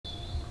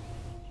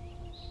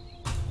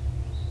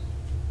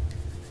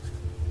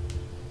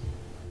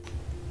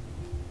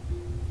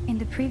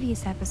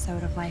previous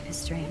episode of Life is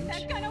Strange.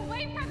 That gun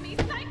away from me,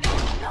 psycho!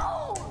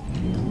 No!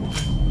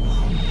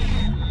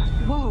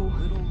 Whoa!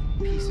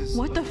 Pieces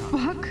What the of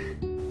fuck?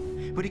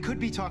 But he could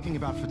be talking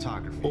about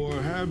photography. Or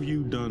have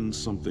you done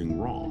something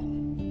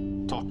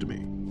wrong? Talk to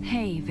me.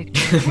 Hey,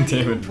 Victor. What do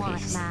Damn you it, want,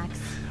 please. Max?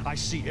 I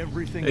see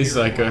everything Hey, here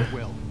psycho. quite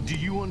well. Do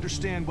you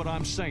understand what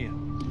I'm saying?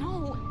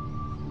 No.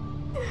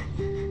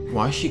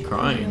 Why is she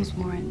crying? Rose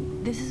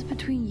Warren, this is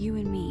between you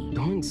and me.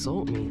 Don't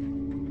insult me.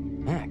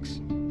 Max,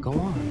 go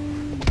on.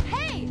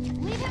 Hey!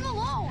 Leave him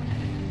alone!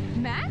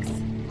 Max?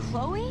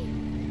 Chloe?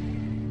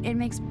 It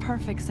makes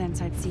perfect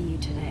sense I'd see you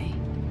today.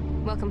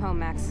 Welcome home,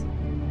 Max.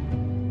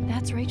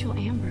 That's Rachel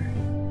Amber.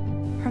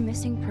 Her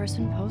missing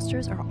person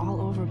posters are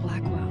all over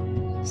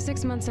Blackwell.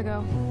 6 months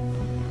ago,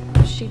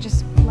 she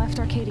just left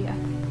Arcadia.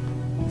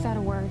 Without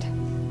a word.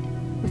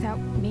 Without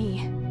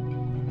me.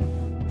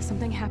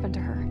 Something happened to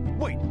her.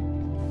 Wait,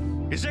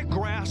 is that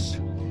grass?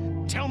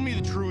 Tell me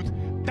the truth.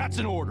 That's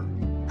an order.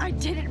 I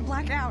didn't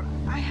black out.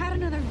 I had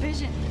another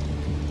vision.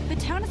 The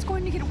town is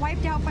going to get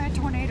wiped out by a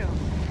tornado.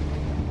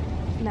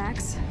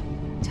 Max,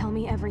 tell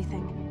me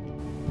everything.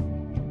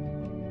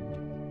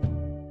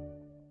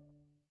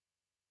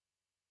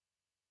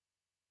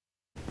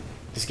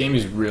 This game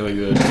is really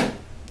good.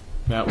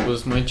 That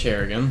was my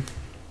chair again.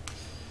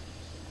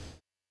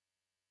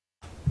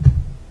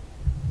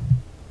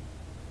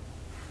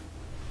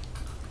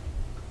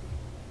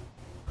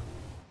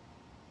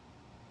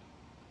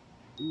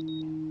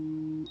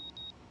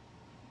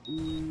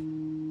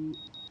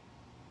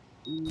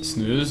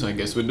 Snooze, I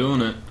guess we're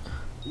doing it.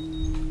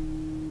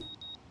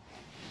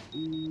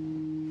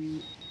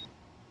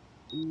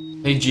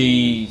 Hey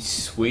G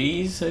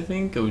Squeeze, I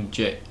think? Or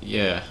J,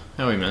 yeah.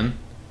 How are we, man?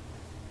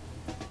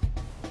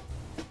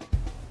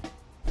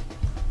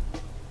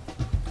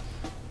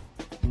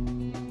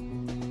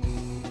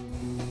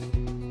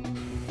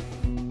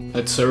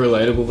 That's so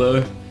relatable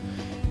though.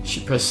 She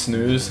pressed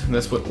snooze, and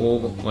that's what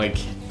all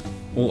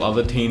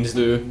other teens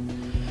do.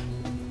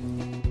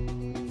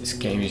 This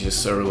game is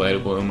just so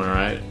relatable, am I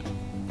right?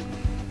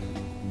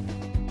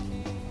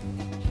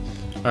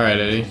 Alright,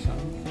 Eddie.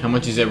 How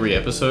much is every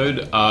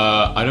episode?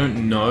 I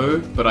don't know,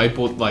 but I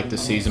bought like the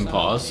season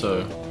pass,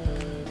 so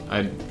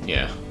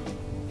yeah,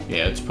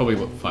 it's probably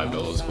what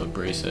 $5, what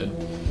Bree said.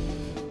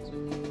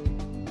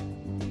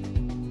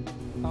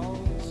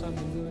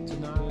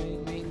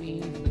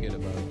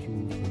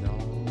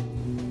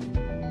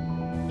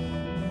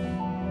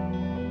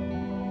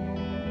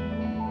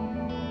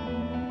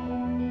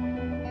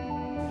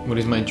 What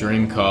is my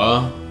dream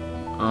car?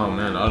 Oh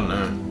man, I don't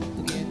know.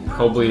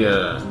 Probably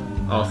a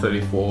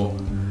R34.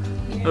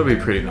 That'd be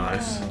pretty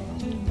nice.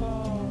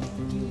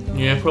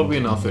 Yeah, probably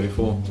an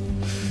R34.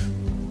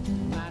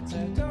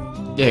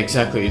 Yeah,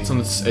 exactly. It's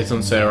on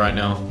sale right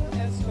now.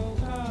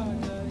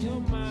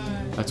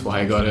 That's why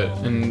I got it,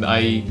 and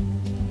I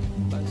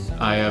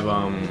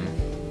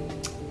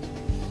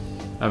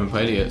haven't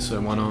played it yet,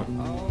 so why not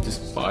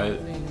just buy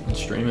it and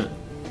stream it?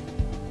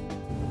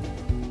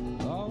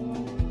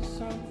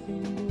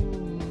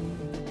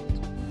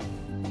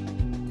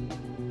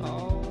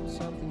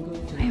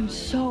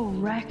 So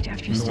wrecked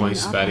after staying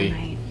Nice, up fatty. all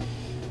night.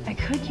 I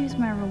could use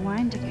my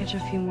rewind to catch a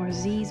few more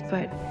Z's,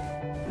 but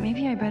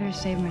maybe I better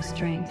save my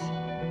strength.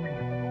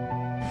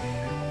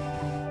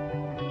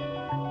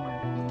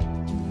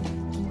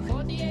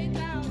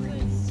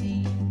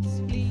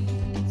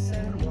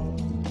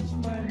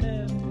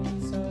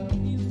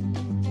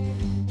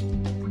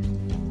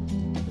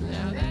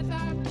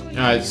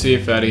 Alright, see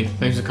you, fatty.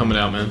 Thanks for coming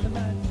out, man.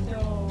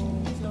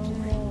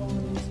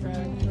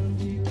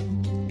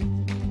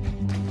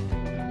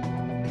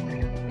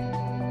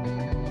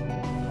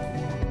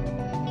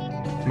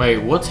 Wait,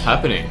 what's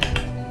happening?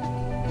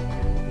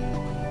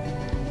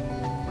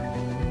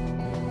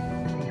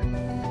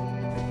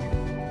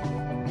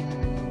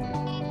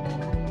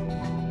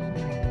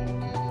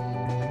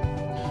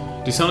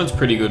 Dishonored's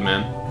pretty good,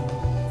 man.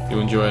 You'll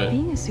enjoy it.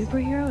 Being a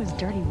superhero is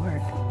dirty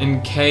work.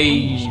 And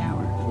need a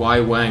shower. Y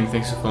Wang,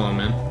 thanks for following,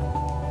 man.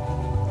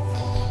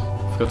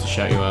 Forgot to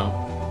shout you out.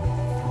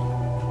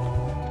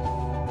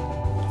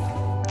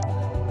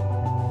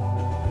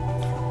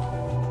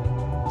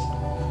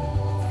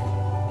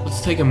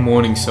 Let's take a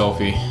morning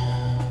selfie.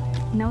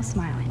 No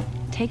smiling.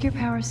 Take your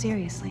power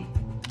seriously.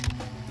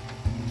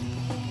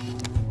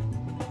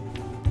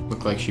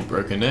 Looked like she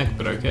broke her neck,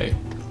 but okay.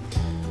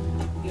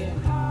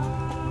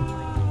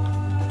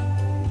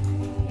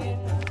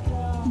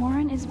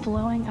 Morin is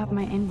blowing up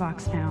my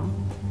inbox now.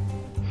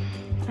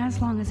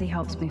 As long as he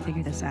helps me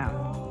figure this out.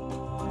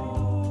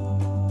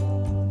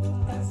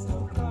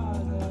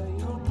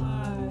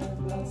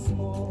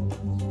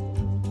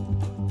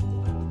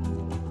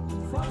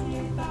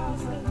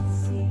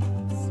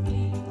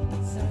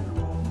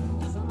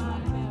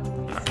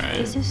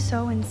 This is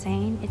so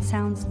insane, it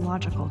sounds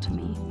logical to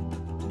me.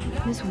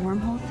 This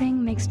wormhole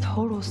thing makes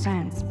total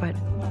sense, but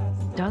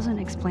doesn't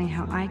explain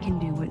how I can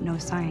do what no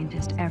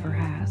scientist ever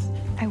has.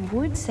 I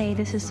would say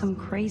this is some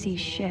crazy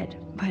shit,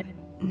 but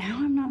now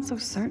I'm not so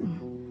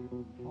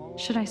certain.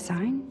 Should I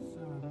sign?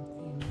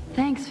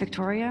 Thanks,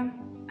 Victoria.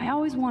 I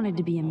always wanted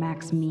to be a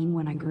Max meme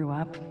when I grew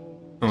up.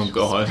 Oh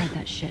god. Spread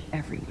that shit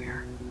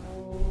everywhere.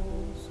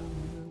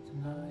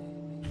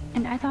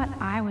 And I thought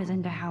I was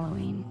into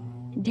Halloween.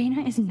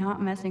 Dana is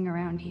not messing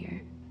around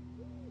here.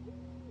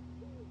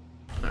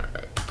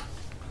 Alright.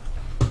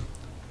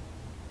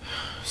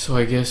 So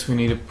I guess we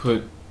need to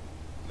put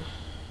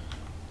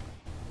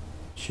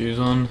shoes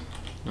on?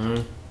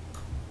 No?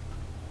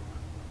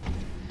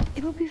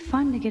 It would be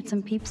fun to get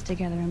some peeps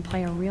together and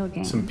play a real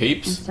game. Some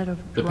peeps? Instead of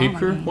The drama peep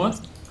crew? games.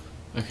 What?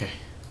 Okay.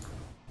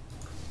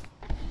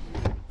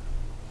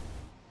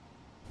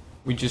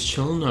 We just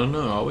chilling? I don't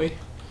know, are we?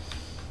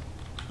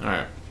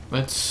 Alright,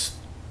 let's...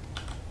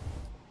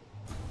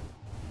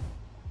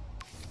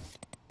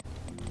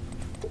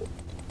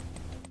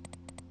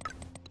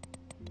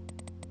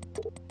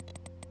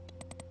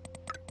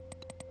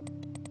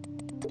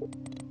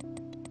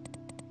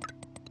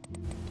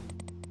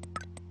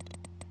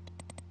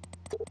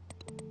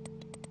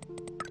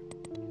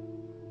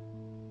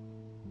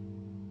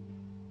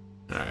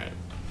 Alright.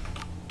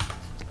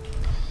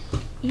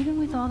 Even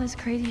with all this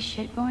crazy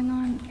shit going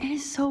on, it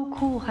is so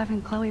cool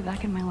having Chloe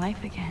back in my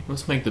life again.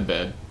 Let's make the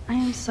bed. I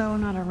am so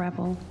not a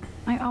rebel.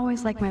 I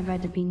always like my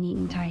bed to be neat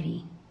and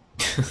tidy.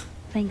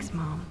 Thanks,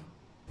 Mom.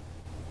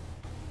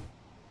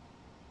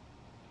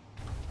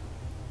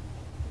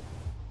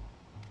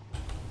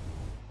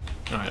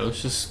 Alright,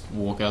 let's just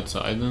walk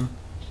outside then.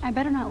 I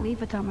better not leave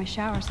without my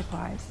shower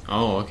supplies.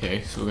 Oh,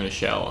 okay, so we're gonna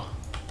shower.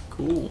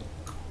 Cool.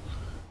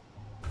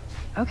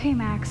 Okay,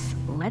 Max,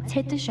 let's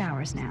hit the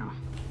showers now.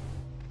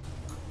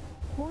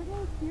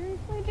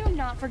 Seriously, do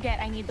not forget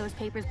I need those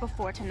papers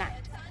before tonight.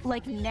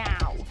 Like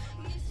now.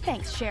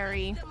 Thanks,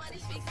 Sherry.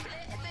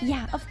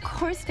 Yeah, of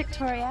course,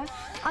 Victoria.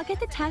 I'll get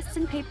the tests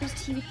and papers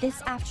to you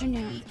this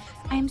afternoon.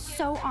 I am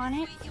so on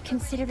it,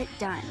 consider it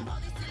done.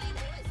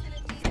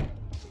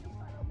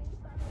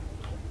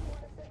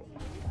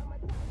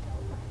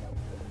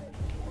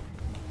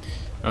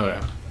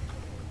 Okay.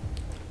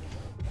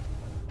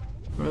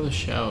 Where are the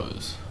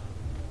showers?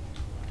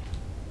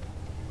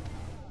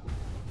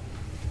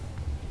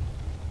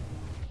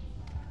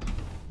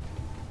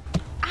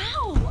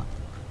 Ow!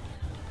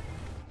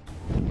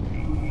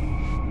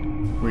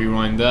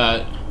 Rewind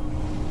that.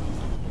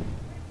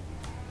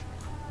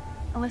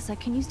 Alyssa,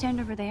 can you stand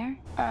over there?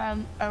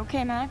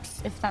 Okay,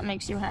 Max, if that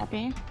makes you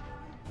happy.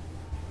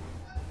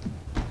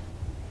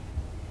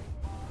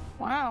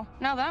 Wow,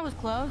 now that was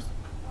close.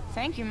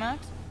 Thank you,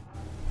 Max.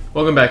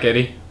 Welcome back,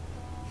 Eddie.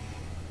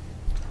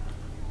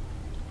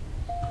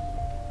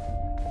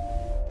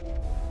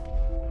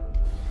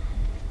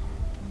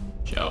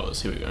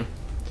 Showers, here we go.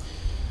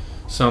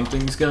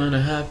 Something's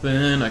gonna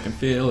happen, I can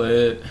feel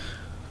it.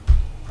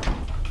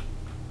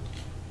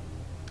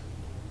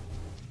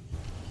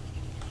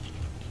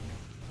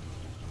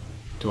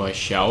 Do I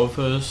shower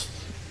first?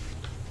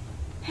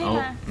 Hey, Oh,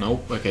 Max.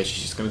 nope. Okay,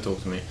 she's just gonna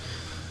talk to me.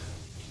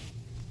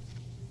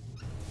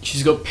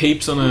 She's got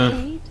peeps on her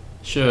Kate,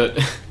 shirt.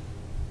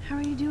 how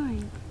are you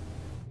doing?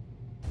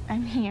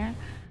 I'm here.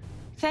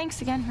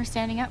 Thanks again for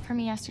standing up for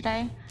me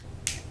yesterday.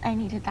 I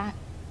needed that.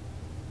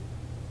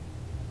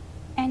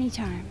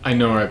 Anytime. I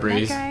know, right, That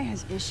Breeze? guy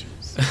has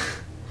issues.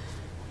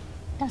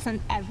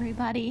 Doesn't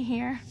everybody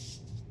here?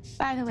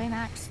 By the way,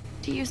 Max,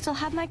 do you still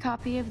have my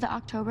copy of the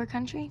October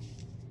Country?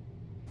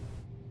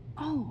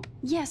 Oh,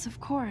 yes, of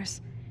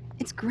course.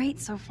 It's great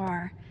so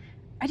far.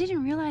 I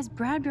didn't realize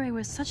Bradbury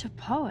was such a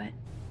poet.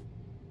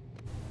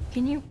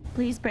 Can you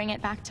please bring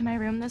it back to my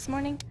room this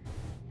morning?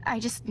 I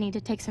just need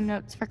to take some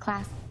notes for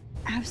class.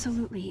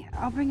 Absolutely.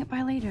 I'll bring it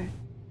by later.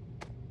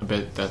 I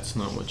bet that's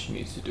not what she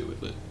needs to do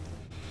with it.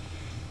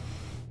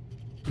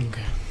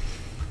 Okay.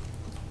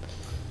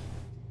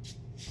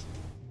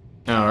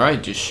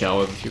 Alright, just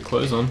shower with your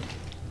clothes on.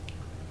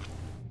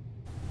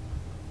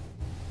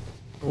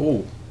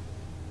 Oh.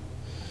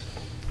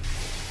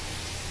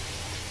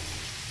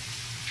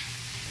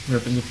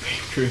 Ripping the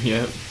paper,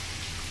 yep.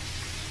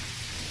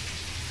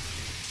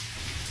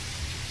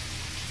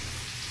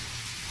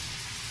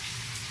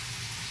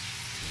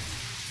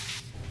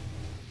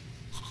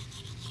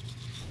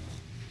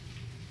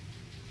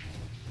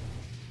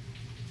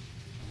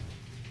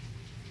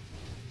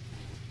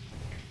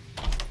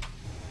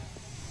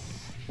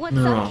 What's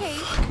Oh, up, Kate?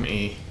 fuck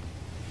me.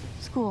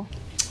 School.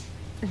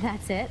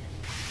 That's it?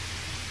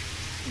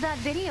 That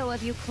video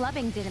of you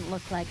clubbing didn't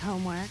look like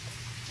homework.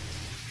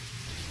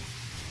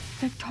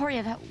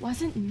 Victoria, that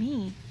wasn't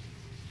me.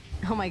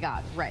 Oh my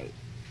god, right.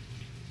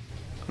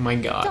 Oh my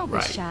god, Don't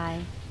right. be shy.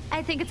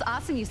 I think it's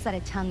awesome you set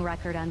a tongue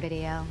record on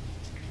video.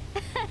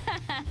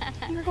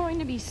 You're going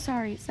to be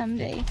sorry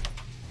someday.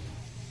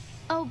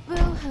 Oh,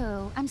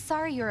 boo-hoo. I'm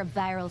sorry you're a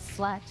viral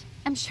slut.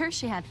 I'm sure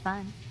she had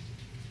fun.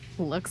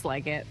 Looks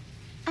like it.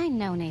 I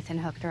know Nathan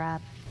hooked her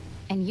up.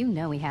 And you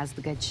know he has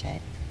the good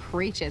shit.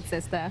 Preach it,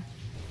 sister.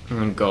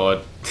 Oh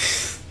god.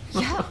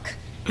 Yuck!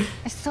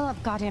 I still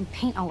have goddamn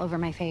paint all over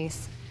my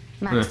face.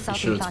 Max You Selfie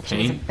sure it's thought she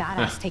was a paint?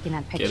 badass taking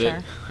that Get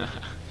it? picture.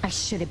 I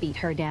should have beat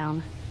her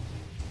down.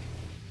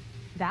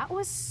 That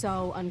was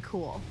so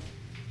uncool.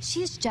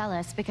 She's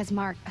jealous because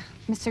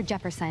Mr.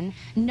 Jefferson,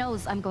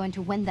 knows I'm going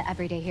to win the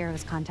Everyday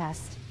Heroes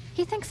contest.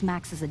 He thinks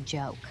Max is a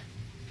joke.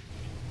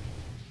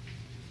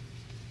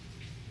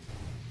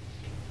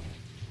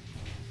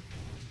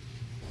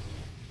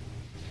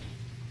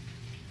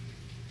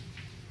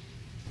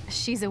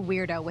 She's a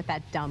weirdo with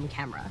that dumb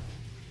camera.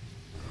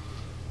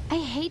 I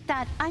hate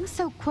that I'm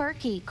so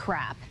quirky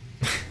crap.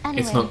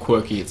 Anyway, It's not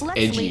quirky, it's let's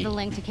edgy. leave the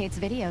link to Kate's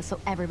video so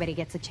everybody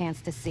gets a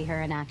chance to see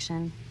her in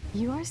action.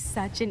 You are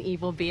such an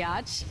evil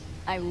biatch.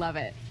 I love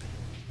it.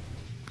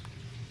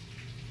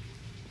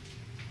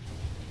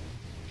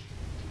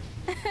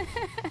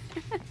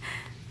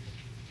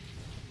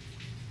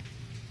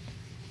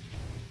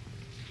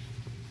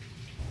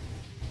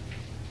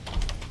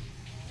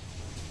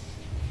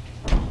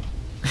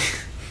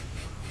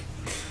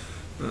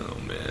 Oh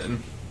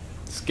man.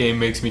 This game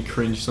makes me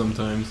cringe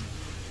sometimes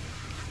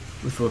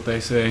with what they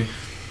say.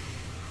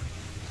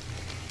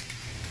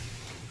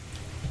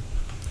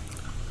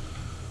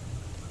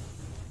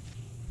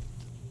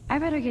 I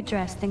better get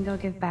dressed and go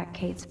give back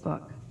Kate's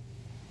book.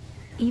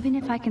 Even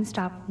if I can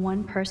stop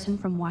one person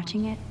from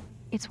watching it,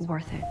 it's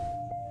worth it.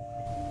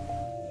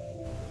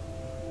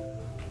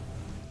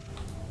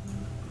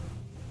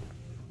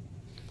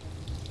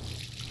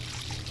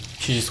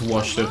 She just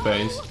washed her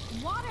face.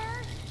 Water!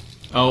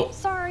 Oh,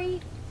 Sorry,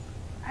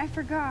 I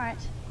forgot.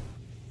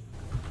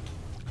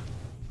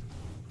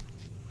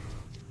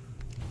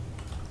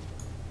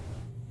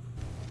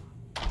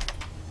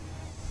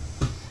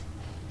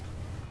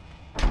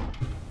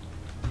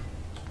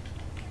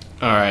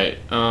 alright,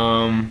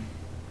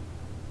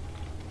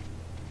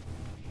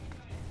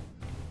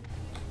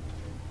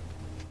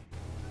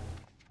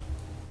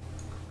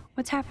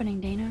 What's happening,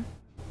 Dana?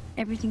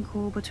 Everything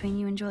cool between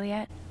you and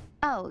Juliet?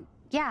 Oh,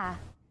 yeah.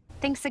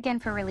 Thanks again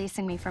for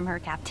releasing me from her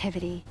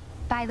captivity.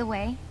 By the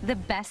way, the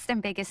best and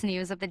biggest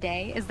news of the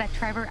day is that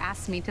Trevor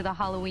asked me to the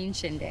Halloween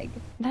shindig.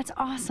 That's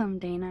awesome,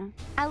 Dana.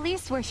 At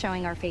least we're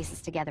showing our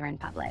faces together in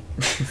public.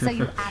 So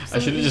you I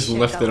absolutely should have just should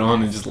left go it on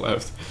with and us. just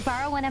left.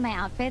 Borrow one of my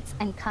outfits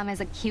and come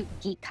as a cute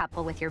geek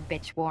couple with your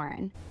bitch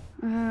Warren.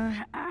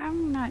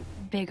 I'm not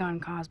big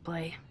on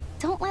cosplay.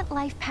 Don't let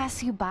life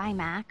pass you by,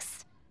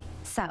 Max.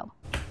 So,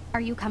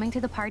 are you coming to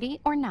the party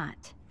or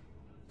not?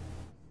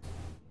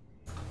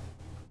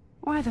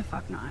 Why the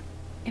fuck not?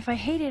 If I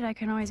hate it, I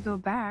can always go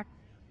back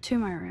to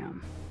my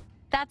room.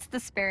 That's the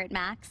spirit,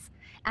 Max.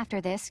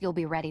 After this, you'll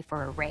be ready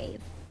for a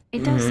rave.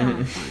 It does sound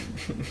like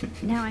fun.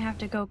 Now I have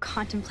to go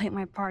contemplate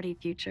my party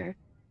future.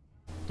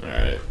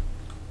 Alright.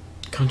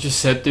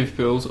 Contraceptive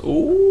pills.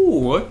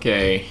 Ooh,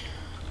 okay.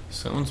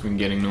 Someone's been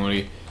getting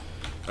naughty.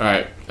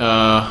 Alright,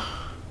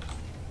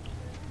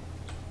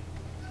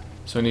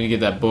 so I need to get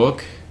that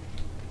book.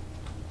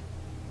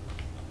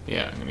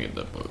 Yeah, I'm gonna get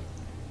that book.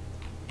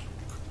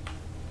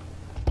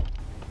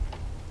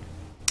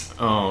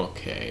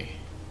 Okay.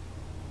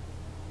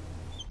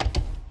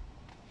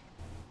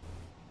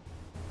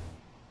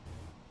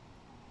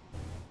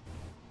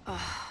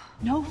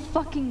 No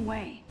fucking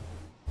way.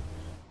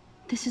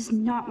 This is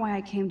not why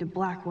I came to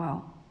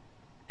Blackwell.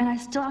 And I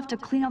still have to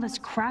clean all this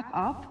crap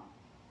up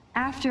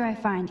after I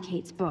find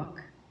Kate's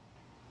book.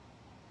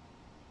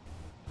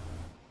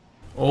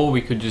 Or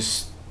we could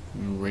just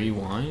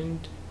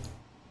rewind?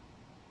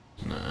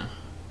 Nah.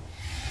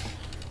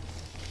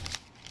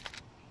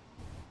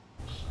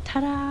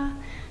 Ta-da!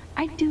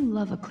 I do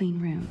love a clean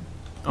room.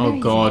 Oh Very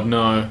god, easy.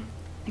 no.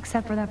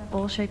 Except for that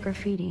bullshit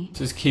graffiti.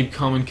 Just keep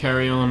calm and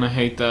carry on. I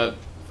hate that.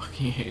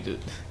 Fucking hate it.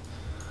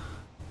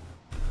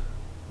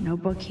 No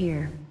book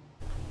here.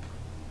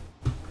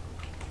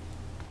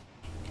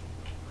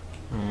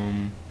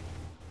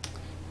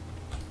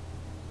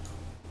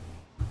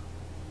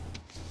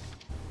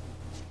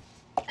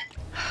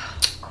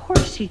 Of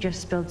course she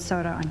just spilled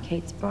soda on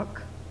Kate's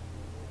book.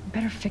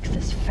 Better fix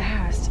this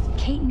fast.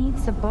 Kate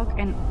needs the book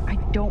and I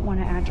don't want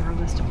to add to her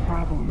list of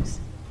problems.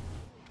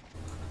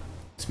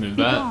 Let's move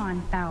Be that.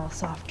 gone, foul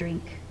soft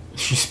drink.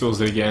 She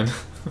spills it again.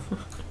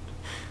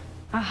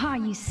 Aha,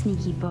 you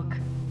sneaky book.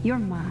 You're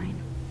mine.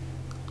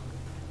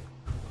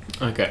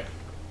 Okay.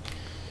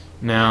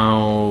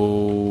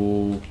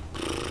 Now...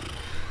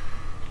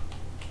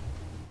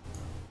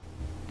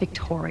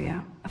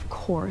 Victoria, of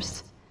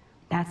course.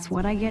 That's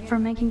what I get for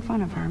making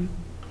fun of her.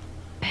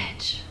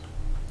 Bitch.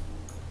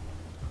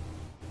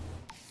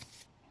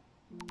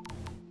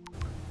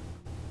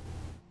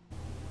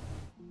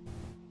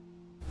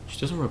 She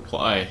doesn't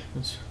reply.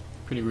 That's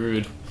pretty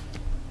rude.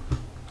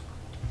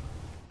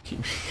 Keep...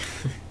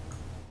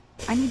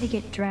 I need to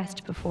get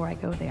dressed before I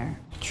go there.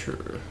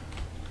 Sure.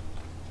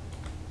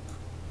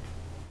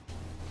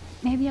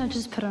 Maybe I'll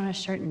just put on a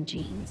shirt and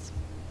jeans.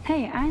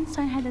 Hey,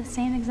 Einstein had the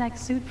same exact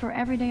suit for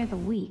every day of the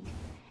week,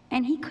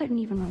 and he couldn't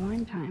even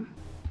rewind time.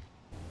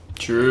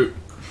 True.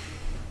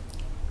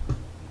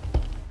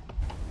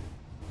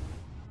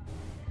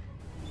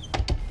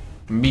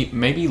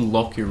 Maybe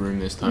lock your room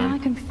this Now I time.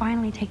 can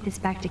finally take this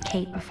back to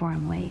Kate before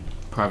I'm late.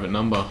 Private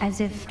number.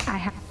 As if I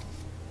have...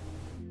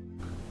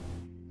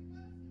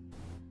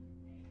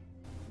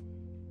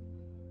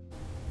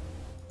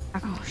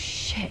 Oh,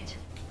 shit.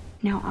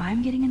 Now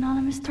I'm getting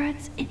anonymous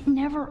threats? It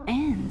never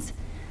ends.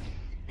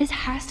 This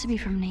has to be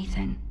from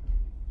Nathan.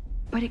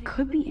 But it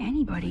could be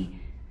anybody.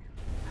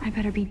 I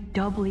better be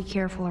doubly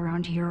careful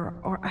around here,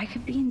 or I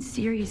could be in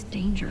serious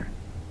danger.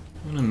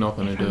 What am I not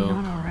gonna if do?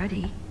 I'm not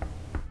already.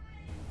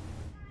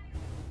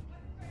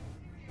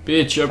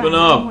 Bitch, open Fine,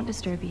 up! I won't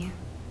disturb you.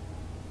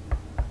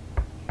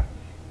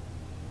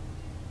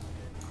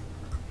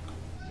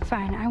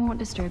 Fine, I won't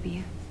disturb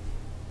you.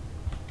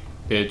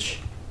 Bitch.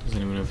 Doesn't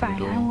even open the Fine,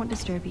 door. I won't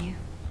disturb you.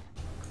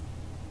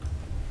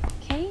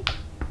 Kate?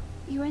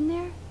 You in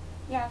there?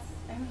 Yes,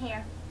 I'm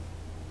here.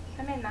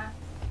 Come in, Max.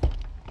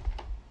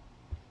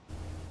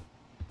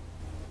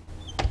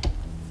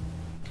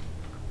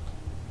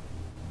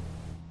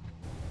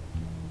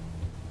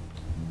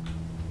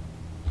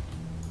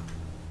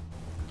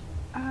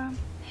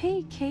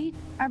 Hey, Kate.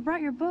 I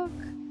brought your book.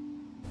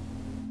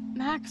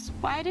 Max,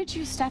 why did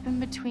you step in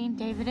between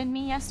David and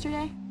me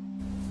yesterday?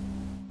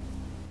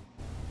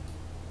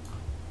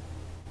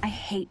 I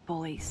hate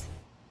bullies.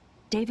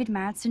 David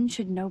Madsen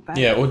should know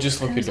better. Yeah, or just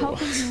look I at was the door.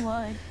 hoping you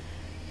would.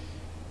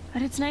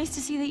 But it's nice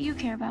to see that you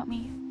care about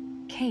me.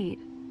 Kate,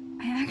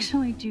 I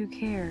actually do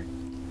care.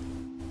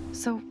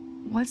 So,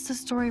 what's the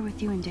story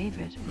with you and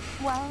David?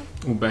 Well,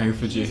 We'll bang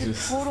for he's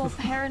Jesus. a total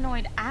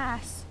paranoid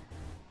ass.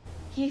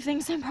 He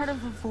thinks I'm part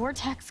of the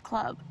Vortex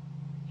Club.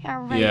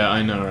 Yeah, right. Yeah,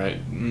 I know, right?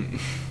 Mm.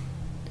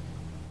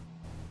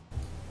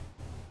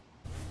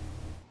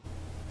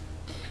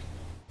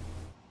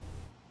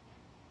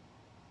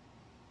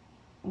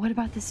 What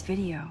about this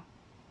video?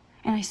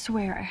 And I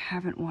swear I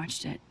haven't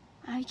watched it.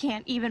 I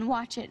can't even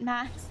watch it,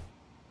 Max.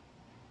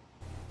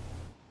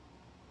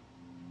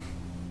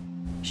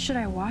 Should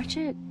I watch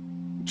it?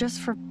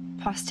 Just for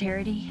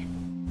posterity?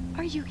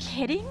 Are you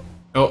kidding?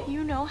 Oh.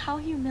 You know how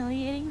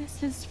humiliating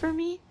this is for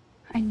me?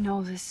 I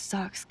know this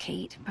sucks,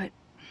 Kate, but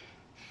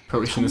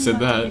Probably tell shouldn't have me said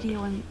about that. the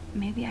video and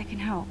maybe I can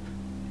help.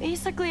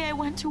 Basically, I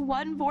went to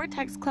one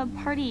Vortex Club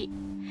party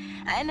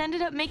and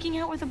ended up making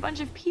out with a bunch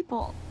of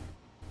people.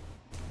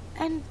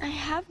 And I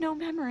have no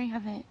memory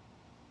of it.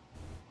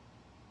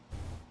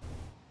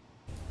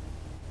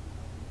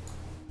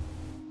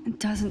 It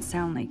doesn't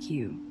sound like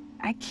you.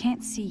 I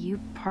can't see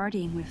you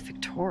partying with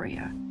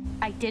Victoria.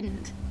 I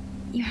didn't.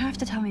 You have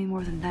to tell me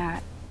more than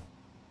that.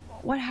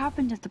 What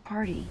happened at the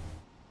party?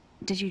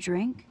 Did you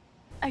drink?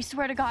 I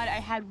swear to God, I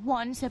had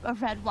one sip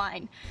of red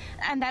wine,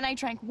 and then I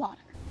drank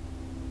water.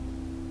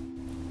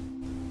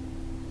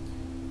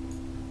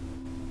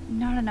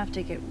 Not enough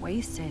to get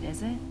wasted,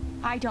 is it?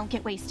 I don't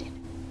get wasted.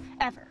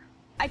 Ever.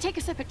 I take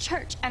a sip at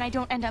church, and I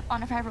don't end up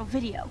on a viral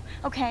video,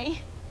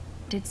 okay?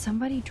 Did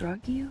somebody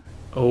drug you?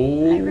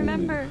 Oh. I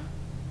remember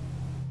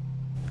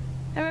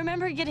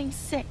getting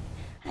sick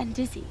and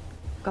dizzy.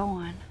 Go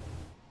on.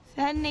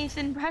 Then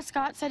Nathan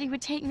Prescott said he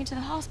would take me to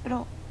the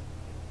hospital.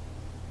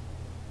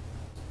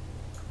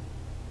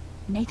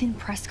 Nathan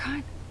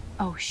Prescott?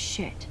 Oh,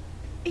 shit.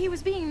 He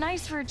was being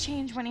nice for a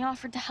change when he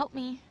offered to help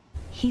me.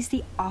 He's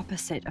the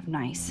opposite of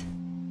nice.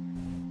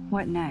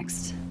 What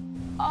next?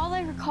 All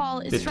I recall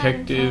is driving for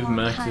a Detective long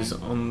Max time. is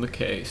on the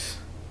case.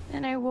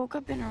 Then I woke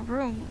up in a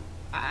room.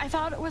 I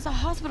thought it was a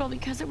hospital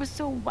because it was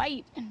so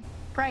white and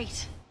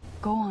bright.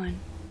 Go on.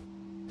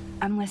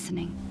 I'm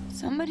listening.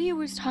 Somebody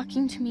was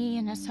talking to me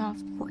in a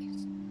soft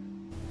voice.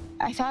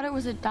 I thought it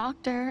was a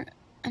doctor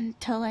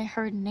until I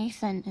heard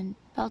Nathan and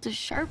felt a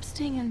sharp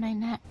sting in my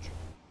neck.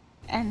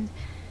 And...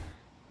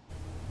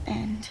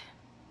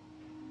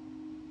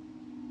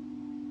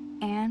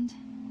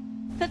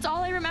 That's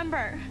all I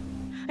remember.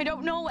 I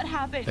don't know what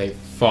happened. They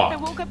fucked. I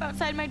woke up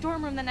outside my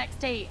dorm room the next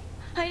day.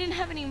 I didn't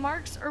have any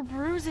marks or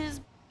bruises,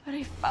 but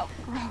I felt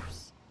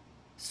gross.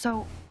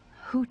 So,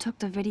 who took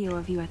the video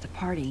of you at the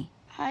party?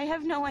 I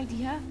have no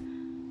idea.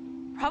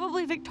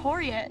 Probably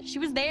Victoria. She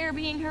was there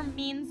being her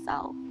mean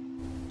self.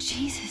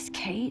 Jesus,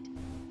 Kate.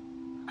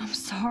 I'm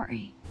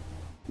sorry.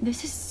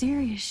 This is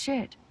serious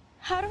shit.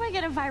 How do I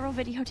get a viral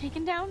video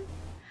taken down?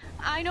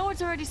 I know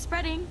it's already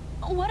spreading.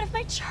 What if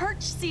my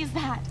church sees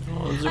that?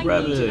 Oh, there's a I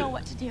rabbit. need to know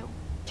what to do.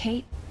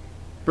 Kate,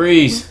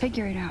 Breeze. we'll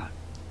figure it out.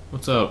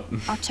 What's up?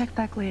 I'll check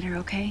back later,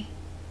 okay?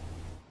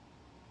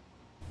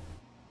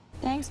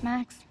 Thanks,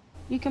 Max.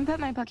 You can put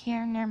my book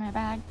here near my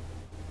bag.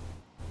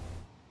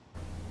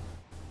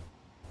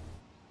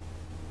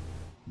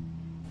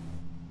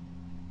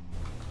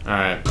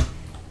 Alright.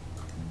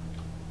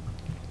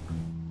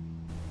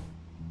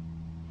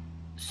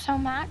 So,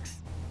 Max,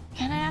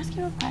 can I ask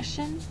you a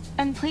question?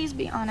 And please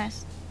be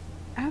honest.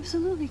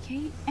 Absolutely,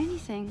 Kate.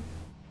 Anything.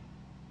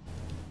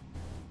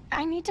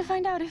 I need to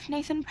find out if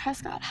Nathan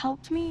Prescott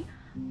helped me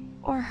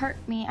or hurt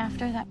me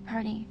after that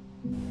party.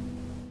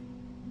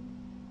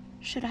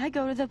 Should I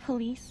go to the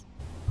police?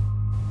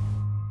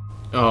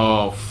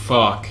 Oh,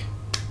 fuck.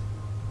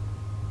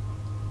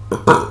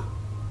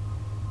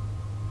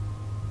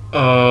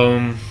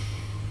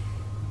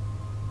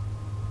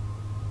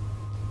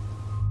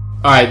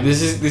 Alright,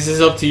 this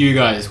is up to you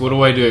guys. What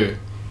do I do?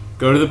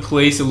 Go to the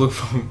police and look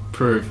for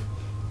proof.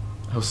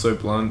 I was so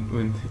blunt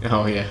when...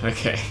 Oh, yeah,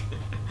 okay.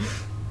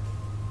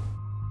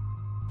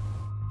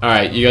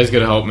 Alright, you guys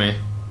gotta help me.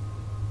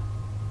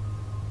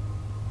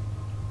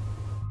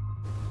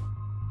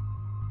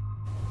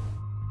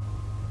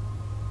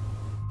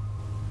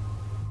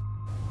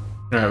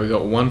 Alright, we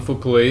got 1 for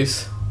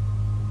police.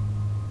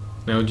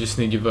 Now we just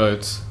need your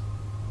votes.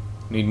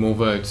 Need more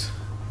votes.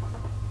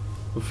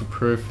 Look for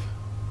proof.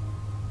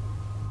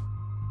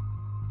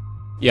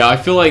 Yeah, I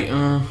feel like,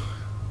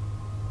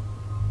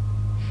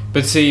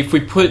 but see, if we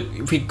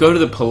go to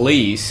the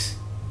police,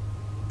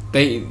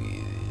 they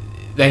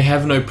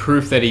have no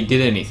proof that he did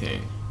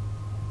anything.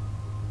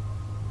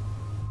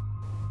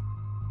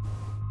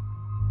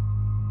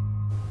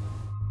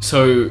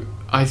 So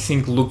I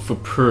think look for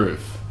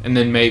proof, and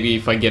then maybe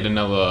if I get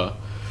another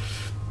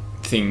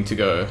thing to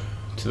go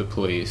to the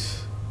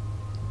police.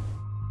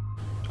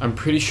 I'm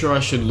pretty sure I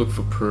should look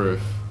for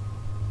proof.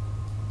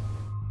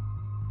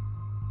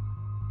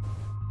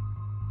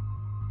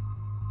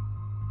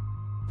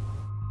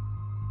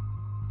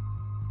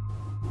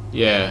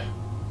 Yeah.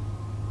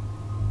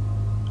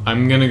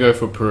 I'm gonna go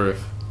for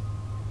proof.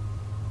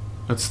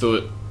 Let's do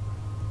it.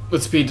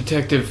 Let's be a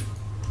detective.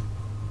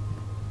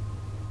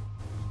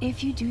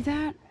 If you do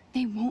that,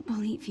 they won't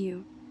believe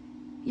you.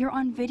 You're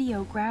on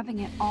video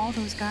grabbing at all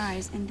those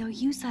guys, and they'll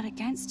use that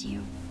against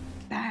you.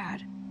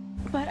 Bad.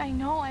 But I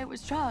know I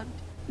was drugged.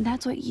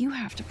 That's what you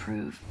have to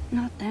prove,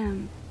 not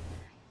them.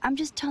 I'm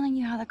just telling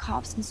you how the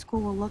cops in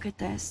school will look at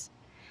this.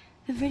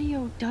 The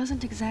video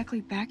doesn't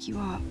exactly back you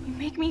up. You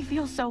make me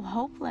feel so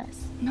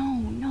hopeless.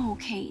 No,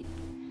 Kate.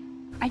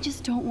 I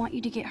just don't want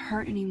you to get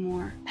hurt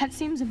anymore. That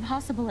seems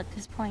impossible at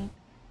this point.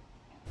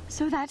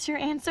 So that's your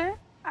answer?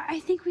 I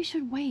think we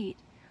should wait.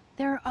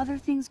 There are other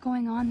things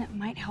going on that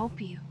might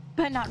help you.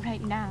 But not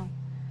right now.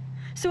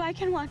 So I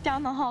can walk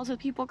down the halls with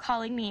people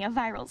calling me a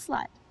viral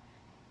slut.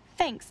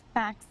 Thanks,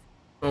 Max.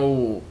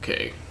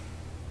 Okay.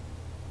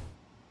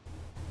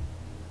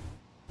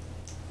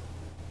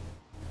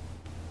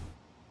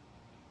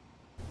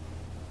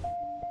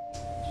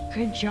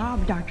 Good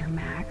job, Dr.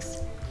 Max.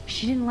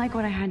 She didn't like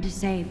what I had to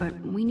say, but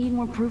we need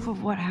more proof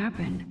of what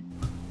happened.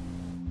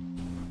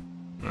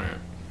 Alright.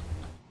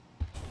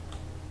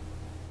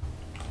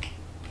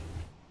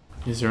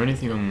 Is there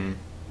anything on...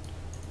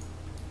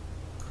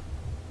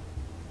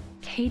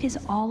 Kate is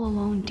all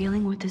alone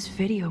dealing with this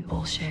video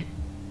bullshit.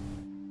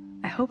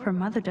 I hope her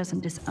mother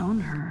doesn't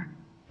disown her.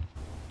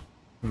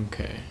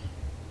 Okay.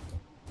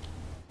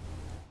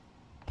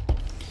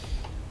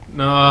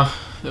 Nah,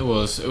 it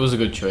was a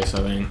good choice,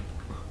 I think.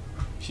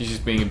 She's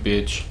just being a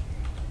bitch.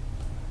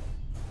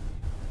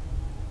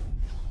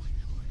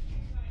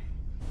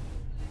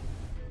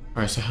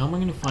 Alright, so how am I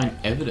gonna find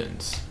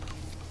evidence?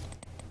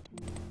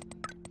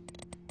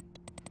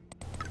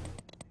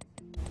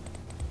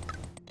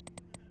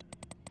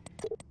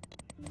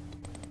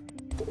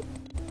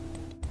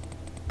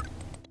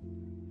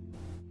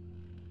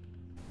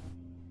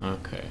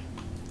 Okay.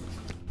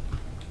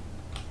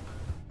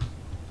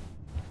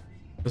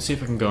 Let's see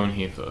if I can go in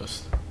here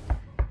first.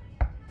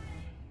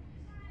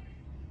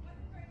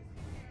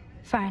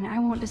 Fine, I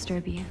won't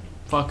disturb you.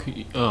 Fuck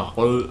you. Oh,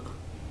 well.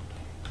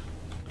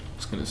 I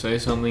was gonna say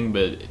something,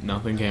 but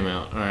nothing came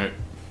out. Alright.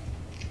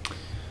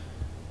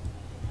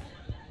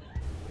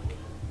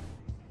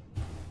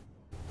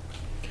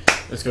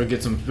 Let's go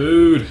get some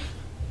food.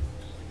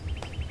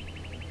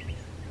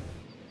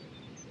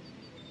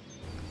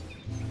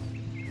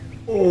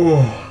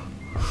 Oh.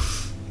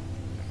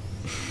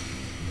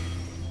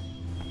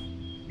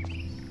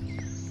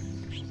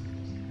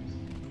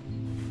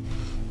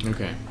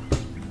 Okay.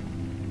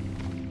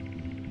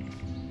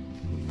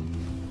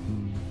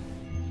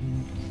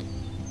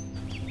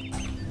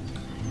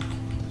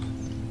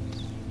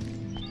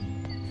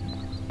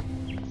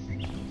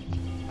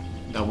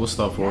 Double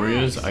Stuff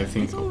Warriors, I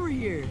think. It's over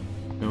here.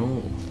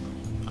 No,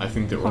 I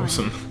think they're Fine.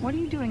 awesome. What are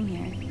you doing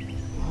here?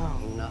 Oh,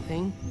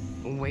 nothing.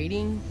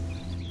 Waiting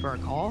for a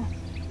call?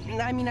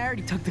 I mean, I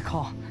already took the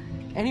call.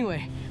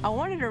 Anyway, I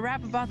wanted to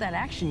rap about that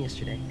action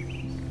yesterday.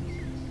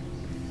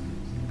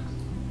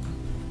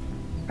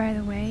 By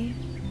the way,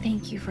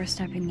 thank you for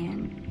stepping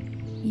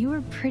in. You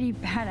were pretty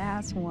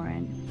badass,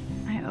 Warren.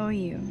 I owe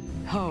you.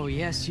 Oh,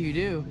 yes, you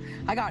do.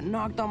 I got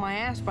knocked on my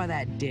ass by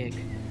that dick.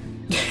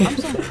 I'm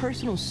some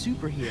personal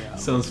superhero.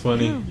 Sounds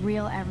funny. You're a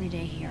real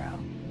everyday hero.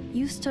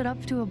 You stood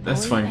up to a bully.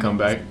 That's fine, and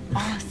come it was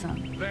back.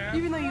 Awesome.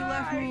 Even though you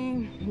left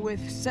me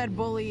with said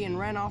bully and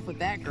ran off with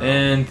that girl.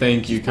 And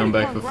thank you, she's come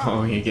pretty back for punk rock.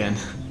 following again.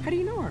 How do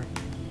you know her?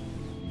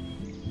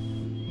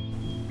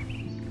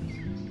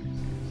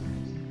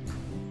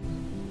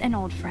 An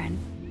old friend,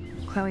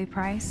 Chloe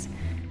Price.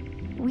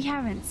 We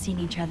haven't seen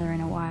each other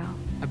in a while.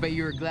 I bet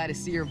you were glad to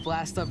see her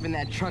blast up in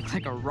that truck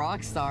like a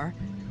rock star.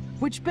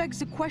 Which begs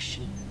the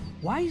question,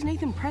 why is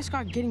Nathan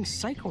Prescott getting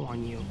psycho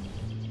on you?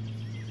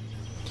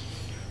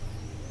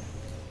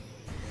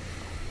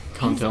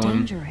 Can't He's tell him.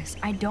 dangerous.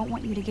 I don't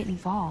want you to get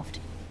involved.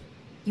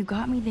 You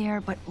got me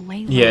there, but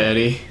lay low. Yeah,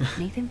 Eddie.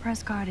 Nathan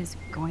Prescott is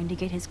going to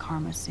get his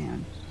karma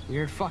soon.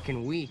 Weird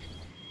fucking week.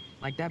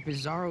 Like that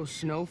bizarro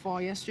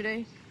snowfall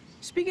yesterday.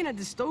 Speaking of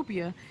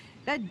dystopia,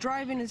 that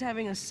drive-in is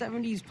having a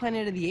 70s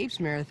Planet of the Apes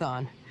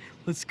marathon.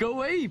 Let's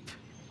go ape!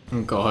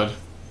 Oh god.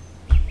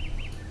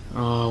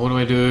 Oh, what do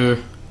I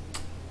do?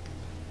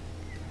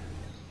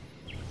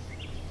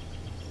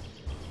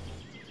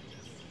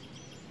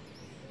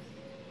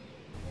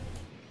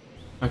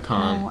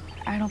 can't. No,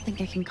 I don't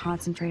think I can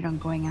concentrate on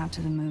going out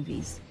to the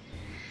movies.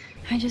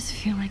 I just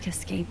feel like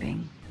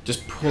escaping.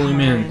 Just pull him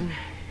in.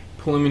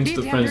 Pull him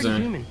into the friend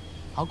zone. Human.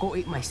 I'll go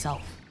eat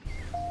myself.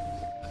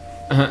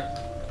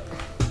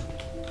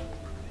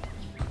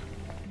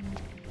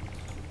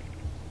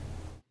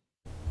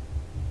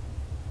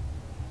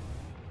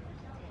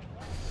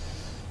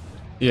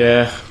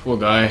 Yeah, poor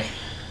guy.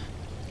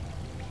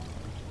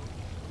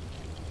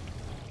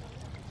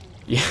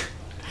 Yeah,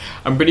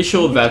 I'm pretty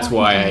sure that's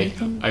why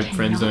I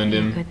friend-zoned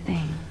him.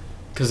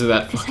 Because of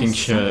that fucking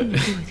shirt.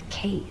 This has something to do with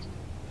Kate.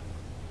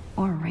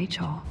 Or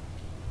Rachel.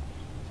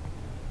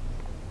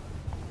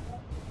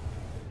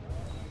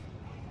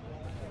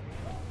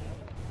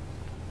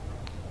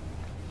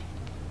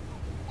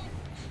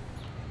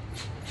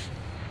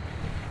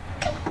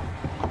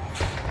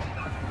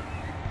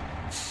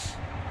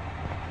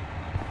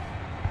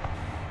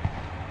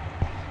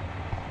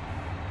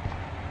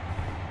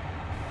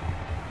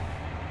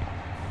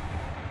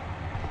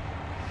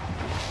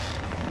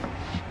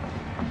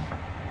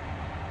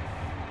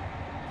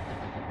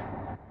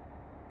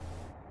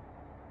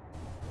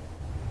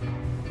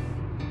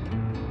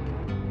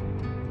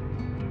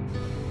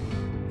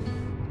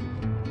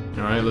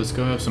 Alright, let's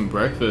go have some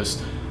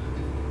breakfast.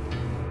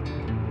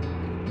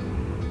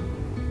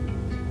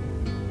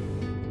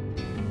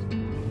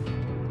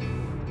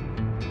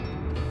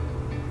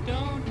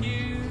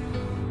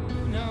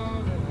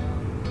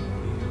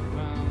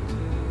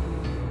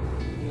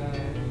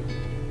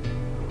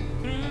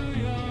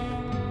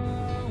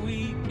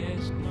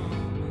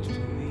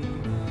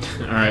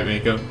 Alright,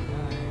 Miko.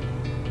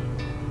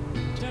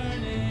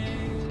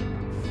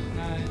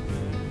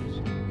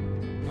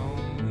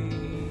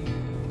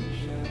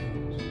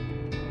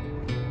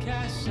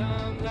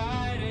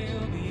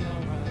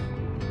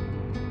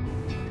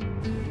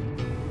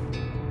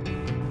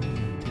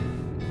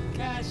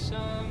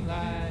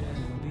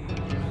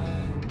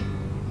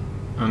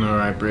 I know,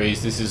 right,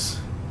 Breeze? This is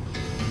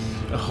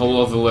a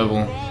whole other level.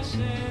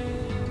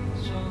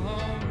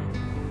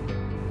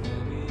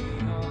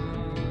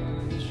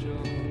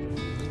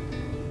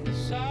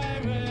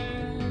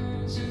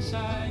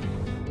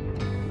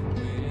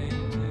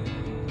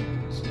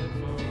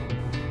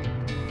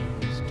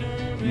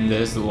 And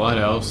there's the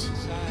lighthouse.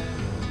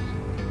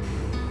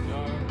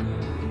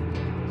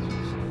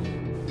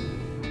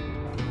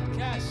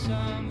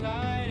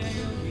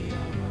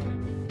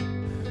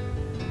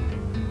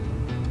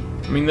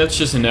 I mean, that's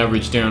just an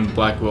average day on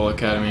Blackwell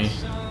Academy.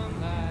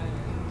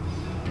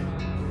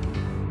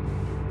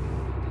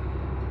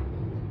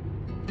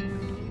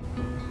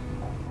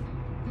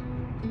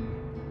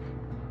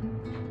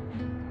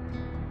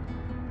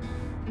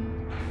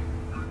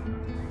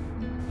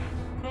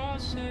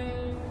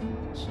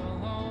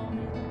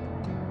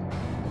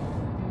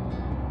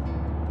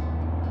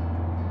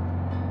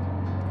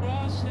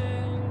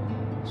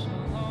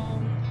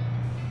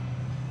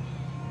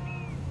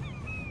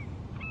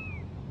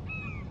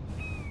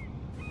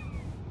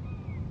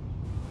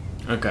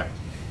 Okay.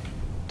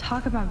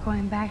 Talk about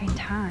going back in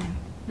time.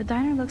 The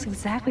diner looks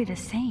exactly the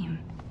same.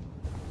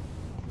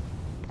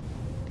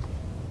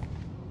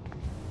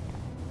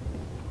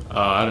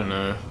 I don't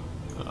know.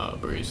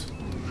 Breeze.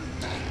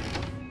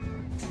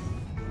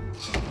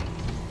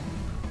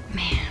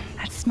 Man,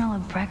 that smell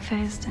of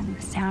breakfast and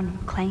the sound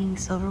of clanging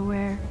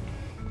silverware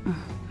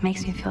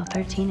makes me feel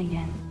 13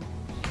 again.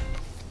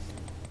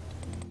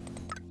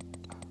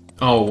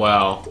 Oh,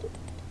 wow.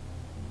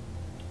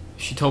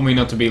 She told me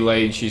not to be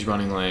late and she's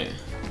running late.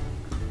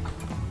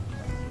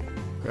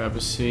 Grab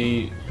a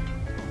seat.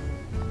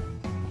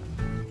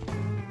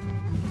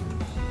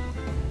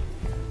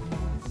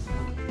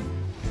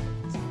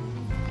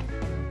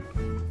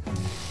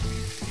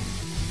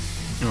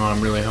 Oh,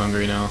 I'm really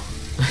hungry now.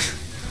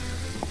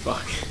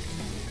 Fuck.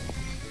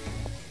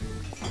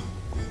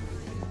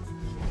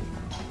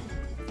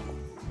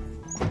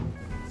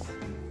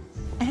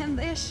 And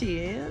there she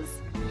is.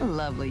 A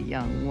lovely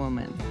young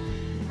woman.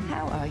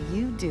 How are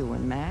you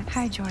doing, Max?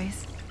 Hi,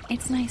 Joyce.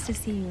 It's nice to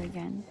see you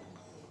again.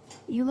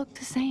 You look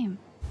the same.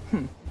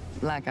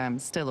 Like I'm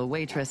still a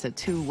waitress at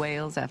Two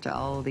Whales after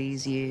all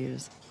these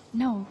years.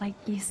 No, like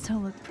you still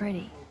look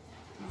pretty.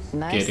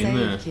 Nice Get in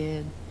there. save,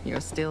 kid.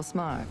 You're still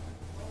smart.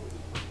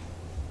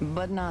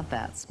 But not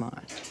that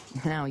smart.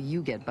 Now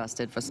you get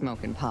busted for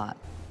smoking pot.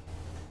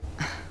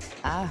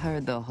 I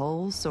heard the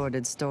whole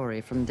sordid story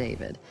from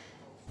David.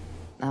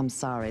 I'm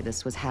sorry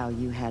this was how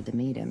you had to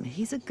meet him.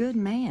 He's a good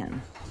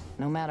man,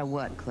 no matter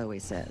what Chloe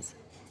says.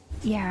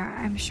 Yeah,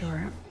 I'm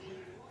sure.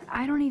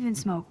 I don't even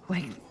smoke,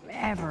 like,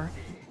 ever.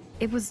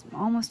 It was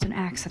almost an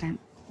accident.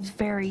 It was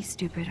very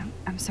stupid.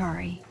 I'm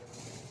sorry.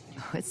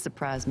 Oh, it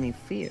surprised me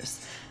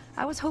fierce.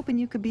 I was hoping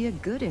you could be a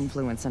good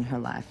influence in her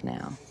life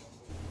now.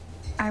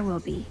 I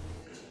will be.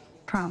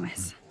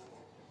 Promise.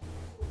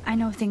 I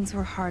know things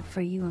were hard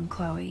for you and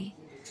Chloe.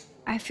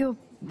 I feel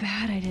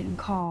bad I didn't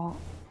call.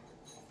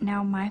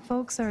 Now my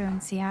folks are in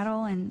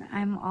Seattle and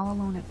I'm all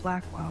alone at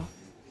Blackwell.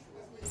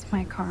 It's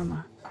my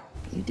karma.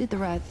 You did the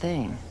right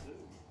thing.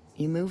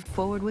 You moved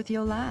forward with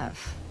your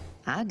life.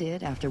 I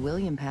did after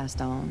William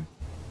passed on.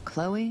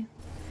 Chloe?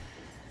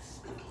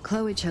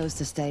 Chloe chose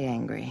to stay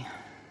angry.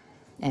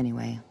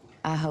 Anyway,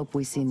 I hope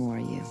we see more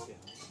of you.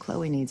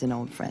 Chloe needs an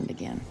old friend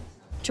again.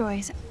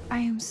 Joyce, I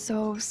am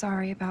so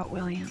sorry about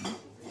William.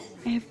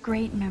 I have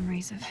great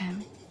memories of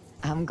him.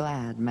 I'm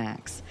glad,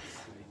 Max.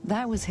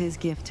 That was his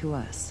gift to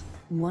us.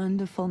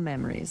 Wonderful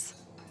memories.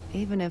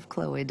 Even if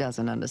Chloe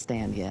doesn't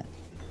understand yet.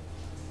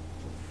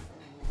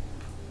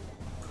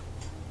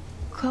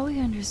 Chloe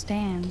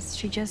understands.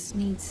 She just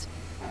needs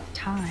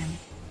time.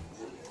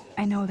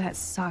 I know that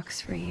sucks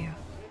for you.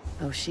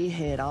 Oh, she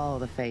hit all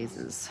the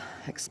phases.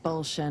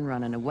 Expulsion,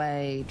 running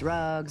away,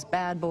 drugs,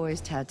 bad boys,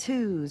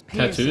 tattoos,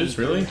 piercings, Tattoos,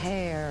 really?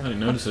 hair. I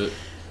didn't notice it.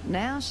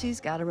 Now she's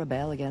got to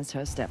rebel against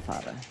her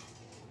stepfather.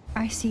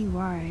 I see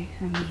why.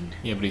 I mean...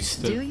 Yeah, but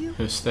Do you?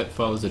 her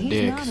stepfather's a He's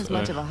dick. not as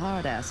much of a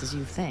hard ass as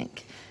you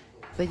think.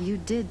 But you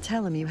did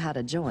tell him you had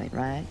a joint,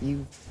 right?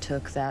 You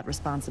took that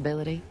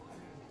responsibility?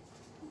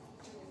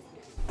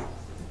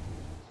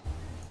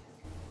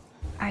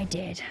 I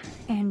did.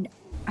 And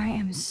I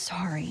am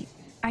sorry.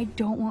 I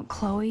don't want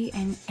Chloe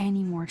in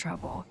any more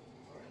trouble.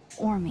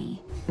 Or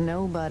me.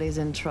 Nobody's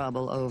in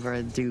trouble over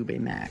a doobie,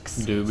 Max.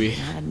 Doobie.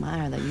 I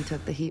admire that you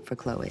took the heat for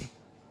Chloe.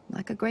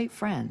 Like a great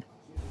friend.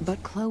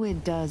 But Chloe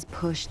does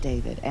push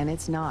David, and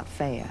it's not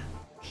fair.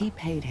 He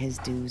paid his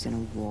dues in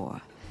a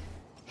war.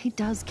 He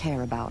does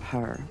care about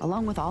her,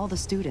 along with all the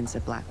students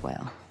at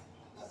Blackwell.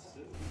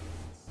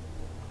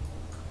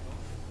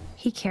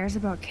 He cares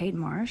about Kate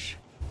Marsh?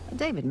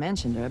 David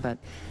mentioned her, but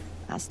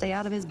I stay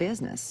out of his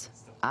business.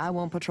 I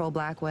won't patrol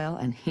Blackwell,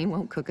 and he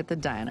won't cook at the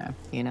diner,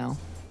 you know?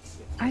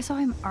 I saw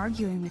him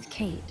arguing with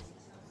Kate.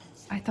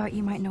 I thought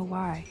you might know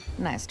why.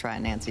 Nice try,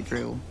 Nancy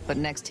Drew. But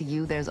next to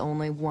you, there's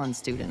only one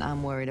student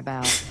I'm worried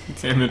about.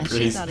 Damn it, and she's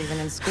Reese. not even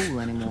in school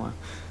anymore.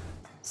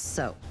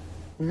 So,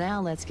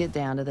 now let's get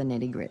down to the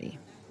nitty-gritty.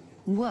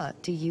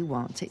 What do you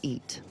want to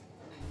eat?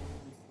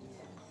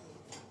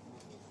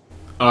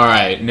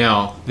 Alright,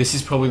 now, this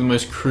is probably the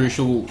most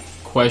crucial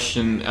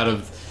question out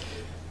of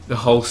the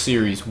whole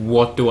series.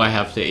 What do I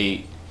have to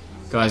eat?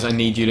 Guys, I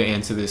need you to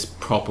answer this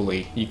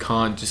properly. You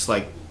can't just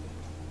like,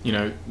 you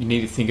know, you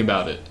need to think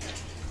about it.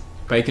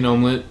 Bacon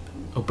omelette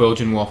or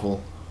Belgian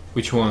waffle?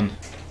 Which one?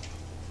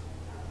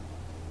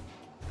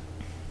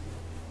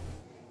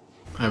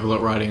 I have a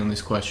lot riding on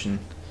this question.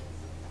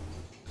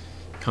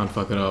 Can't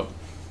fuck it up.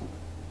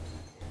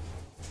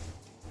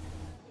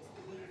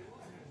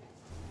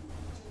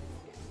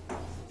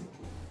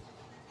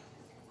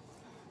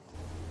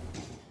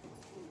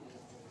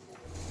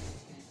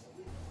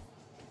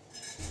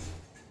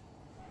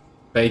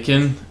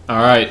 Bacon?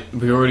 Alright,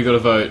 we already got a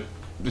vote.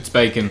 It's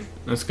bacon.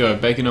 Let's go.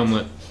 Bacon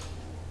omelette.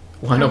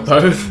 Why not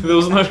both? There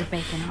was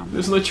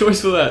no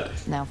choice for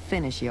that. Now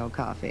finish your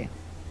coffee.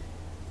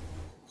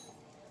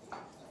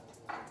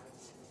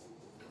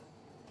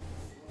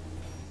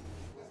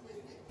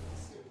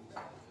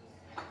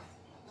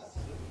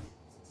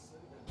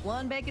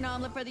 One bacon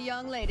omelet for the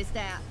young lady,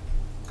 staff.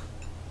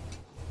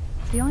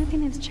 The only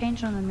thing that's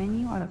changed on the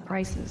menu are the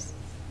prices.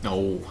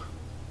 No.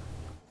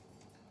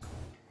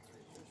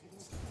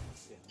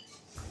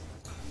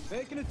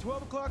 Bacon at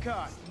 12 o'clock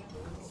hot.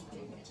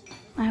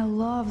 I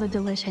love the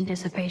delish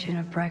anticipation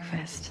of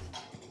breakfast.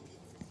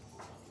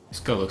 This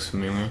guy looks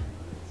familiar.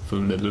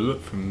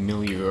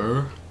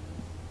 Familiar.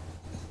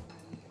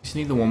 Isn't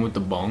he the one with the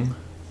bong?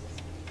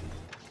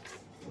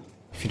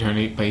 If you don't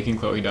eat bacon,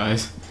 Chloe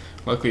dies.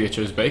 Luckily I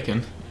chose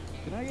bacon.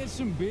 Can I get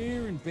some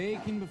beer and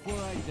bacon before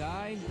I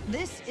die?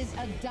 This is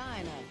a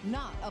diner,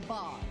 not a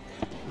bar.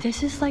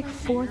 This is like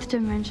fourth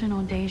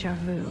dimensional deja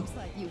vu.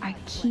 I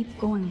keep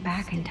going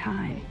back in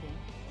time.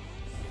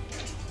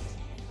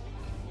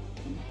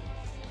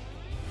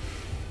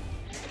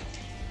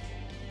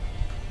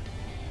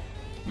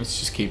 Let's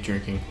just keep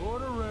drinking.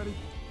 Order ready.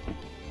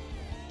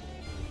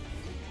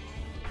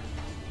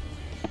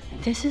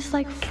 This is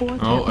like fourth.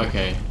 Oh,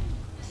 okay.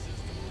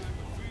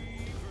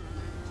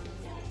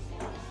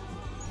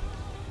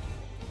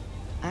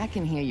 I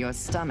can hear your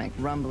stomach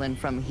rumbling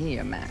from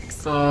here,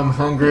 Max. Oh, I'm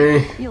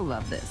hungry. You'll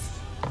love this.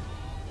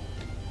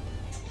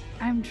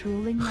 I'm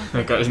drooling like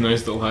That guy's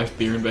knows the life,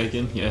 beer and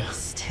bacon, yeah.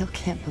 Still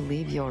can't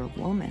believe you're a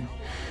woman.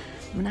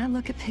 When I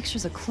look at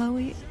pictures of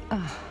Chloe,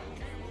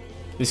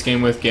 This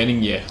game worth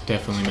getting? Yeah,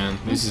 definitely, man.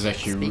 This is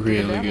actually Speak of the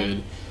really devil.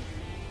 good.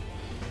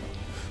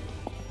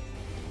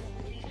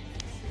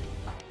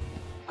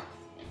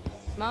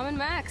 Mom and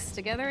Max,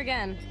 together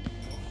again.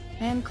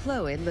 And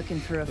Chloe looking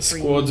for a The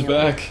free squad's meal.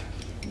 back.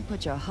 You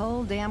put your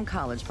whole damn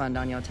college fund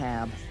on your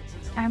tab.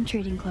 I'm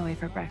treating Chloe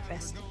for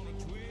breakfast.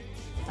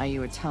 Are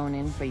you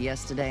atoning for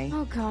yesterday?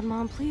 Oh God,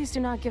 Mom, please do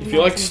not give If me you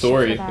like any shit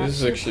story, for that. this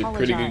is She actually a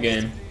pretty good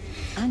apologized. game.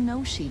 I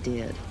know she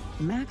did.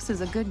 Max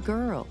is a good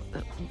girl.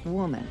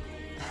 Woman.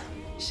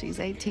 She's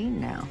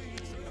 18 now.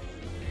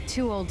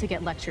 Too old to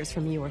get lectures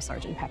from you or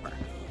Sergeant Pepper.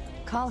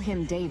 Call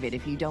him David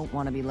if you don't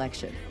want to be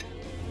lectured.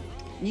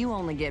 You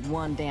only get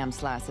one damn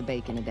slice of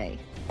bacon a day.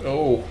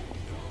 Oh.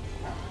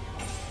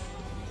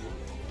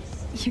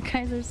 You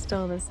guys are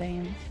still the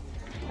same.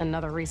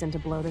 Another reason to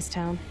blow this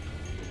town.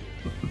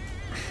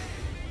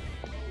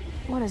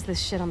 What is this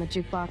shit on the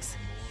jukebox?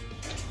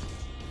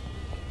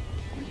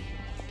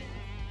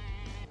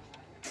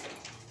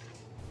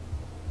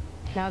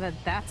 Now that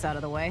that's out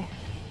of the way.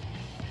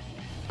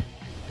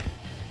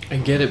 I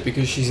get it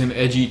because she's an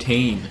edgy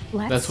teen.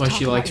 That's why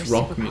she likes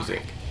rock superpower.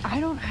 music. I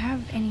don't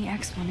have any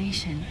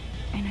explanation,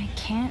 and I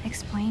can't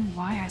explain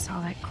why I saw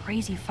that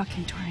crazy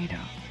fucking tornado.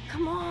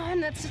 Come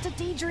on, that's just a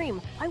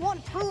daydream. I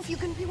want proof you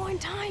can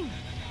rewind time.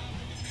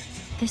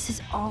 This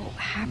is all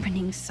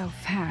happening so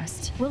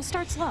fast. We'll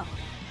start slow.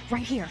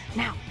 Right here,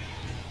 now.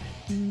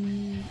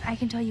 I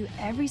can tell you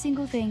every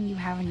single thing you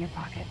have in your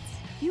pockets.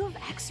 You have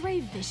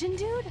X-ray vision,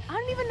 dude? I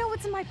don't even know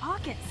what's in my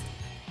pockets.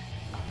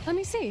 Let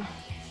me see.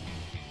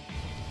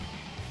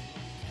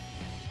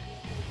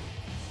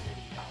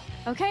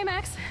 Okay,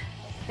 Max.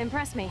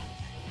 Impress me.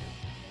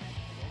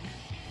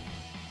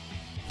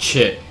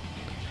 Shit.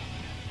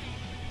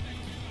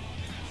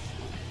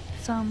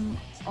 Some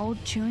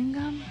old chewing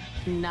gum?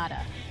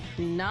 Nada.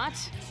 Not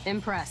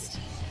impressed.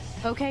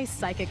 Okay,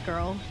 psychic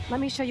girl.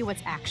 Let me show you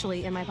what's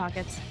actually in my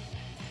pockets.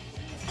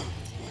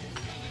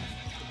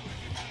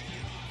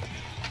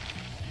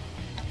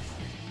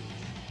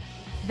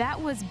 That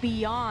was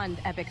beyond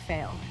epic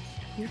fail.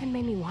 You even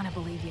made me want to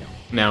believe you.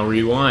 Now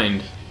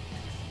rewind.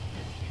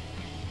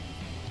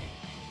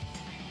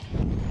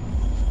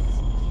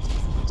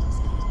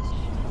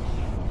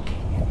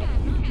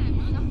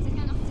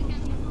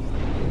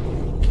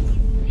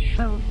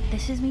 So,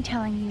 this is me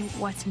telling you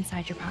what's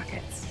inside your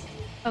pockets.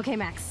 Okay,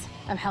 Max.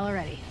 I'm hella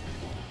ready.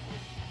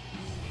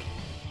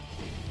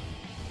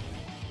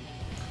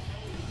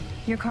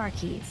 Your car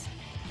keys.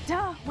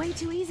 Duh, way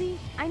too easy.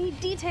 I need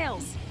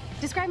details.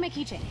 Describe my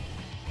keychain.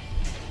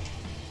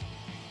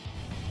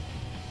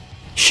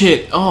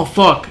 Shit. Oh,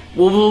 fuck.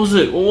 What was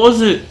it? What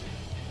was it?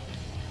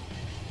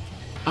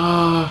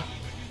 A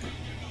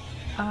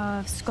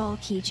skull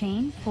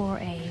keychain for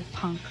a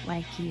punk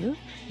like you.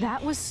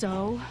 That was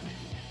so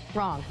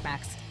wrong,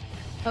 Max.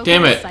 Okay,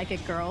 Damn it.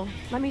 psychic girl.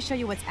 Let me show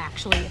you what's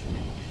actually...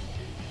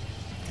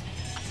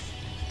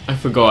 I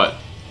forgot.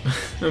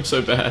 I'm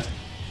so bad.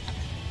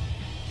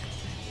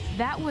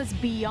 That was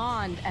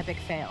beyond epic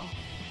fail.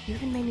 You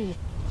even made me...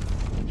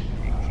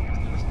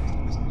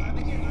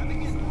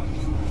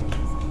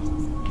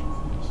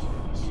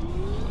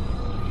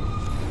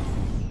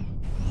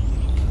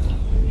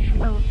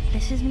 Oh,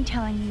 this is me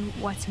telling you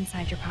what's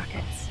inside your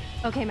pockets.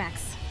 Okay,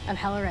 Max. I'm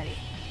hella ready.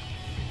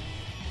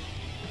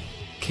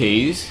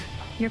 Keys?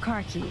 Your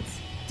car keys.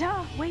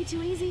 Duh, way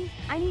too easy.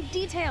 I need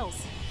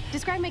details.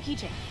 Describe my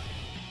keychain.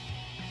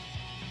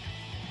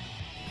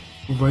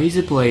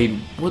 Razor blade?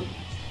 What?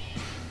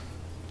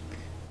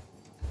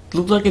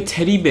 Looked like a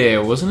teddy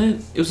bear, wasn't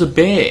it? It was a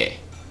bear.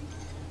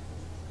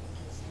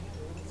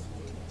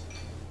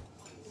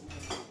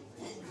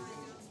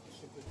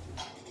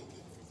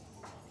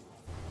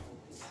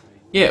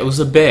 Yeah, it was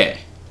a bear.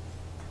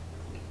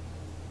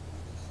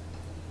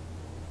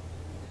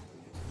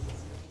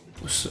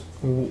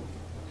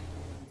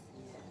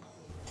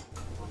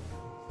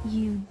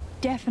 You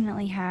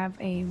definitely have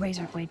a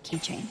razor blade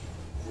keychain.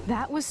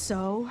 That was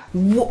so...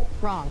 What?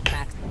 Wrong,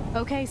 Max.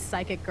 Okay,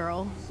 psychic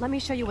girl. Let me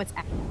show you what's...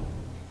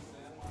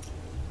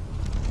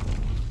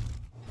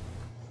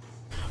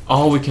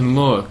 Oh, we can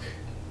look.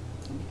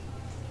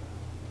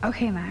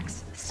 Okay,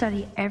 Max.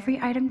 Study every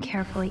item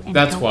carefully and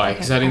That's don't why, forget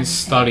because I didn't anything.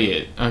 study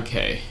it.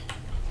 Okay.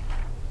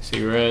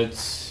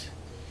 Cigarettes.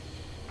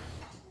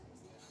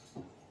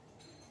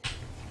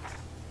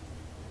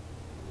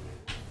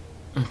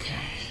 Okay.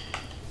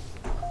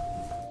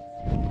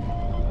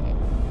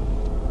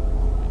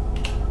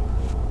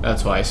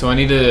 That's why. So I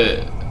need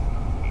to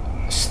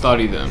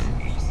study them.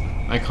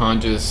 I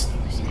can't just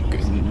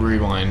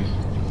rewind.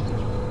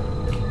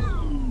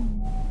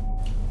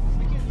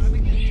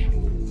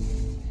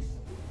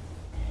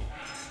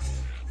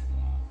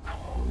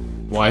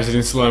 Why is it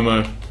in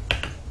slow-mo?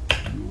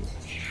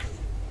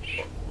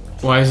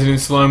 Why is it in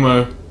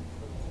slow-mo?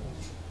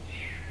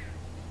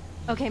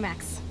 Okay,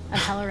 Max. I'm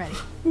hella ready.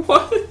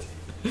 What?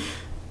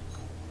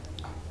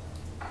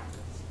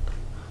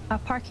 A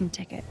parking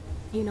ticket.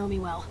 You know me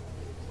well.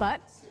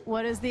 But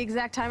what is the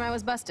exact time I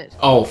was busted?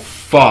 Oh,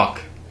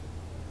 fuck.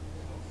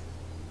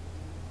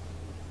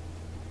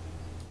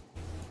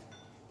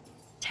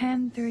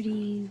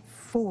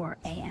 $10:34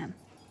 a.m.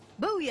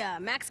 Booyah!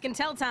 Max can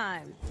tell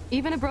time.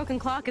 Even a broken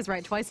clock is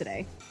right twice a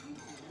day.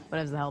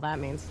 Whatever the hell that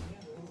means.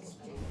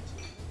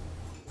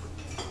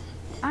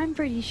 I'm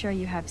pretty sure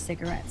you have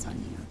cigarettes on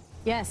you.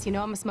 Yes, you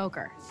know I'm a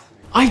smoker.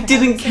 I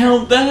didn't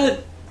count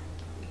that.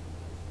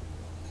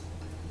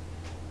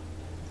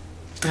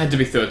 It had to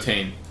be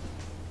 13.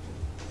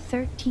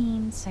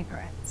 13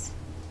 cigarettes.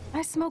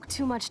 I smoke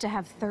too much to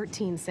have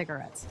 13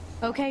 cigarettes.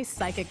 Okay,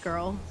 psychic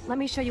girl. Let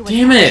me show you what's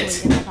Damn it.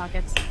 actually in my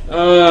pockets.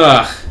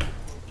 Ugh.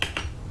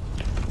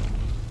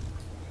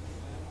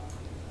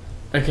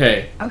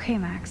 Okay. Okay,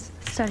 Max.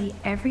 Study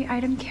every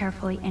item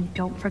carefully and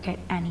don't forget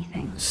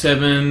anything.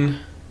 7.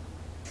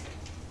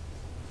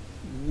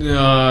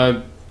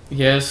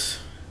 Yes.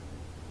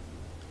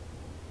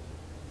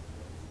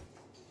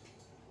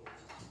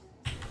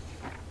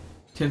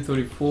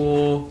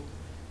 $10.34.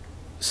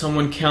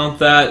 Someone count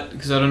that,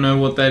 because I don't know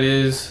what that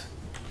is.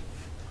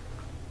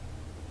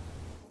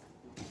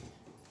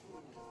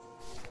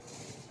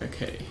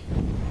 Okay.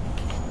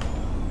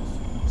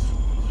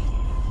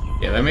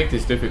 Yeah, they make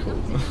this difficult.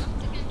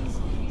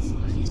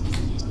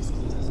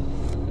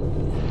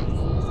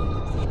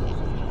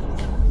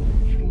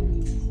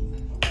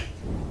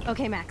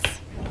 Okay, Max.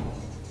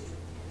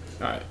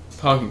 Alright,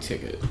 parking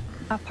ticket.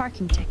 A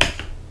parking ticket.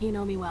 You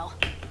know me well.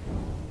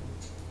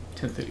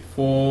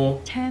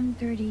 10:34.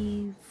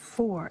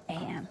 10:34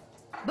 a.m.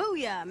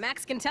 Booyah!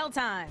 Max can tell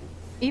time.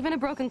 Even a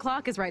broken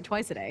clock is right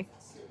twice a day.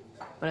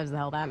 Whatever the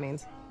hell that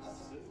means.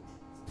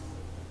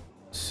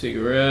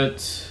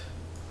 Cigarette.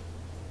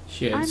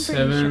 She had I'm pretty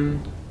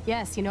 7.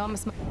 Yes, you know I'm a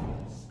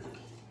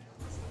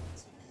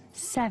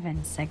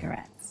 7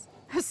 cigarettes.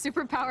 A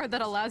superpower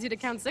that allows you to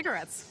count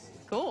cigarettes.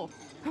 Cool.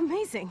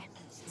 Amazing.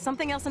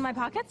 Something else in my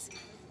pockets?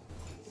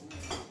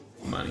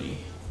 Money.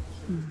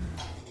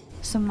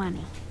 Some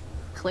money.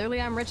 Clearly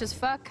I'm rich as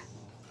fuck.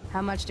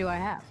 How much do I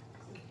have?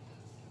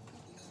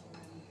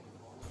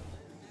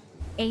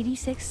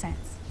 86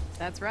 cents.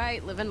 That's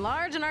right, living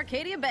large in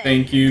Arcadia Bay.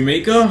 Thank you,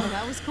 Mika. Oh,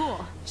 that was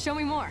cool. Show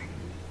me more.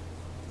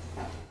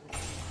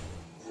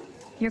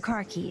 Your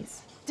car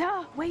keys.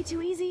 Duh, way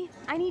too easy.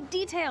 I need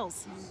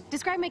details.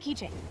 Describe my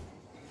keychain.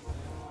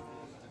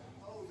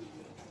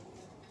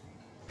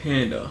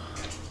 Panda.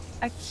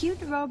 A cute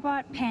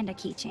robot panda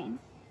keychain.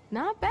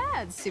 Not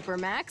bad, Super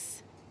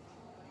Max.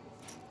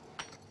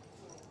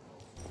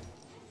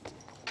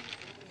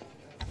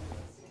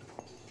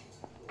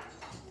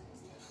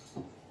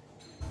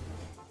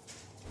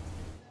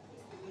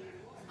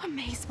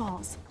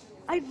 Amazeballs.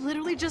 I've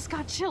literally just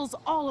got chills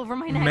all over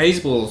my neck.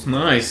 Amazeballs,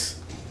 nice.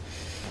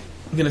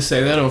 I'm gonna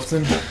say that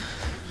often.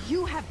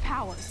 You have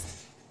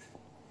powers.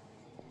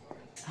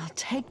 I'll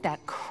take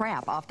that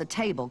crap off the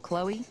table,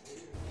 Chloe.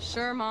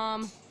 Sure,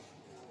 Mom.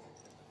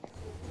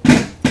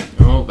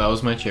 Oh, that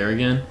was my chair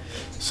again.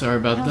 Sorry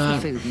about How's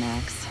that. the food,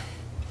 Max?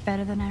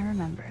 Better than I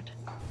remembered.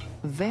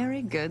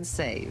 Very good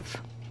save.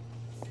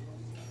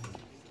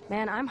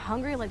 Man, I'm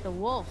hungry like the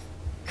wolf.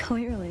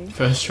 Clearly.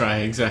 First try,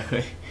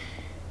 exactly.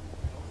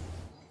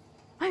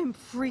 I'm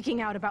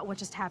freaking out about what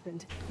just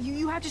happened.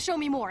 You have to show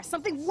me more.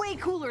 Something way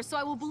cooler so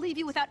I will believe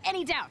you without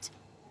any doubt.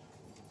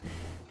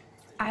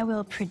 I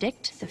will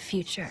predict the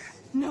future.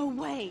 No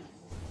way.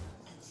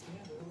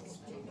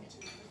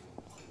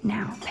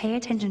 Now, pay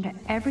attention to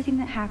everything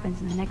that happens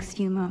in the next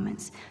few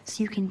moments,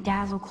 so you can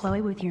dazzle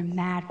Chloe with your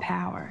mad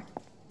power.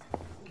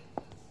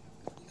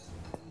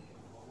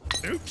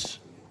 Oops.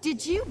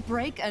 Did you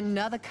break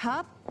another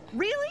cup?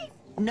 Really?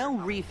 No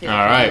refill.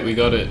 Alright, we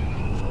got it.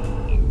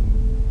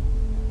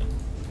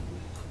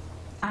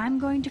 I'm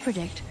going to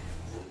predict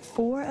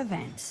 4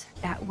 events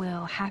that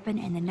will happen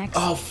in the next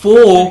Oh,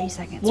 4? 30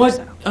 seconds What? or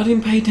so. I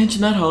didn't pay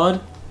attention that hard.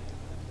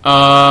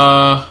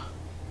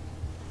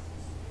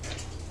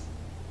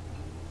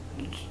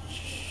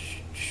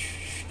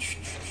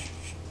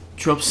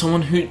 Drop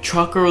someone who...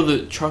 Trucker or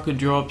the... Trucker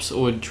drops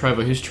or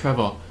Trevor? Who's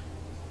Trevor?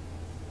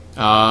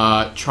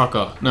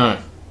 Trucker. No.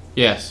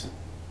 Yes.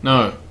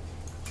 No.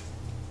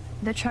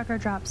 The trucker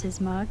drops his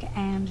mug,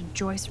 and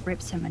Joyce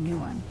rips him a new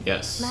one.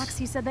 Yes.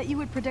 Max, you said that you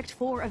would predict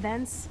 4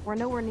 events. We're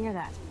nowhere near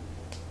that.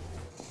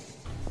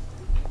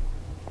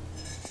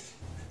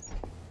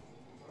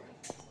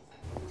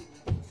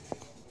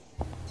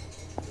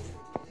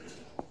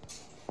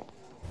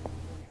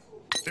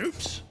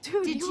 Oops.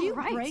 Dude, Did you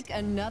right. break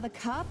another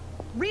cup?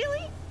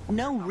 Really?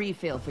 No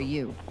refill for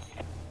you.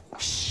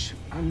 Shh.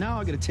 Well, now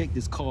I gotta take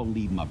this call and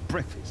leave my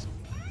breakfast.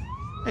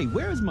 Hey,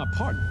 where is my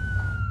partner?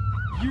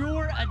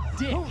 You're a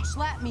dick. Don't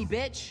slap me,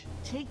 bitch.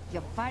 Take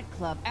your fight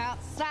club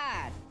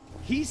outside.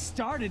 He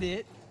started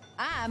it.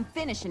 I'm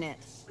finishing it.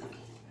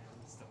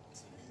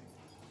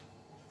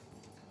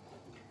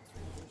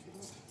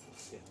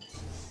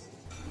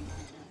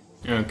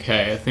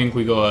 Okay, I think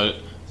we got...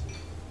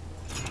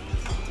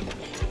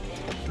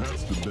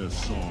 That's the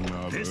best song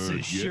I've This heard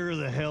is yet. sure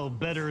the hell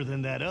better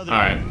than that other.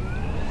 Alright.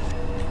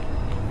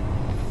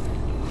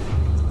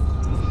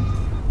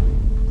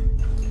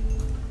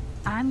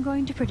 I'm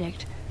going to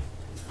predict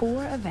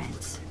 4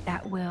 events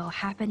that will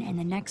happen in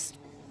the next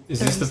Is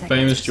this 30 the seconds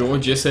famous or so.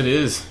 George? Yes, it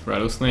is.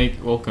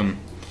 Rattlesnake, welcome.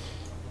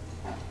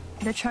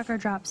 The trucker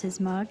drops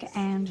his mug,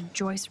 and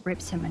Joyce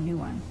rips him a new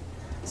one.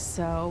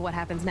 So, what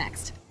happens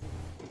next?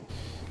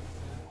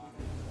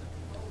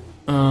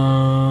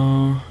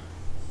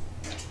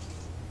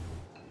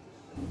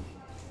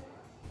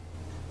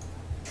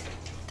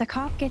 The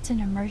cop gets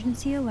an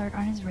emergency alert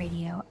on his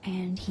radio,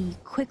 and he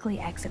quickly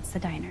exits the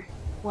diner.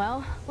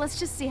 Well, let's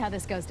just see how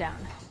this goes down.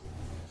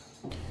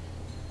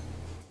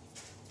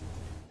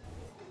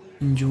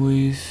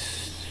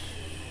 Joyce...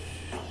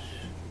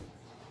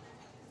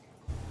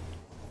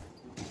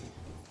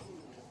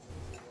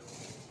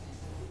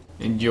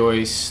 And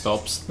Joyce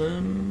stops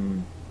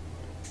them.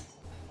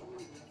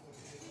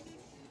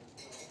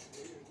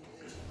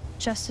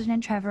 Justin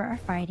and Trevor are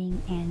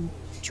fighting, and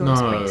Joyce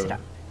breaks it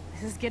up.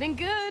 This is getting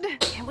good.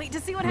 Can't wait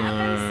to see what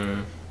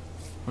happens.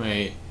 No.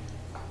 Wait.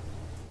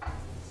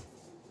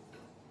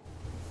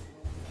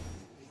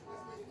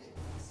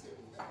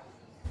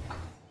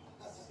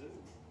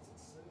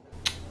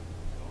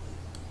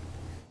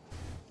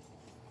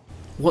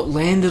 What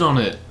landed on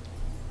it?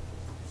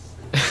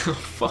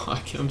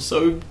 Fuck, I'm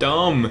so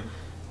dumb.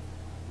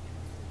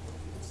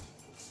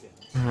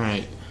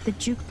 Alright. The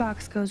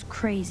jukebox goes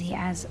crazy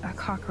as a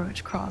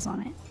cockroach crawls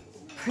on it.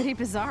 Pretty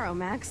bizarro,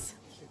 Max.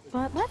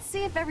 But let's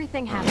see if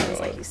everything happens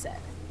like you said.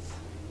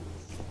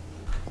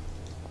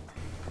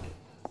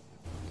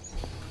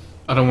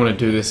 I don't want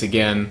to do this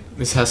again.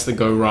 This has to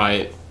go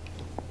right.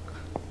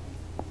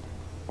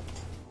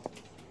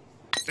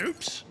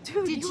 Oops.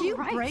 Dude, did you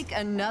break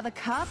another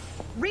cup?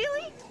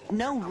 Really?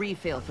 No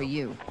refill for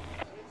you.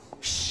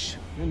 Shh.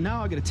 And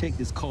now I gotta take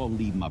this call and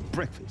leave my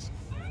breakfast.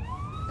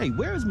 Hey,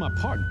 where is my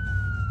partner?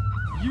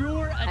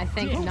 You're a I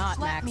think dick. not,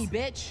 Slap Max. me,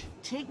 bitch.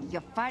 Take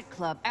your fight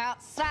club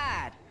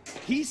outside.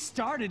 He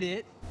started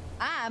it.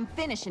 I'm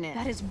finishing it.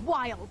 That is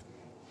wild.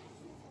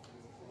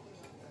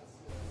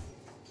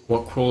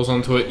 What crawls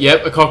onto it?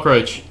 Yep, a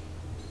cockroach.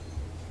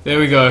 There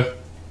we go.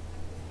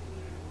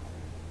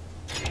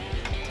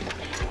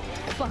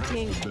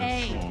 Fucking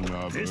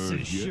A. This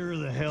is sure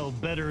the hell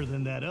better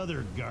than that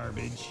other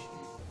garbage.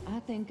 I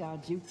think our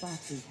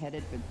jukebox is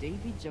headed for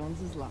Davy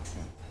Jones's locker.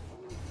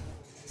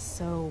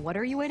 So, what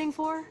are you waiting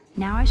for?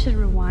 Now I should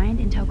rewind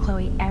and tell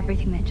Chloe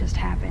everything that just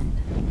happened.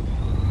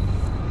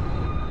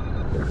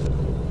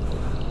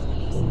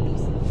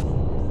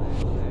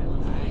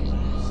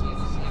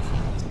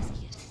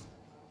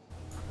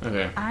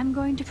 Okay. I'm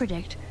going to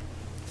predict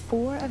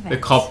 4 events. The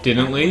cop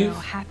didn't that leave? will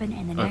happen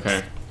in the Okay.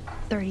 next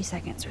 30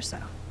 seconds or so.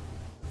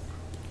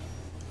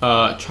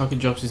 Trucker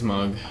drops his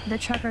mug. The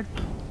trucker.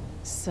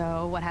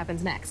 So, what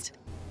happens next?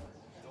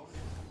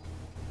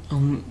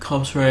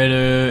 Cops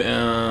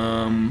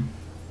radar,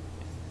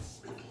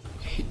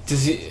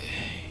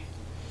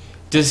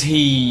 does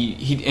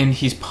he and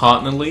his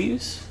partner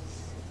leaves?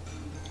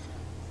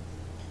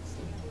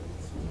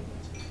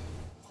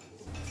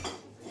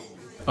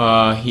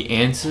 He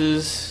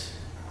answers.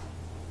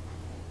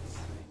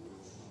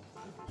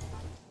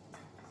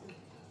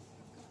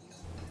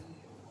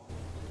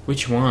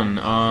 Which one?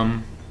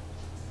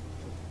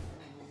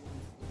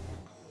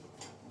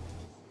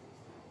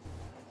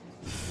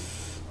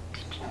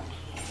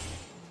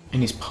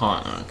 And his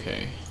partner,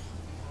 okay.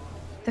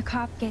 The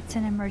cop gets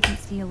an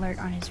emergency alert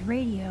on his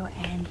radio,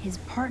 and his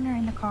partner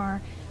in the car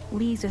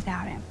leaves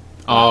without him.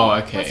 Oh,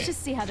 okay. Let's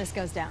just see how this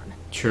goes down.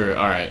 True.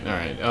 All right. All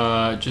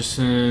right.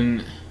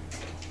 Justin.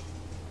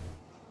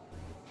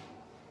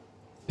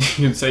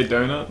 You'd say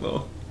donut,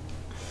 though.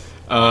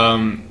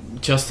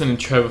 Justin and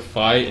Trevor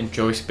fight, and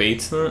Joyce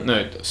beats them.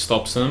 No,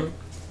 stops them.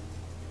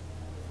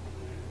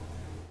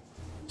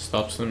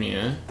 Stops them.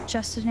 Yeah.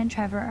 Justin and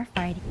Trevor are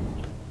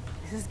fighting.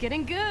 This is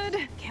getting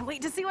good. Can't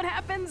wait to see what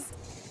happens.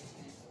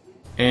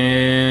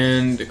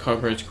 And the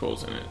cockroach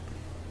crawls in it.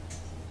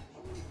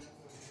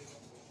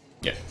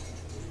 Yeah.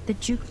 The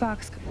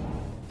jukebox.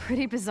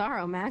 Pretty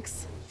bizarro,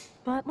 Max.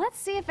 But let's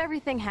see if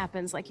everything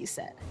happens like you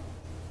said.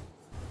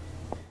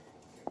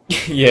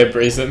 Yeah,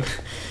 brazen.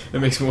 That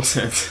makes more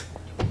sense.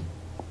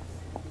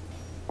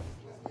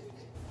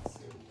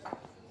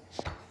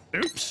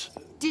 Oops.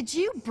 Did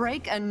you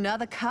break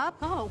another cup?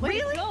 Oh, way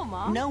really? to go,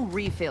 Mom. No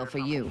refill for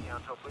you.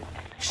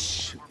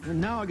 Shh. And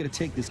now I gotta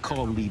take this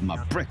call and leave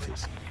my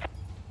breakfast.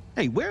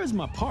 Hey, where is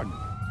my partner?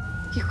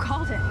 You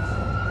called it.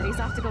 But he's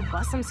off to go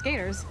bust some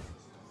skaters.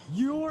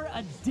 You're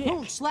a dick.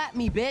 Don't slap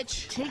me,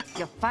 bitch. Take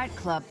your fight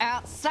club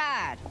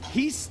outside.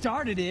 He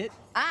started it.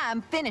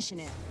 I'm finishing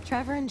it.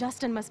 Trevor and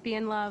Justin must be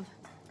in love.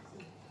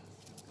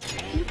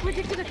 You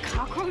predicted a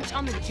cockroach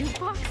on the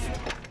jukebox?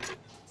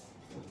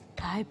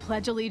 I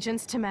pledge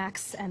allegiance to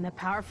Max and the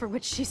power for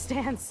which she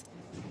stands.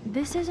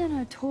 This isn't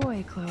a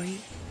toy, Chloe.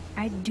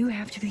 I do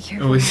have to be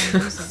careful. Oh,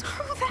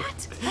 Screw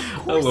that! Of I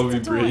course love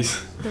it's you, a toy.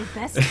 Breeze. The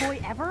best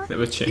toy ever?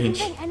 Never You can change.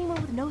 bang anyone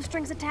with no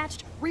strings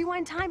attached,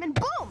 rewind time, and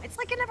boom! It's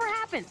like it never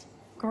happened.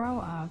 Grow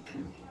up.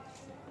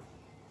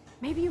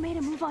 Maybe you made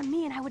a move on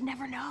me and I would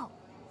never know.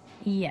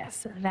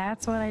 Yes,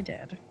 that's what I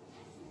did.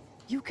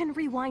 You can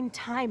rewind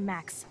time,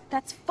 Max.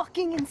 That's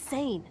fucking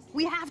insane.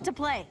 We have to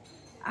play.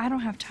 I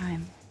don't have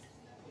time.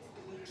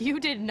 You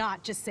did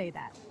not just say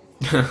that.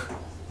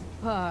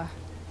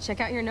 Check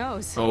out your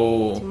nose.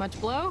 Oh. Too much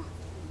blow?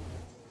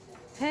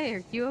 Hey,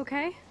 are you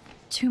okay?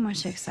 Too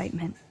much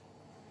excitement.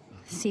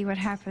 See what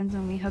happens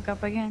when we hook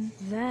up again?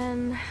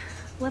 Then,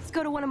 let's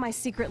go to one of my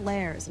secret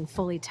lairs and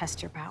fully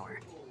test your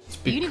power. It's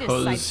You need a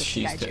because sight to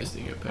she's guide you.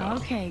 testing your power.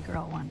 Okay,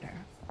 Girl Wonder.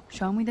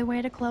 Show me the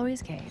way to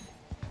Chloe's cave.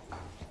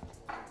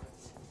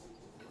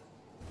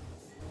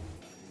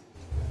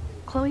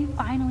 Chloe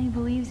finally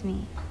believes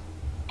me.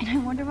 And I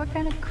wonder what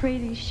kind of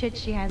crazy shit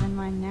she has in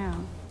mind now.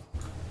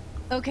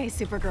 Okay,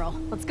 Supergirl,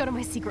 let's go to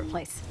my secret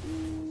place.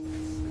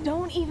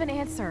 Don't even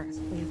answer.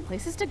 We have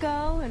places to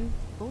go and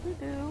people to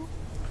do.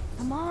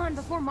 Come on,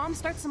 before Mom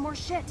starts some more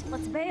shit.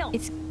 Let's bail.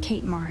 It's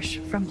Kate Marsh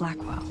from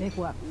Blackwell. Big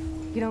whoop.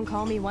 You don't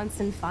call me once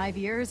in 5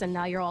 years and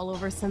now you're all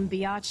over some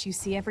biatch you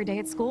see every day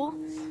at school?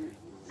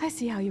 I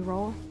see how you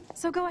roll.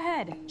 So go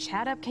ahead,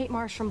 chat up Kate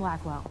Marsh from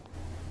Blackwell.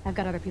 I've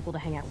got other people to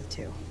hang out with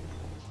too.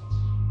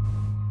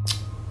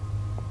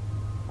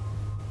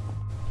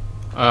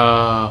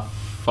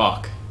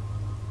 Fuck.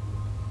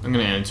 I'm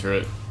gonna answer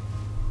it.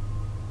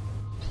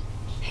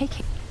 Hey,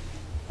 Kate.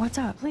 What's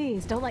up?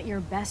 Please, don't let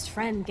your best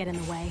friend get in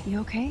the way. You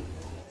okay?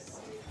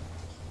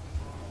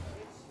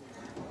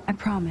 I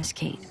promise,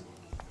 Kate.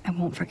 I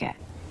won't forget.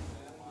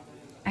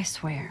 I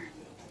swear.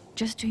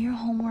 Just do your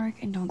homework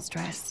and don't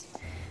stress.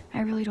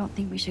 I really don't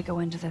think we should go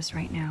into this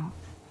right now.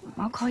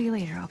 I'll call you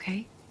later,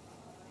 okay?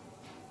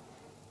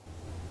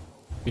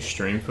 Your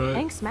stream for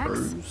Thanks, Max.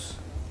 Bruce.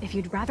 If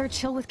you'd rather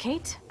chill with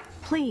Kate,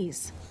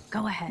 please,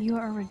 go ahead. You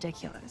are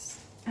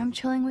ridiculous. I'm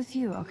chilling with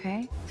you,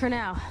 okay? For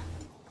now,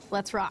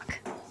 let's rock.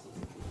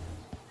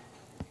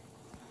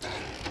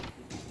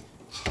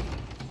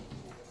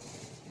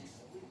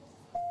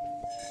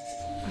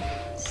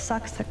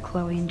 Sucks that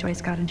Chloe and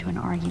Joyce got into an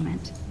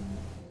argument.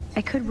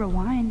 I could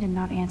rewind and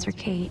not answer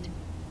Kate.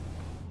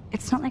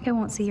 It's not like I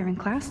won't see her in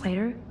class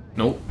later.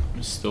 Nope,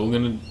 I'm still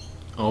gonna...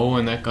 Oh,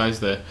 and that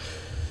guy's there.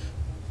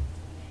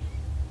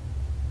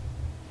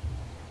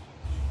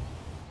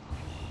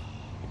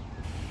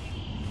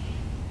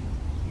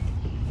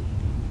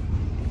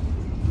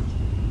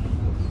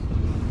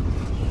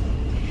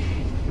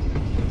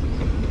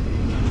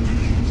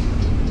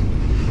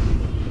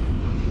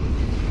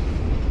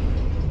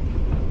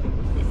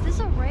 Is this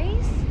a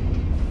race?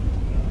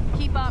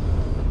 Keep up.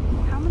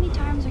 How many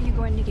times are you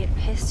going to get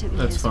pissed at me?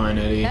 That's fine,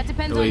 Eddie. That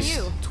depends At on least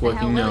you it's and how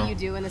working well now. you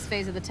do in this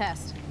phase of the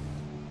test.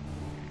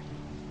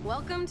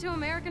 Welcome to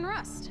American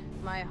Rust,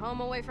 my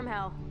home away from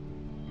hell.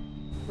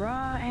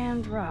 Raw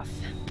and rough.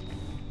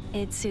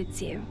 It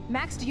suits you.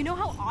 Max, do you know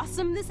how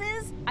awesome this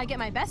is? I get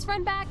my best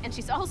friend back, and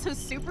she's also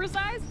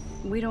supersized.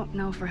 We don't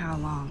know for how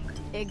long.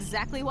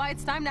 Exactly why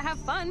it's time to have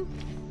fun.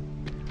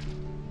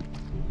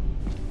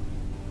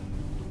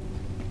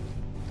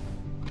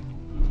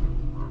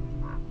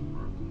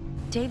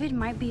 David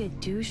might be a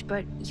douche,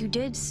 but you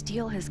did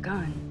steal his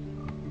gun.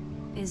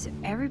 Is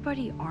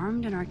everybody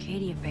armed in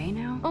Arcadia Bay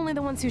now? Only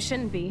the ones who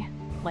shouldn't be,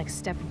 like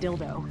Step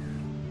Dildo.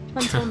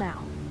 Until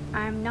now.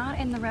 I'm not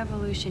in the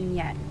revolution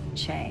yet,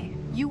 Che.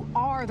 You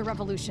are the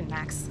revolution,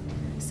 Max.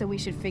 So we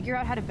should figure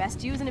out how to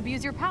best use and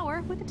abuse your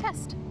power with a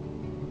test.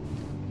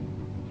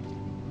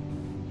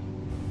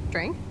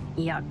 Drink?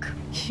 Yuck.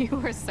 You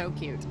are so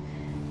cute.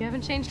 You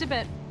haven't changed a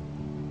bit.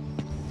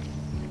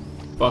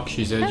 Fuck,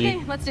 she's edgy.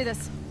 Okay, let's do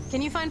this.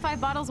 Can you find 5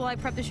 bottles while I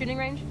prep the shooting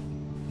range?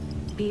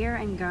 Beer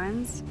and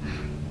guns?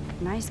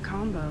 Nice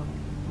combo.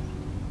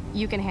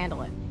 You can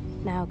handle it.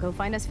 Now go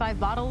find us 5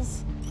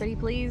 bottles, pretty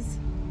please.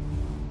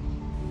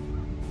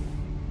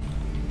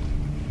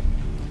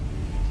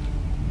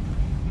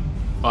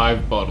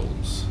 Five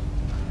bottles.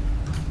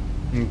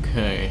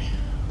 Okay.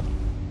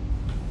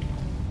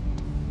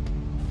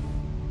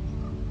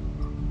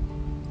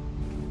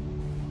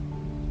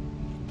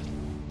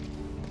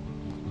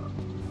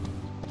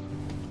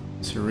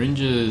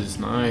 Syringes,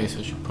 nice.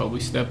 I should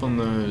probably step on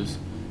those.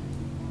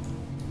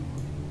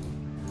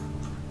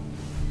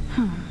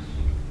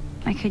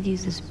 I could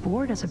use this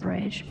board as a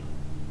bridge.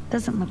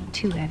 Doesn't look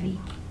too heavy.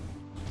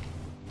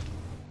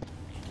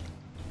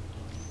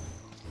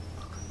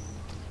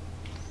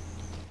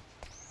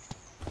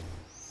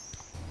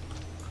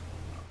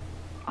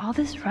 All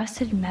this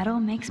rusted metal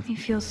makes me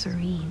feel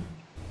serene.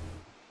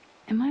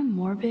 Am I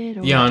morbid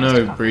or Yeah, I just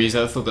know, covered? Breeze.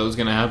 I thought that was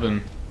gonna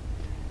happen.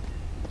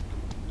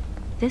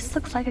 This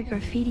looks like a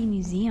graffiti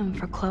museum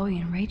for Chloe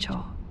and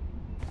Rachel.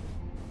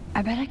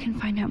 I bet I can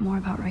find out more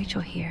about Rachel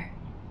here.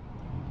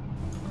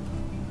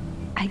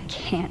 I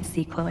can't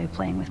see Chloe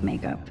playing with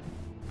makeup.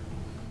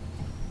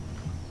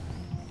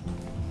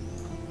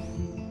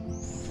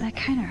 That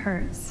kind of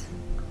hurts.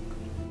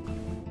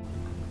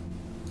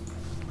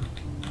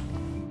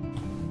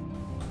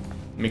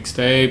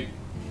 Mixtape.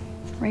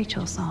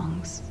 Rachel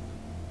songs.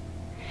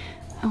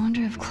 I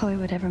wonder if Chloe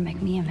would ever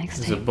make me a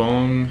There's a mixtape.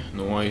 bong.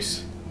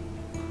 Noise.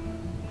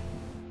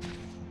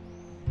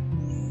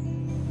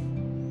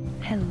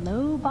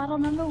 Hello, bottle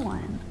number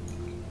 1.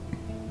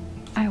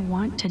 I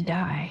want to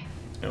die.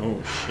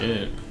 Oh,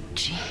 shit.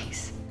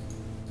 Jeez.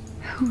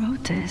 Who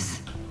wrote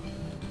this?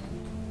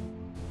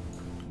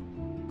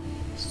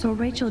 So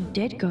Rachel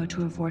did go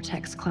to a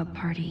Vortex Club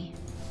party.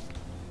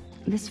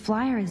 This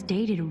flyer is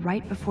dated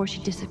right before she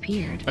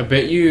disappeared. I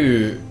bet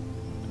you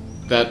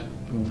that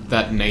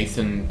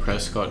Nathan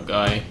Prescott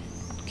guy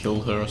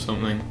killed her or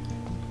something.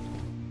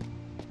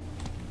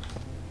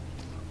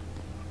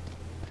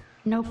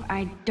 Nope,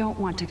 I don't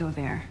want to go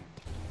there.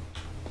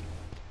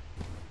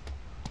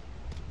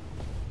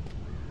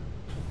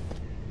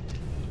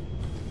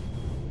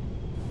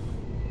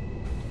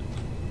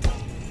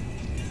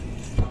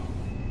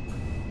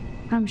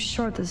 I'm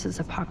sure this is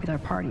a popular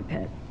party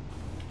pit.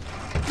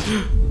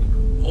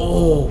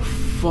 Oh,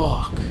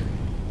 fuck.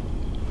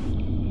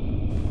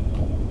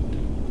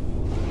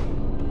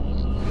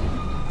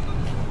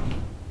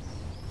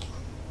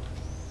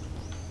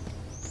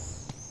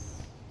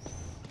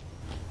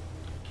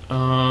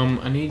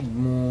 I need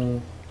more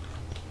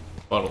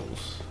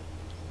bottles.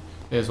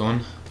 There's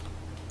one.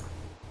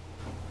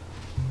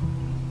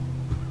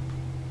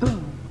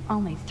 Boom.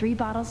 Only 3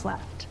 bottles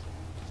left.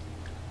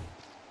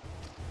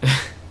 The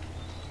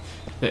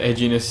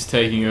edginess is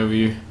taking over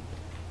you.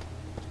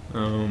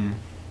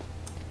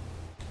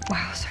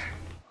 Wowzer.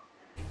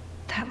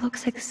 That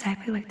looks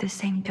exactly like the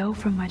same doe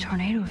from my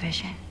tornado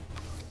vision.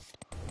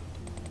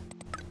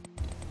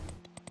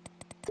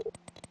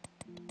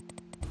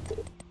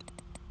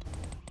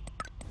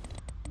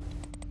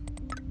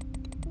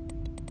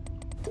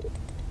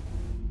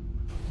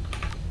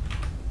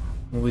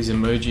 All these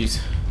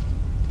emojis.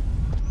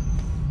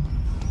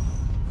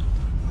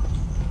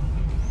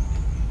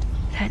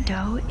 That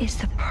doe is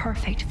the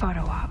perfect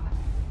photo op.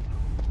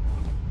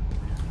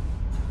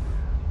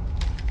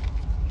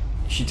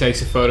 She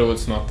takes a photo,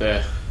 it's not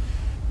there.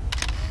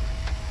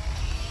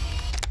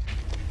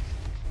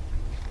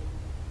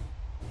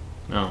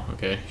 Oh,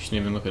 okay. She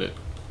didn't even look at it.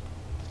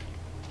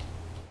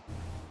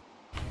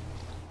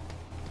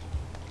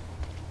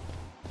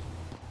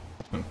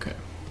 Okay.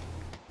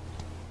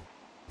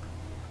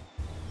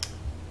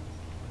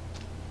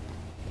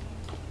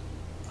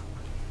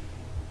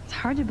 It's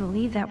hard to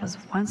believe that was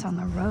once on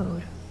the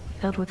road,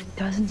 filled with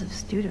dozens of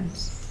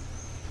students.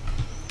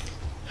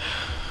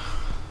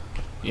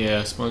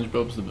 Yeah,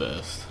 SpongeBob's the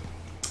best.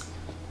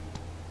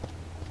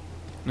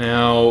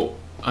 Now,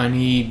 I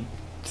need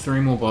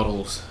 3 more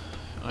bottles.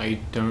 I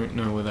don't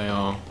know where they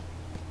are.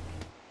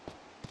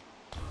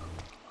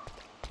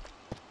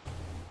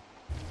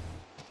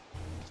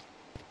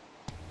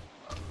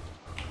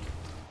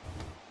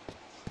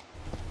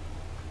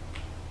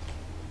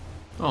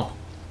 Oh.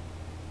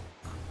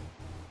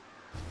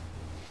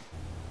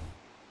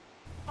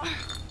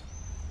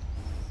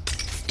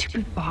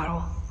 Stupid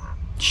bottle.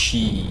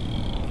 Gee.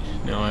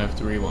 Now I have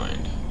to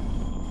rewind.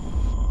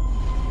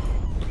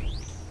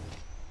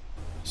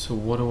 So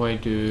what do I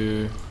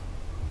do?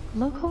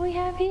 Look what we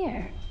have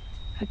here.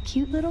 A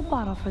cute little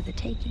bottle for the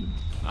taking.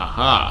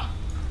 Aha!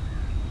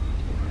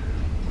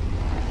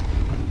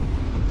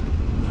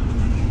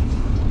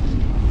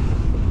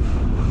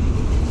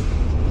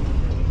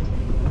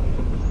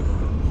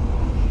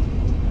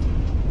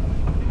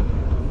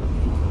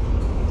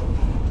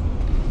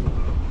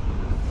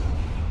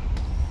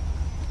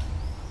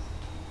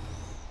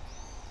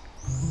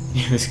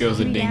 This girl's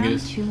a 3 down,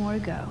 dingus. 2 more to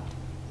go.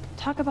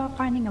 Talk about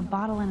finding a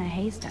bottle in a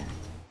haystack.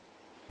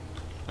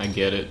 I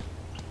get it.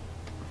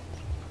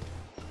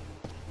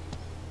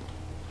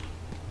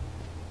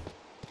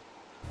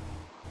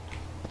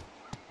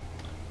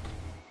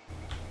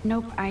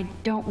 Nope, I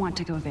don't want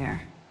to go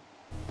there.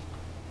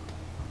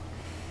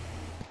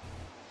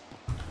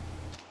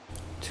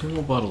 2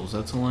 more bottles,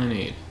 that's all I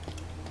need.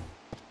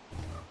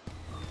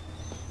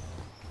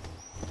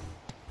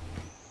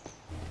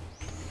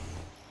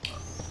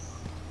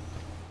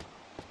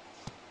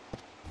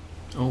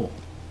 Oh.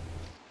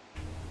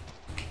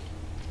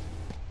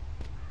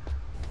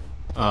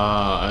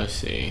 I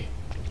see.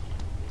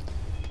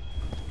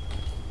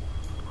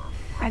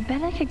 I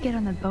bet I could get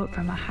on the boat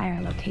from a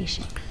higher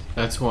location.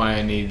 That's why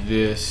I need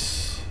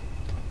this.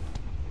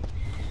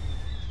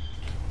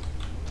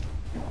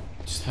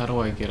 Just how do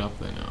I get up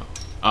there now?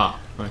 Ah,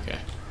 okay.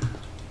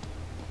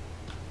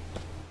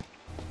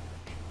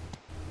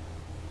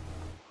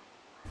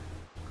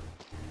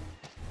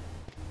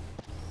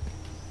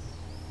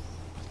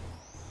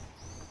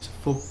 It's a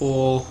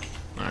football.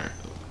 Alright,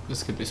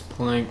 let's get this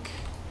plank.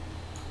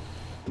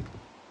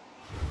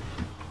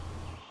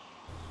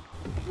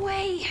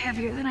 Way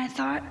heavier than I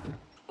thought.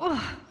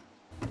 Ugh.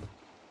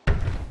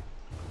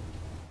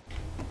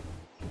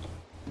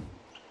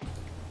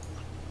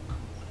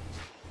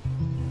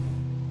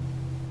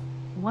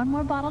 One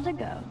more bottle to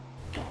go.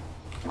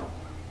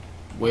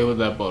 Where would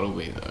that bottle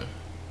be though?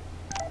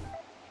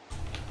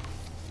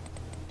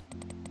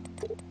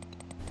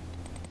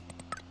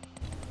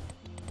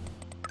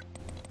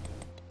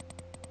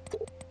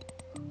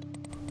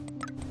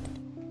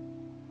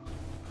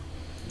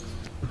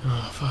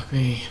 Oh, fuck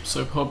me. I'm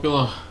so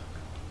popular.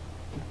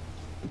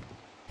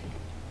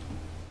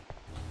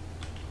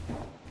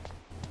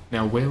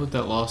 Now, where would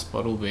that last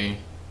bottle be?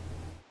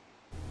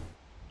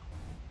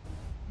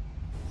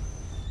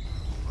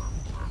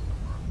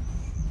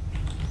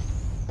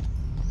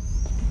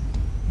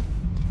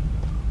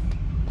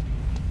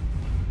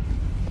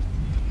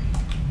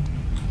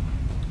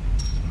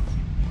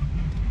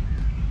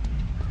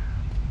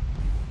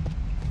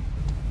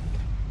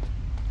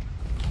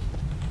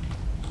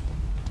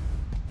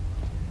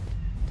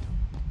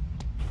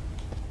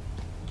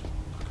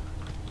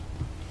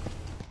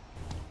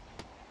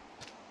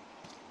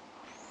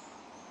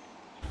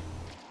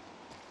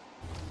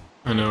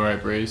 I know,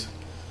 right, Breeze?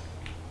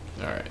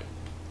 Alright.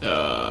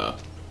 No.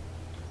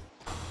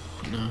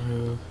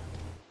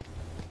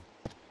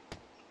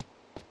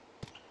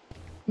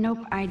 Nope,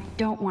 I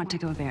don't want to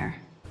go there.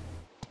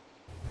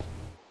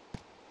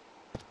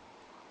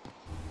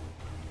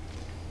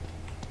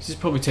 This is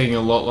probably taking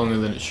a lot longer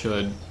than it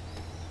should.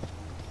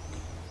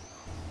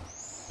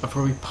 I've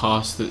probably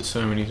passed it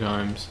so many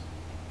times.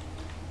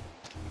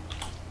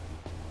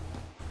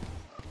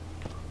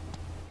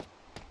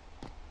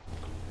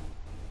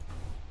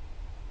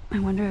 I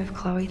wonder if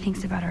Chloe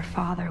thinks about her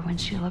father when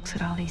she looks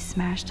at all these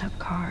smashed up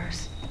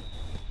cars.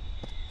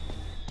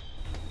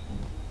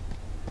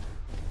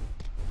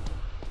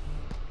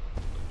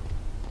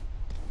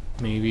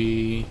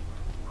 Maybe...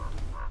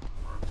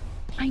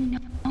 I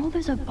know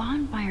there's a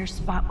bonfire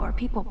spot where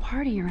people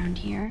party around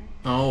here.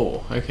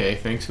 Oh, okay,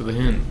 thanks for the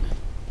hint.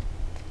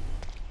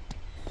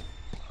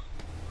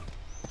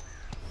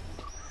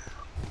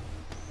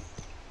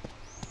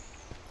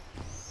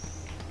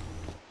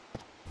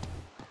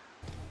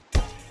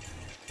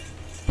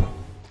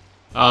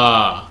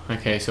 Ah,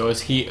 okay, so I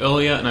was here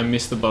earlier and I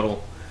missed the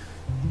bottle.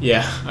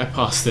 Yeah, I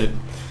passed it.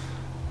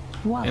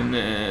 What? And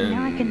then...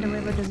 Now I can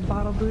deliver this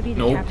bottle booty to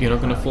Nope, Captain you're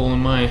not gonna Clark. fall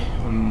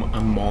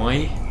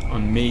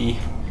on me.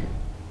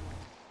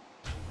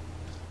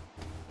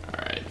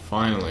 Alright,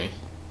 finally.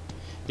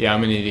 Yeah,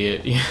 I'm an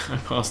idiot. Yeah, I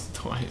passed it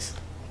twice.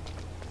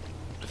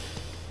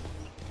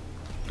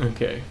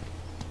 Okay.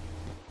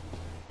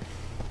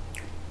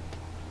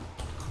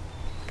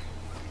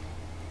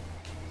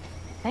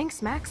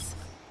 Thanks, Max.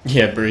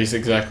 Yeah, Breeze,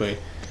 exactly.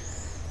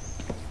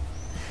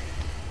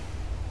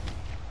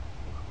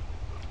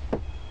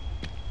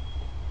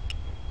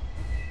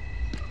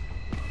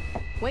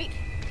 Wait,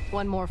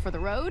 one more for the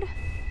road.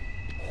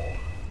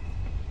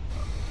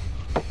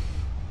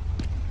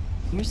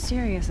 You're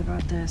serious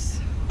about this.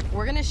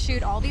 We're gonna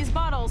shoot all these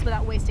bottles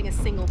without wasting a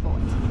single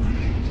bullet.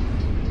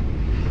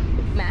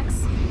 Max,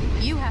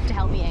 you have to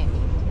help me aim.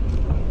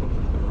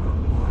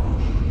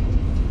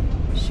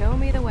 Show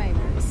me the way,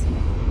 Max.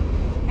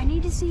 I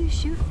need to see you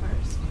shoot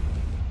first.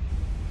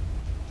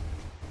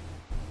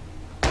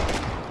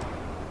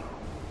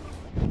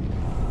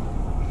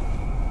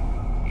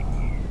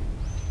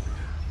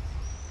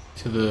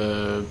 To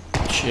the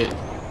shit.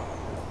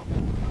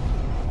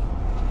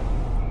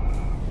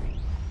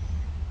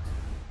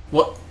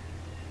 What?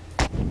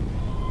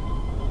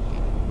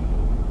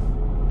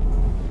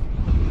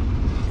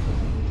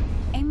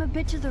 Aim a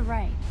bit to the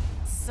right.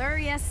 Sir,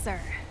 yes, sir.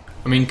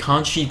 I mean,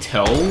 can't she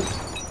tell?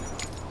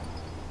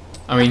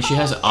 I mean, she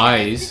has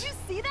eyes. Did you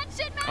see that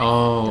shit, Max?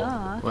 Oh,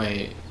 Duh.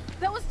 wait.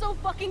 That was so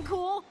fucking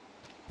cool.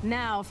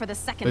 Now for the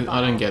second But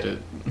bottle. I don't get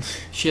it.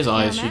 She has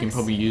eyes, she can Max,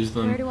 probably use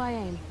them. Where do I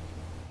aim?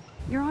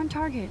 You're on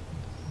target.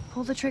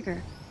 Pull the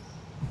trigger.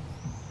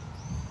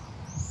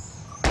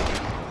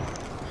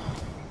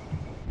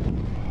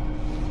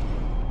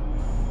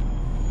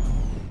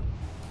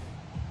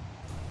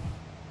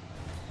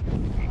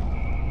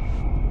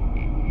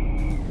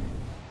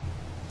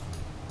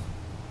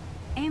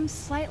 Aim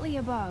slightly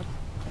above.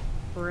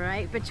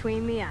 Right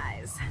between the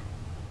eyes.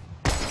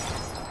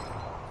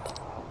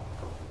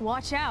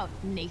 Watch out,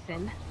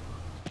 Nathan.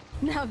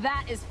 Now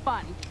that is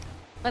fun.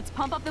 Let's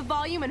pump up the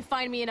volume and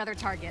find me another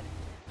target.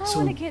 I So-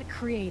 want to get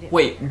creative.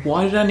 Wait,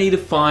 why did I need to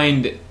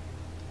find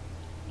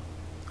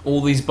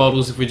all these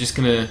bottles if we're just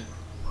gonna...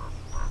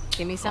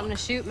 Give me something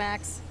to shoot,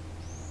 Max.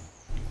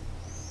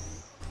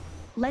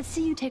 Let's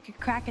see you take a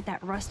crack at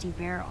that rusty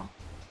barrel.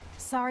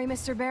 Sorry,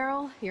 Mr.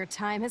 Barrel. Your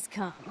time has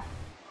come.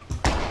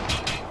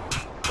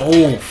 Oh,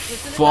 Listen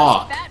to those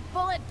fuck. fat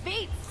bullet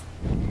beats.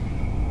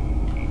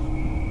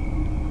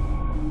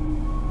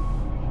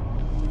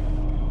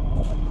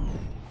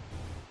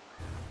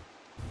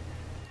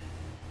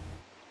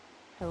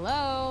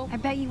 Hello? I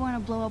bet you want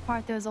to blow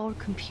apart those old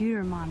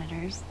computer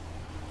monitors.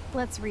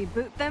 Let's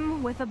reboot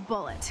them with a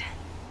bullet.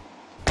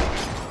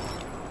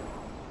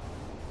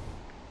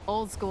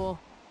 Old school.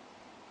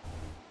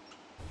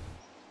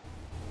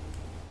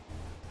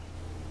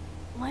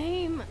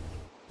 Lame.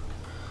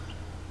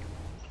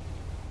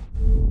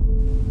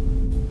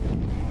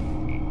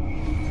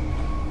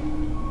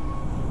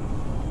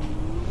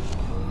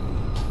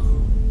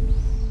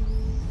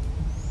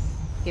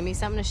 Give me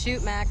something to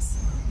shoot, Max.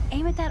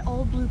 Aim at that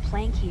old blue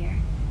plank here.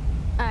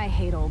 I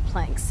hate old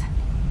planks.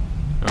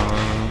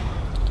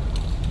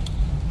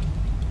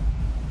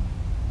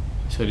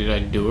 So did I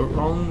do it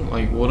wrong?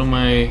 Like, what am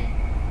I...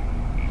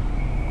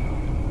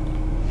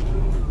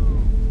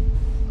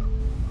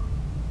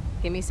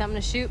 Give me something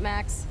to shoot,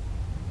 Max.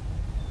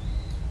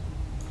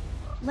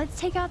 Let's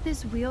take out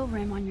this wheel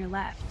rim on your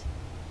left.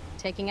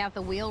 Taking out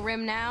the wheel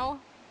rim now.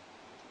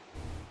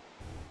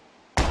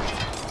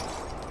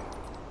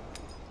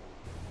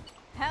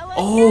 Hell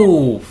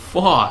Oh,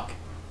 fuck.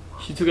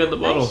 She took out the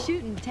bottle. Nice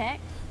shooting, Tech.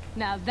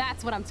 Now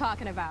that's what I'm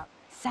talking about.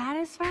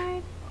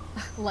 Satisfied?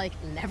 Like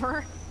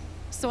never?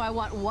 So I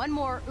want one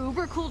more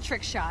uber cool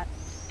trick shot.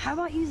 How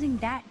about using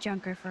that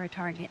junker for a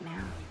target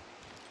now?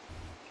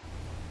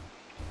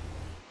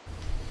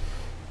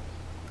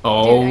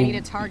 Oh. Dude, I need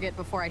a target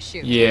before I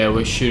shoot. Yeah,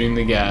 we're shooting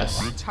the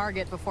gas.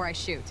 Target before I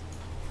shoot.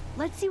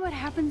 Let's see what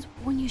happens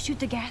when you shoot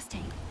the gas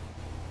tank.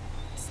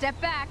 Step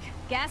back.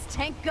 Gas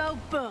tank go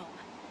boom.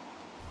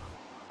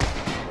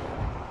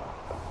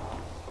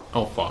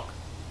 Oh, fuck.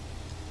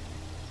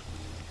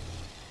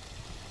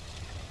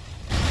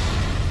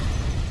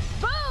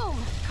 Boom!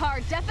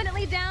 Car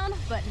definitely down,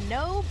 but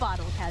no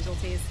bottle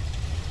casualties.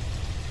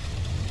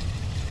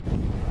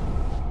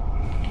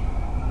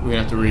 We're gonna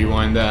have to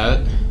rewind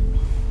that.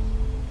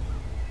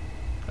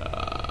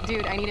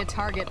 Dude, I need a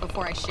target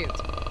before I shoot.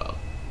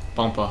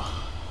 Bumper.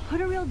 Put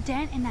a real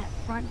dent in that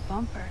front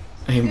bumper.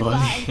 Hey,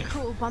 Goodbye, buddy.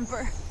 cool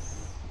bumper.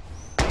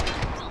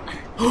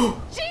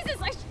 Jesus,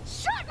 I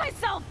shot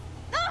myself!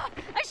 Ugh,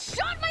 I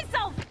shot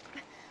myself!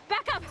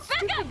 Back up,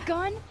 back up!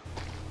 Gun?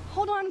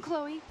 Hold on,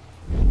 Chloe.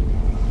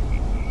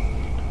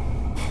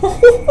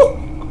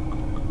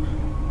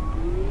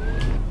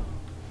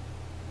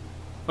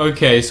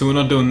 Okay, so we're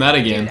not doing that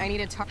again. Dude, I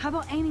need How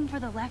about aiming for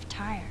the left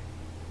tire?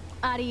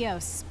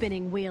 Adios,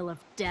 spinning wheel of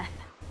death.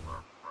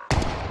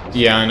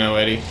 Yeah, I know,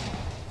 Eddie.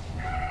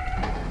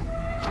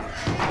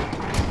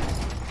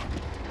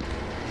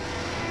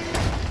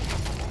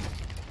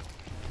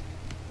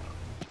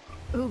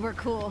 Uber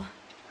cool.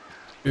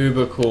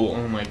 Uber cool.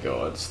 Oh my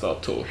god,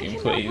 stop talking, I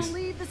please. cannot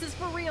believe this is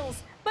for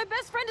reals. My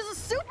best friend is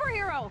a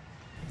superhero.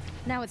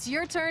 Now it's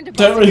your turn to.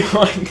 Don't really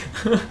like.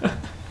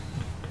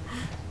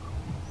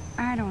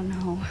 I don't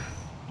know.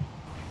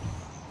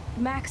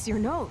 Max, your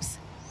nose.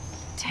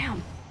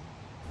 Damn.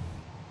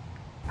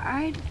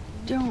 I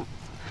don't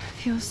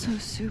feel so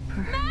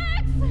super.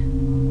 Max!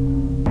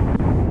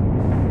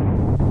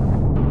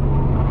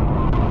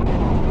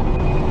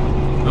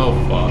 Oh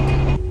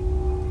fuck.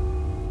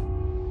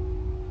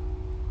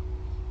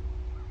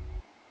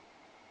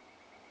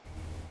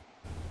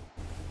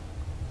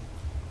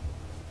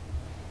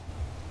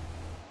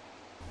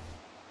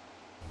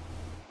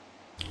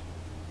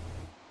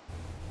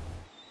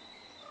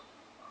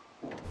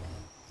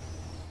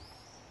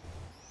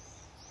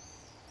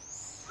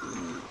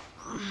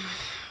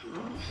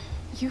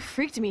 You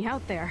freaked me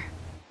out there.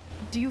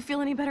 Do you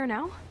feel any better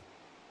now?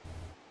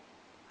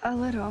 A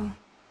little.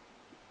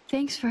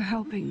 Thanks for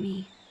helping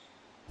me.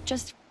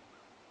 Just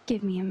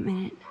give me a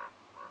minute.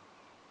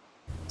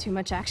 Too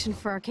much action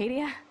for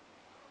Arcadia?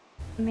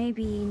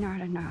 Maybe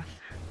not enough.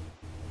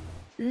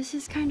 This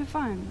is kind of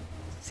fun.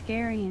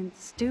 Scary and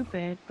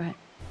stupid, but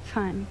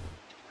fun.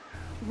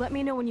 Let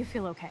me know when you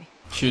feel okay.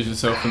 Shoots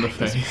herself in the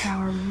face. This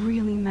power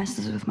really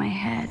messes with my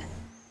head.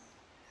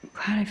 I'm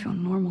glad I feel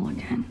normal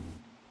again.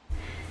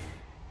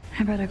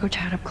 I better go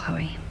chat up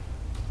Chloe.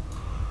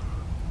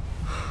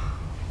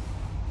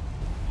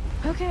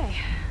 Okay.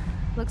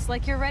 Looks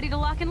like you're ready to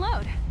lock and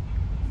load.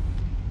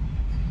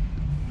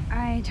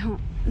 I don't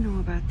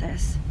know about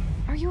this.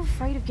 Are you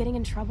afraid of getting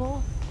in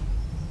trouble?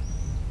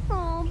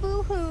 Oh,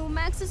 boo-hoo.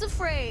 Max is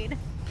afraid.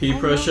 Peer I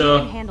pressure. know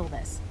you can handle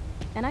this.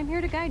 And I'm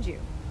here to guide you.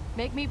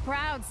 Make me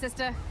proud,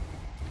 sister.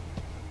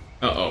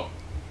 Uh-oh.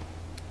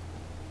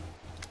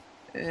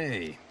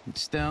 Hey,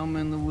 it's Thelma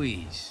and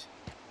Louise.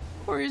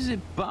 Or is it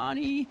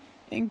Bonnie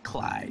and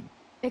Clyde?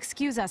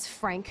 Excuse us,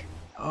 Frank.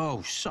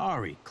 Oh,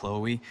 sorry,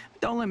 Chloe.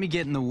 Don't let me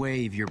get in the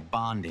way of your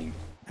bonding.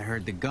 I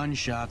heard the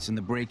gunshots and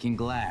the breaking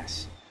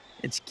glass.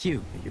 It's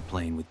cute that you're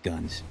playing with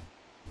guns.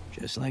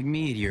 Just like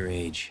me at your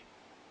age.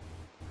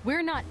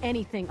 We're not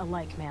anything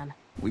alike, man.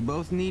 We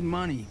both need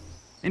money.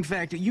 In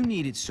fact, you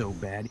need it so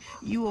bad,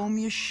 you owe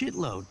me a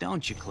shitload,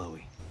 don't you,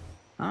 Chloe?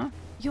 Huh?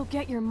 You'll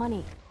get your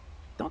money.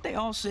 Don't they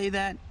all say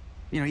that?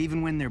 You know,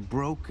 even when they're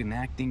broke and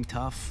acting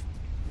tough?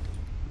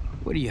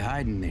 What are you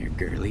hiding there,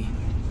 girlie?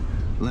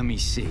 Let me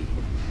see.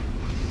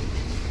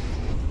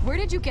 Where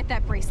did you get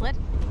that bracelet?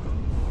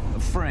 A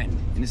friend,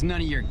 and it's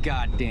none of your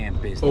goddamn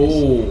business.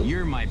 Oh.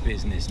 You're my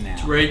business now.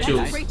 It's Rachel's.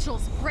 That's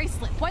Rachel's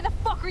bracelet. Why the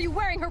fuck are you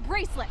wearing her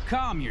bracelet?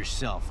 Calm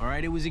yourself, all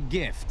right? It was a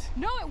gift.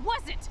 No, it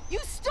wasn't. You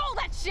stole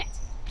that shit.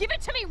 Give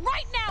it to me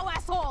right now,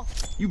 asshole.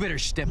 You better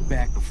step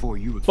back before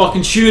you...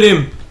 Fucking shoot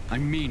him. I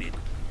mean it.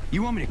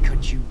 You want me to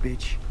cut you,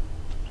 bitch?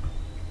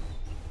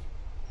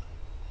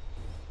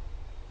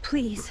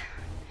 Please.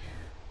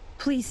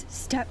 Please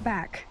step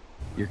back.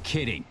 You're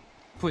kidding.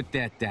 Put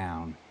that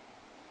down.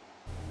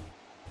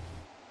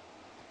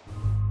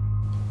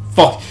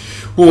 Fuck.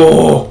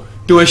 Whoa.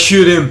 Do I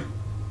shoot him?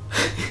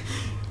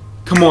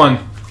 Come on.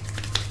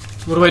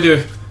 What do I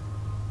do?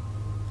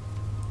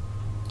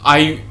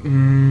 I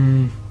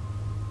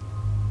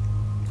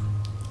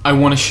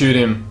want to shoot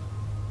him.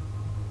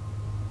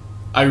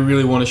 I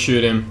really want to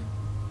shoot him.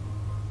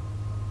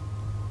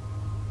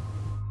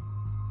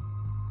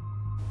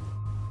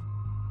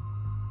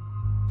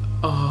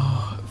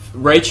 Oh,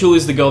 Rachel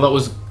is the girl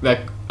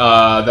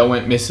that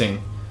went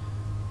missing,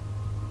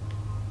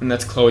 and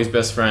that's Chloe's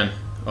best friend.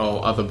 Oh,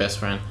 other best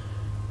friend.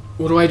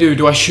 What do I do?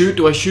 Do I shoot?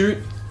 Do I shoot?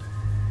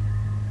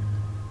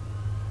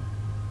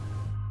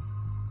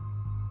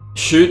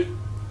 Shoot.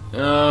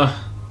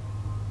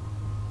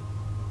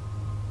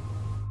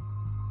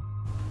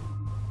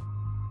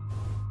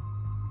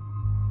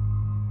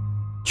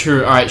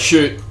 True. All right,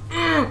 shoot.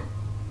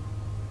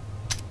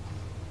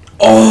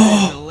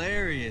 Oh.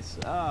 Hilarious.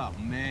 Oh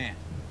man.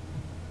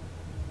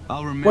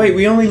 I'll remember. Wait,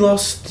 we only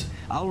lost.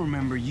 I'll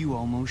remember you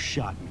almost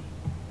shot me,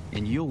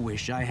 and you'll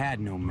wish I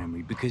had no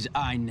memory because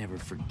I never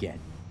forget.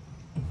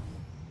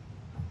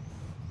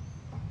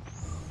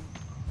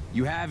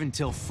 You have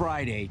until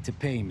Friday to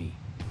pay me.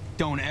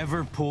 Don't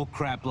ever pull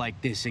crap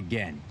like this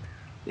again.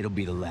 It'll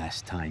be the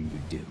last time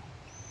you do.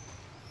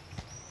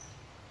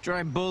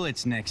 Try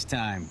bullets next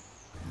time,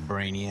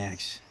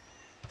 brainiacs.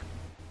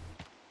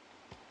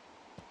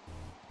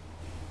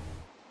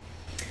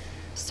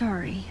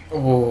 Sorry.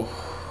 Oh.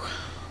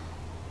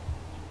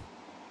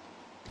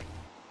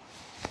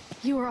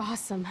 You were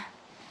awesome.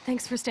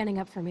 Thanks for standing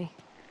up for me.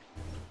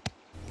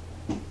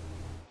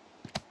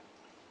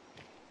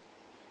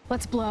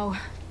 Let's blow.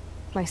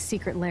 My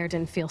secret lair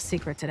didn't feel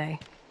secret today.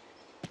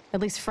 At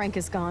least Frank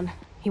is gone.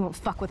 He won't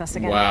fuck with us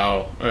again.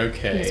 Wow, He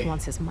okay. just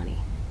wants his money.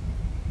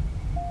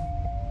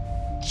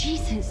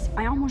 Jesus,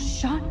 I almost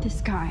shot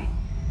this guy.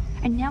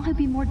 And now he'll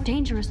be more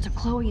dangerous to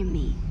Chloe and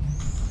me.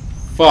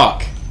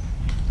 Fuck.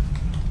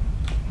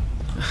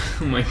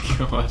 Oh my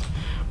god.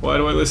 Why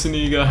do I listen to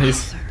you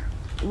guys?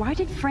 Why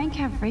did Frank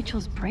have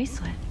Rachel's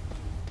bracelet?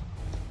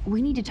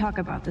 We need to talk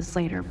about this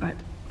later, but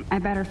I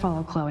better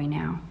follow Chloe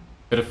now.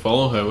 Better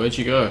follow her. Where'd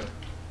she go?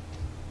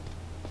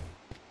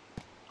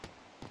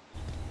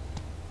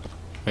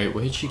 Wait,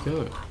 where'd she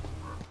go?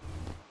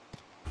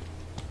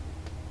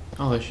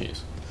 Oh, there she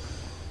is.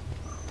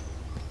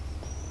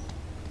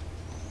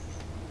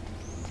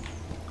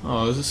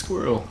 Oh, there's a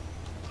squirrel.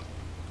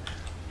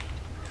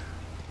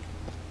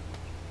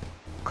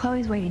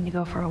 Chloe's waiting to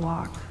go for a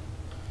walk.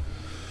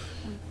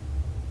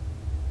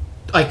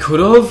 I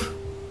could've?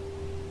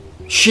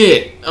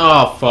 Shit.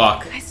 Oh,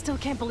 fuck. I still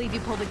can't believe you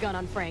pulled a gun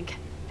on Frank.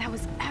 That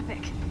was epic.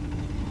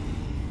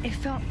 It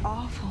felt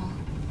awful.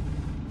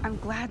 I'm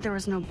glad there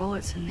was no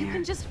bullets in there. You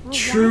can just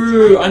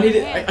True. I need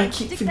it. I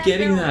keep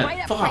forgetting that.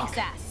 Right Fuck.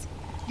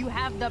 You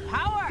have the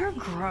power. You're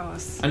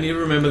gross. I need to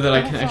remember that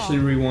I can actually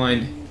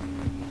rewind.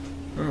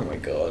 Oh my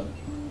god.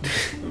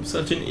 I'm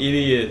such an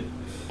idiot.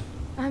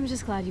 I'm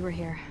just glad you were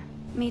here.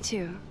 Me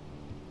too.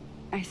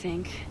 I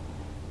think.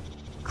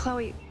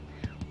 Chloe,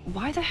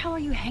 why the hell are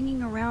you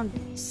hanging around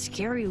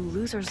scary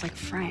losers like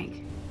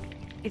Frank?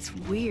 It's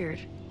weird.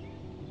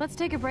 Let's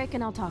take a break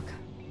and I'll talk.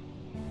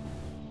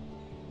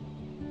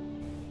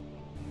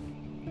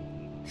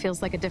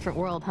 Feels like a different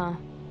world, huh?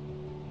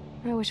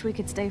 I wish we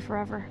could stay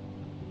forever.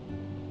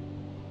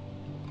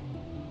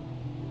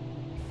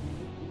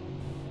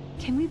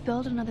 Can we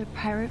build another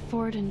pirate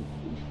fort and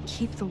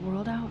keep the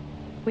world out?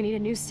 We need a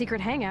new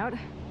secret hangout.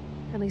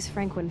 At least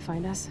Frank wouldn't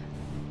find us.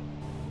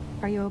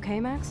 Are you okay,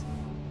 Max?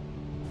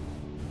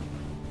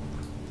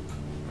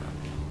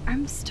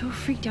 I'm still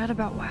freaked out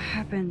about what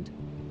happened.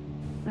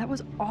 That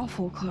was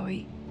awful,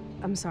 Chloe.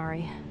 I'm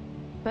sorry.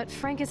 But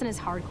Frank isn't as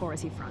hardcore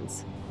as he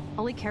fronts.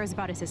 All he cares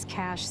about is his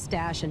cash,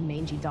 stash, and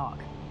mangy dog.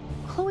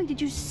 Chloe,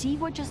 did you see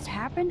what just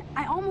happened?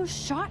 I almost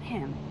shot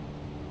him.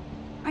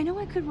 I know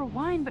I could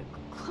rewind, but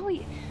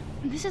Chloe,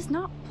 this is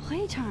not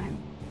playtime.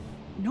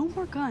 No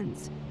more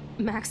guns.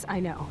 Max, I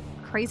know.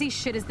 Crazy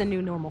shit is the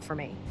new normal for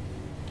me.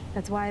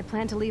 That's why I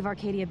plan to leave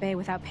Arcadia Bay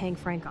without paying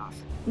Frank off.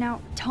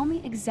 Now, tell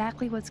me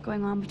exactly what's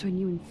going on between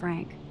you and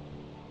Frank.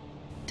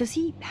 Does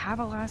he have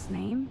a last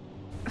name?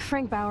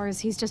 Frank Bowers,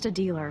 he's just a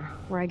dealer,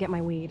 where I get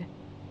my weed.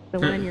 The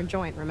one in your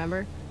joint,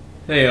 remember?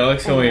 Hey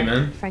Alex, how are you,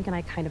 man? Frank and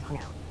I kind of hung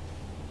out.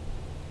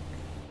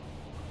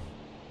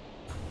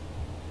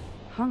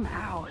 Hung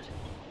out?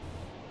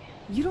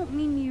 You don't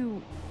mean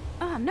you...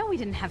 No, we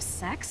didn't have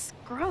sex.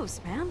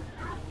 Gross, man.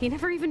 He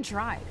never even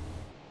tried.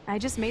 I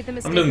just made the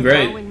mistake I'm doing of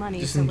great. borrowing money.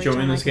 Just so Rachel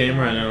enjoying and I this could game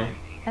go right out. now.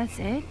 That's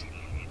it?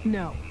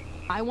 No.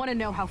 I want to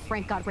know how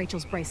Frank got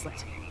Rachel's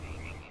bracelet.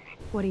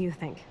 What do you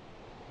think?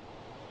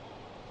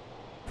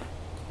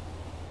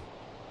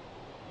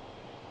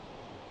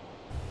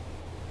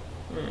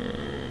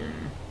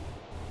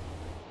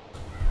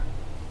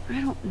 I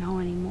don't know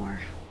anymore.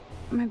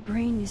 My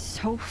brain is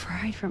so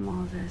fried from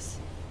all this.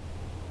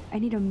 I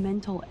need a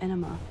mental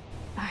enema.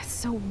 It's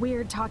so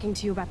weird talking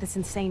to you about this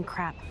insane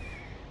crap.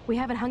 We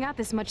haven't hung out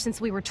this much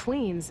since we were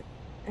tweens,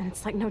 and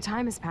it's like no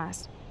time has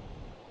passed.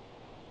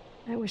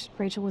 I wish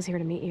Rachel was here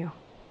to meet you.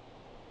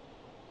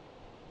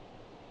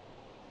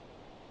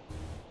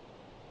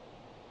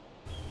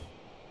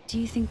 Do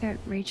you think that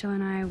Rachel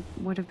and I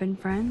would have been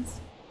friends?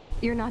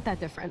 You're not that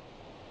different.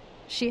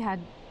 She has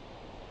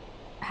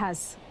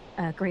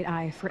a great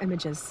eye for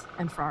images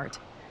and for art.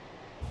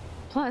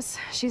 Plus,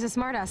 she's a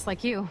smartass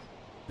like you.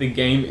 The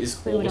game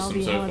is We would all awesome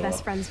be so hella far.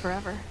 best friends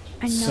forever.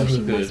 I know So she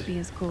good. must be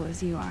as cool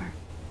as you are.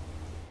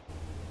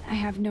 I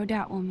have no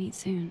doubt we'll meet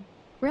soon.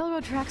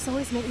 Railroad tracks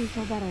always make me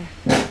feel better.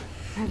 I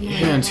have no idea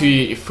Yeah, until why.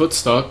 your foot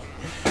stuck.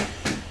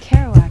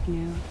 Kerouac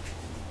knew.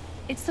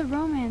 It's the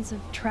romance of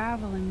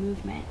travel and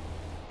movement.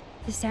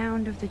 The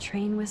sound of the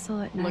train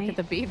whistle at night. Look at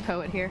the beat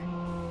poet here.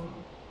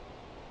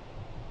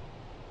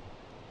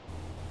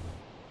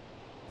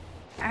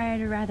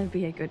 I'd rather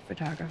be a good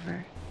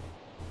photographer.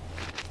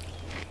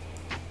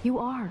 You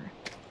are.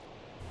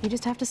 You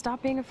just have to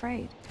stop being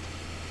afraid.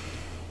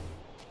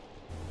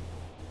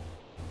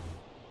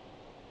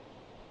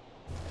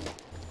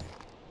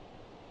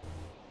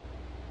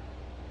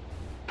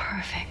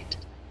 Perfect.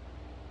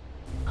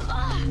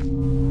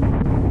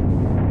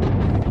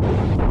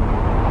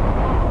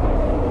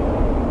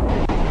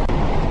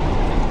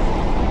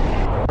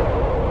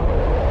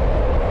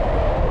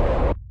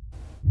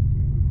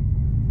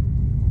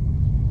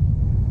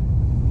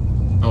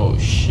 Oh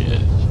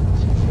shit.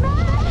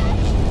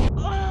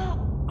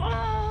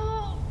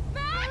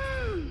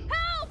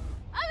 Help!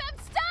 I'm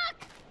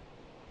stuck!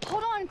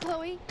 Hold on,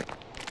 Chloe.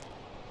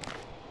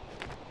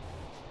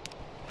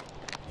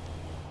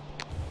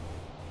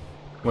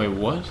 Wait,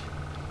 what?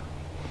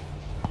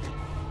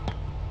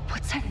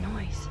 What's that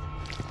noise?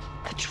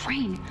 The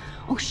train.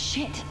 Oh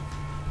shit.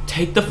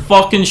 Take the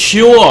fucking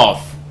shoe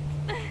off!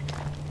 I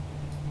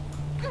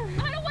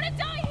don't want to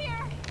die here!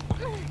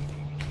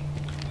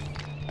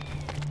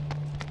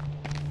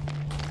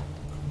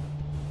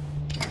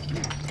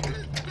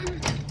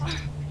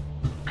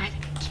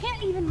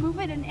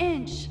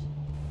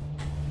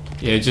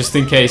 Yeah, just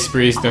in case,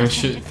 Breeze, don't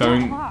say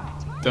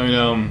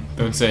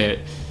it.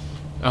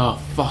 Oh,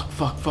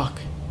 fuck.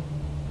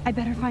 I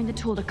better find a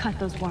tool to cut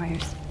those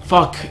wires.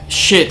 Fuck,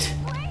 shit.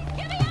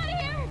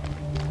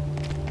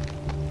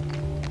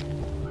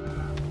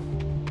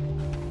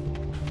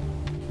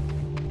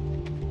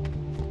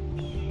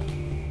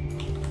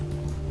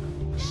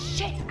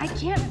 Shit, I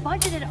can't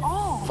budge it at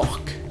all.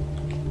 Fuck.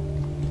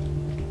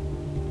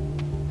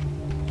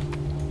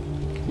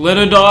 Let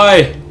her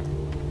die.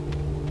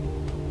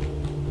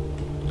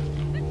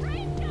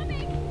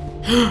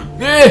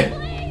 There.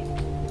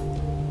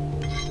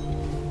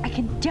 I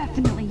can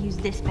definitely use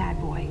this bad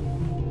boy.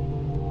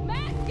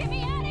 Max, get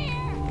me out of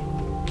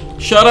here!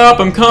 Shut up,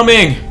 I'm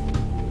coming.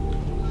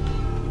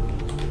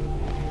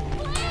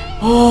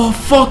 Oh,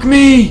 fuck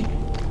me.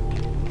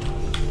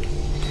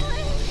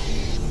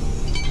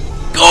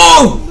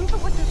 Go! Move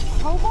it with this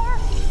crowbar?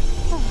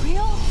 For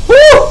real? Woo!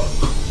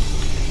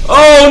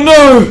 Oh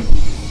no!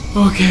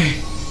 Okay.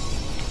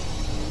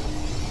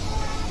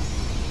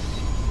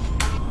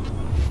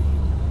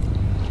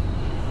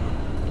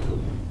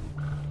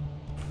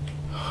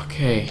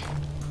 Okay.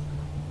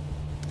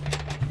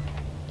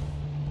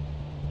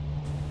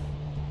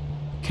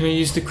 Can I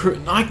use the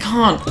crew? I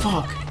can't.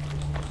 Fuck.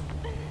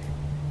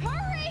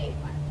 Hurry!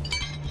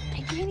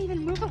 I can't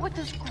even move it with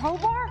this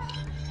crowbar?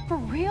 For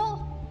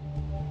real?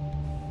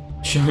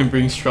 Shilling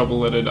brings trouble,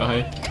 let her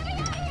die.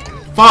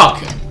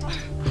 Fuck!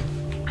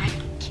 I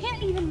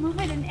can't even move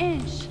it an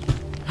inch.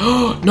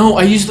 No,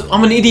 I used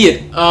I'm an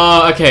idiot.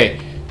 Okay.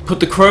 Put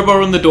the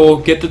crowbar on the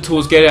door, get the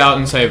tools, get out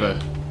and save her.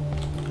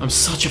 I'm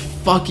such a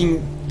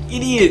fucking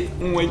idiot.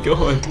 Oh my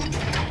god.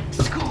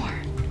 Score.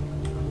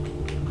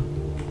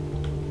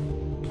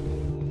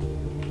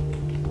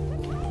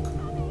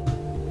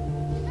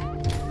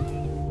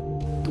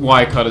 The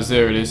wire cutters,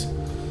 there it is.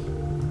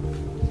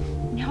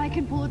 Now I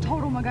can pull a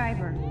total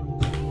MacGyver.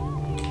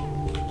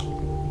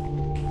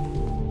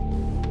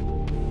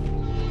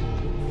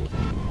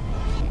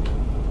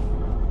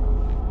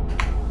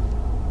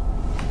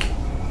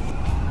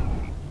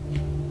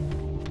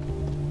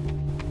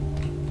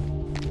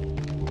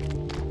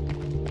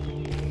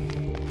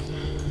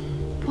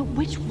 But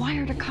which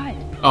wire to cut?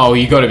 Oh,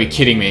 you gotta be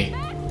kidding me.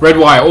 Red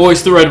wire,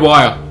 always the red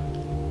wire.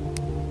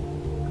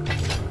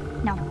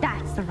 Now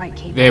that's the right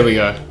cable. There we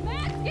go.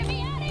 Max, get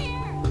me out of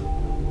here!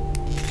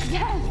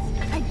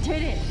 Yes, I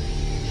did it.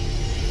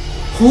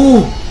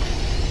 Ooh.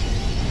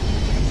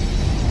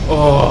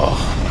 Oh.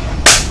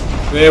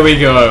 There we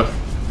go.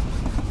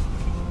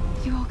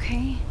 You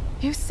okay?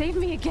 You saved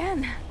me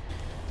again.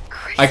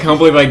 I can't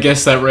believe I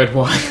guessed that red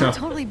wire. We're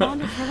totally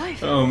bonded for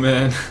life. Oh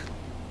man.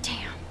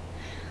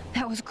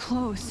 That was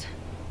close.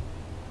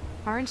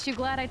 Aren't you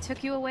glad I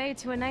took you away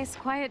to a nice,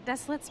 quiet,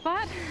 desolate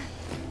spot?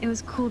 It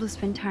was cool to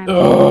spend time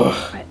Ugh. with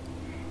you, but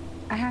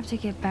I have to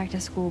get back to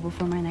school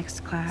before my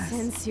next class.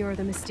 Since you're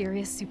the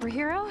mysterious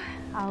superhero,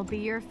 I'll be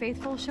your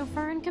faithful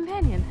chauffeur and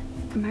companion.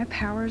 My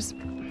powers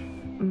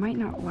might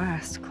not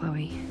last,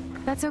 Chloe.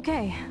 That's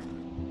okay.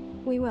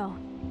 We will.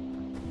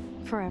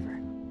 Forever.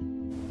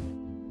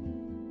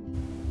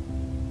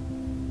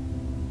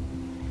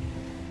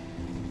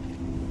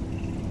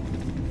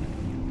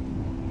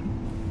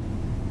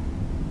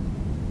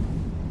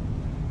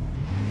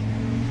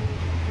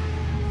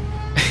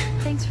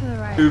 Thanks for the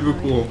ride. Uber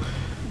Chloe. cool.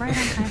 Right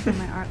on time for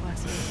my art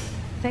lesson.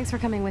 Thanks for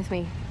coming with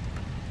me.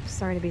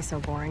 Sorry to be so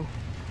boring.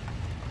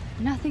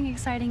 Nothing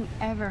exciting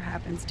ever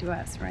happens to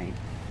us, right?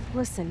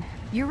 Listen,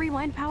 your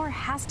rewind power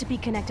has to be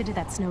connected to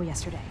that snow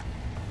yesterday.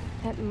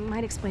 That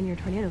might explain your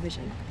tornado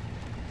vision.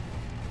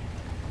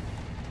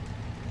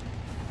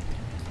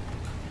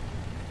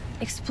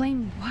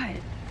 Explain what?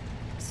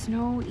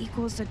 Snow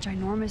equals a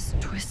ginormous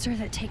twister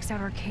that takes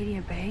out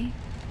Arcadia Bay?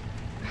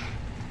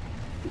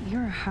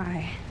 You're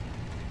high.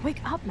 Wake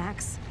up,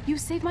 Max. You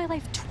saved my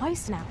life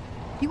twice now.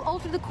 You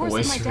altered the course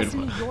Always of my good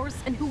destiny, one. yours,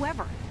 and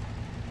whoever.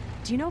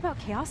 Do you know about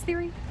chaos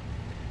theory?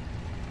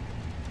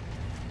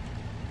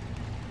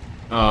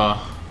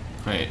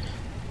 Wait.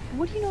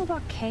 What do you know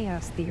about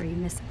chaos theory,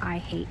 Miss I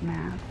Hate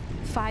Math?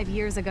 5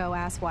 years ago,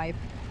 asswipe.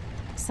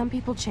 Some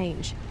people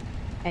change.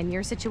 And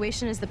your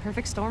situation is the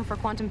perfect storm for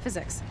quantum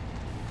physics.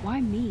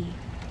 Why me?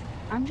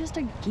 I'm just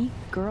a geek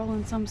girl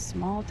in some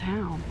small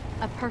town.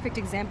 A perfect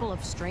example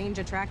of strange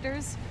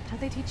attractors? Don't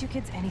they teach you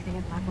kids anything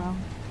at Blackwell?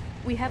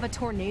 We have a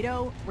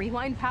tornado,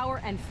 rewind power,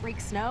 and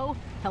freak snow.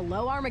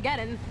 Hello,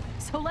 Armageddon.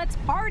 So let's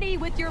party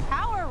with your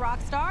power,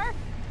 Rockstar!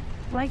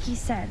 Like you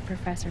said,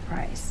 Professor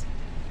Price,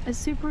 a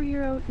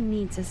superhero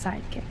needs a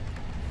sidekick.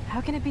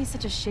 How can it be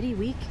such a shitty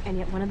week and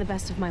yet one of the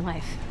best of my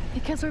life?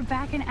 Because we're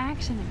back in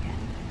action again.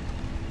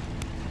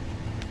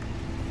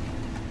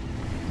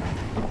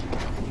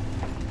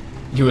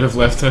 You would have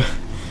left her.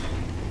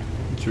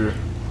 True.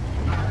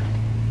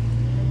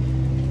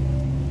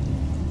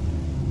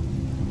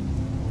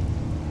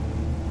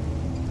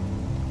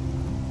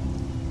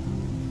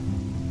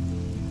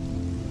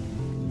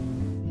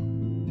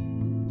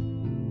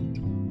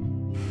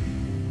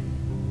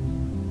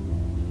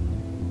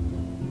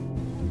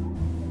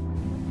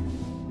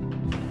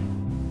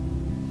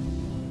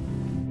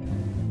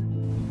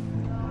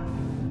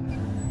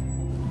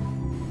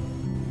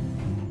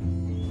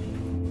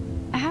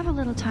 a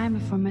little time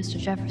before Mr.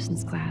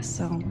 Jefferson's class,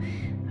 so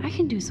I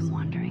can do some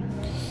wandering.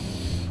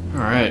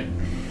 Alright.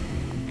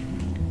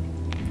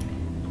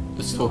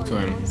 Let's talk to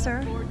him.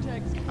 Sir?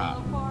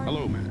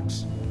 Hello,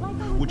 Max.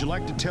 Would you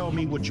like to tell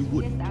me what you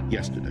wouldn't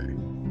yesterday?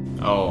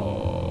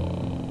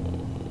 Oh.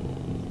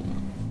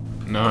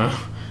 No.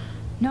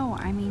 No,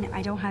 I mean,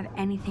 I don't have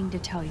anything to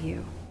tell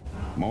you.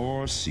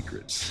 More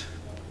secrets.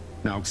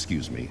 Now,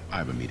 excuse me, I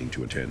have a meeting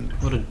to attend.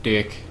 What a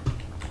dick.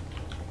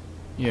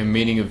 Yeah,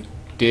 meeting of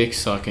dick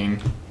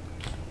sucking.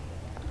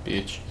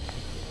 Bitch.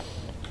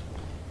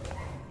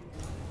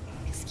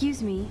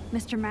 Excuse me,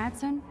 Mr.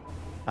 Madsen?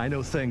 I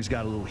know things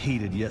got a little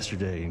heated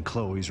yesterday in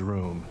Chloe's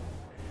room.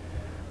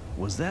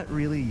 Was that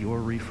really your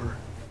reefer?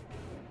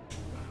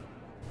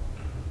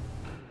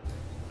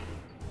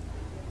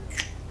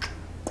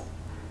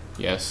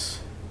 Yes.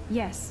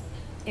 Yes,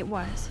 it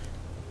was.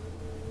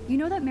 You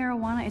know that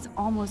marijuana is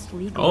almost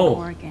legal Oh, in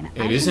Oregon.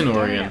 it is in I can get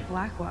Oregon. it at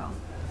Blackwell.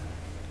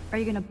 Are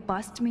you gonna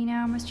bust me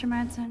now, Mr.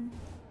 Madsen?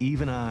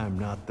 Even I'm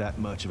not that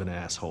much of an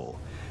asshole.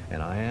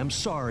 And I am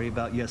sorry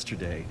about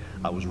yesterday.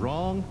 I was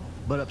wrong,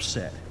 but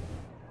upset.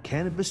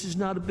 Cannabis is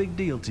not a big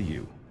deal to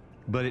you,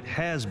 but it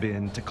has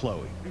been to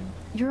Chloe.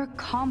 You're a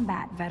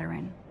combat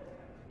veteran.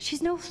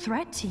 She's no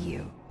threat to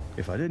you.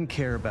 If I didn't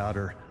care about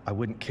her, I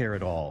wouldn't care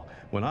at all.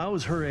 When I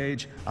was her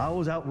age, I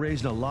was out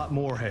raising a lot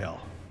more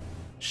hell.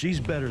 She's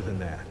better than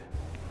that.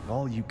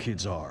 All you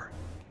kids are.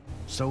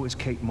 So is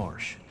Kate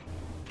Marsh.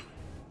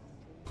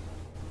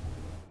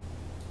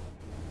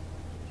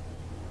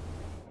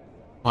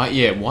 Why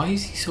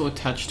is he so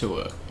attached to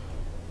her?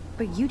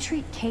 But you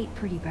treat Kate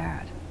pretty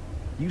bad.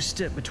 You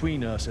stepped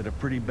between us at a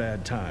pretty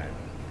bad time.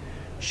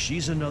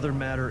 She's another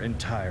matter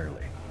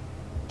entirely.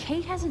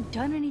 Kate hasn't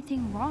done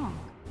anything wrong.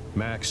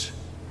 Max,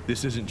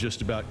 this isn't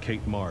just about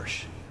Kate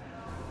Marsh.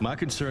 My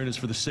concern is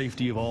for the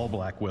safety of all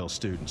Blackwell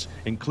students,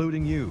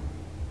 including you.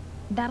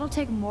 That'll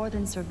take more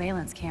than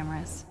surveillance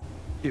cameras.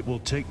 It will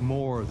take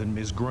more than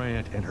Ms.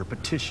 Grant and her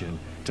petition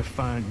to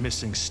find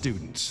missing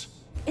students.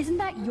 Isn't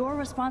that your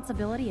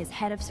responsibility as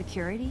head of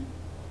security?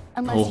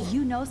 Unless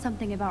you know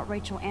something about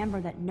Rachel Amber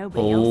that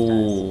nobody else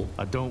does.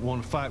 I don't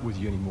want to fight with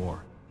you anymore.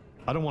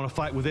 I don't want to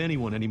fight with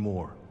anyone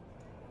anymore.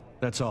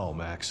 That's all,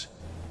 Max.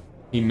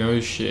 He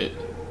knows shit.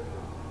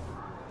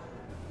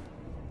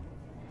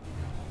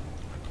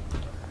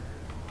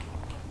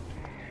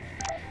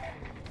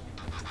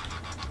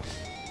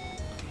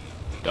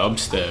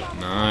 Dubstep,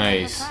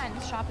 nice.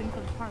 Shopping for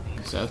the party.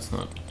 'Cause that's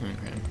not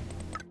okay.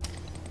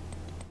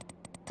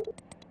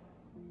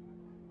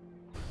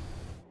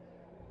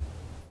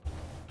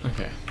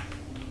 Okay.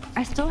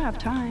 I still have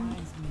time.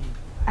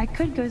 I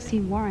could go see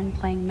Warren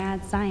playing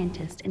mad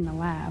scientist in the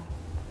lab.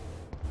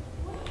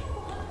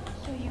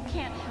 So you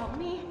can't help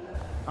me?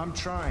 I'm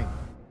trying,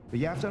 but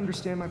you have to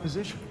understand my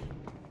position.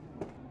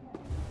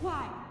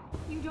 Why?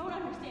 You don't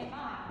understand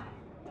mine.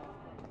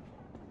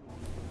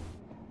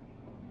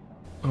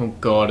 Oh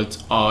god,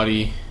 it's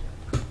Artie.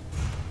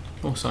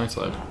 Oh, science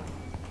lab.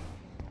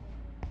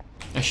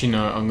 Actually,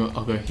 no,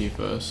 I'll go here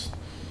first.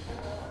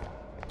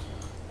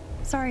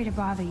 Sorry to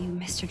bother you,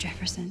 Mr.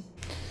 Jefferson.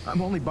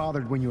 I'm only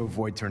bothered when you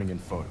avoid turning in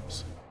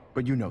photos.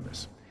 But you know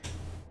this.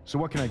 So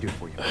what can I do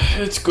for you?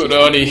 It's good,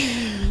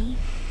 Artie.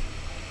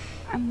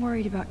 I'm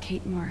worried about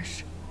Kate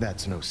Marsh.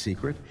 That's no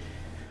secret.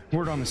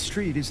 Word on the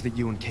street is that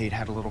you and Kate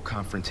had a little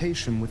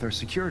confrontation with our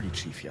security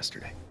chief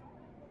yesterday.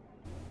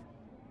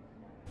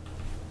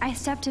 I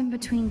stepped in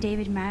between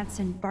David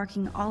Madsen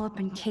barking all up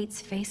in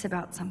Kate's face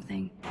about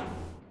something.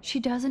 She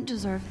doesn't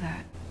deserve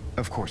that.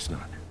 Of course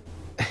not.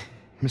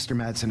 Mr.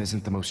 Madsen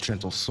isn't the most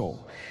gentle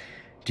soul.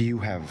 Do you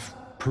have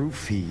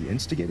proof he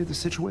instigated the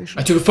situation?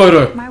 I took a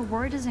photo. My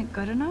word isn't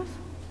good enough?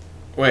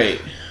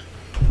 Wait.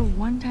 For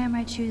one time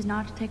I choose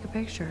not to take a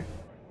picture.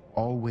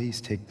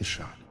 Always take the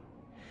shot.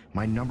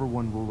 My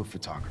 #1 rule of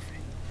photography.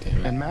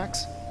 Damn it. And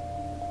Max,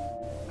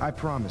 I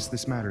promise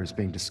this matter is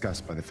being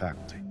discussed by the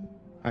faculty.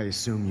 I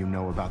assume you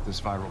know about this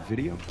viral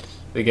video?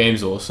 The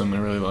game's awesome, I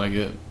really like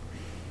it.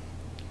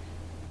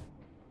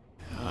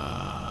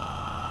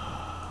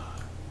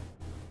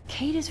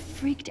 Kate is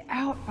freaked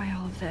out by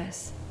all of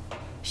this.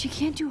 She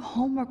can't do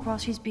homework while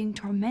she's being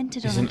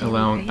tormented on a Isn't daily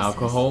allowing basis.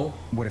 alcohol?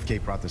 What if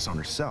Kate brought this on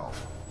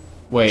herself?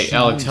 Wait, She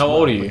Alex, means how well,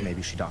 old are but you?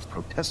 Maybe she doth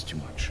protest too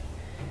much.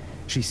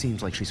 She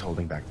seems like she's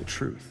holding back the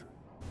truth.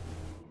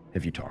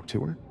 Have you talked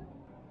to her?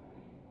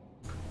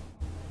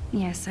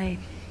 Yes, I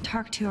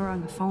talked to her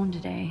on the phone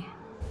today.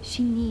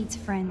 She needs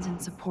friends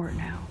and support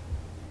now.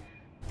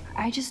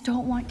 I just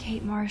don't want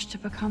Kate Marsh to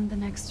become the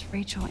next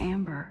Rachel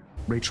Amber.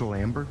 Rachel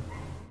Amber?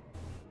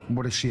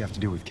 What does she have to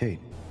do with Kate?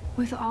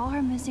 With all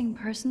her missing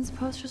persons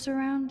posters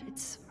around,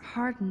 it's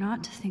hard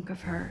not to think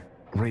of her.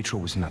 Rachel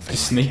was nothing.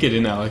 Just sneak it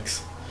in,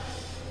 Alex.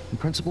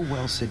 Principal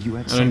Wells said you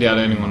had I don't doubt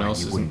something in anyone mind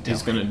else you wouldn't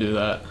is tell gonna do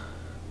that. her.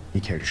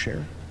 You care to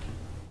share?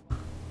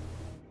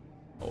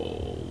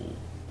 Oh.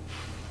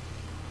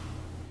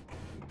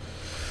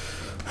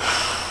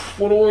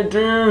 What do I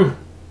do?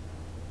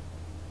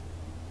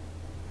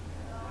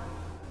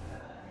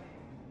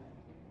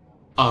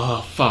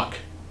 Ah, fuck.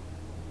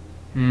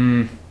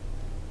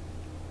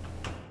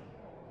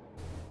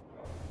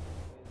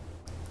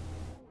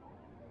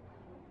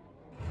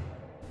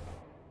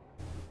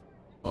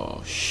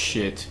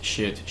 shit,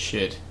 shit,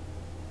 shit.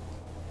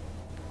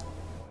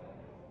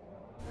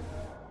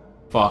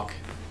 Fuck.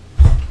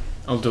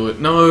 I'll do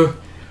it. No!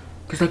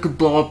 Because I could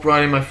blow up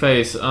right in my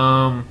face.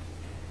 No,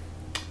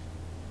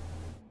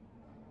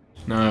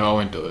 I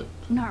won't do it.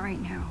 Not right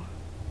now.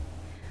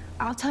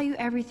 I'll tell you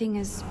everything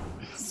as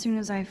soon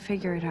as I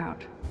figure it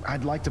out.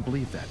 I'd like to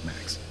believe that,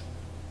 Max.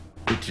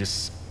 It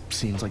just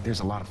seems like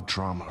there's a lot of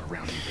drama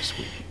around you this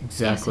week.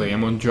 Exactly,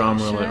 I'm on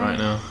drama alert right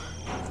now.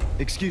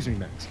 Excuse me,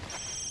 Max.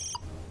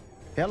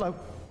 Hello?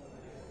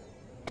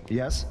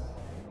 Yes?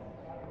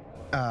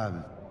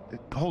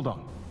 Hold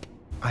on.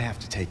 I have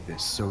to take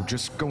this, so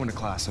just go into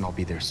class and I'll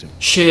be there soon.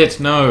 Shit,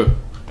 no!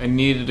 I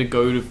needed to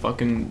go to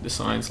fucking the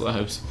science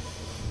labs.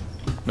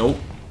 Nope.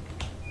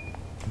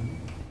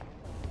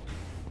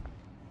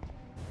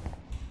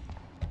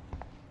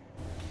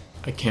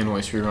 I can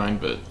always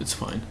rewind, but it's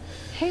fine.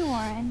 Hey,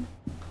 Warren.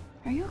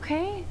 Are you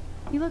okay?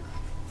 You look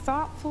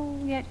thoughtful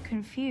yet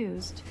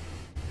confused.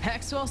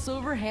 Maxwell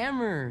Silver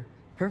Hammer.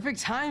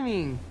 Perfect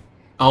timing.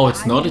 Oh,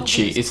 it's not a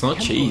cheese. It's not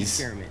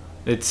cheese.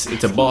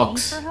 It's a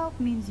box,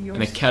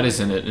 and a cat is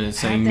in it, and it's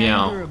saying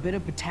meow. Either a bit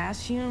of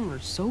potassium or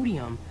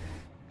sodium.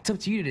 It's up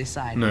to you to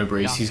decide. No,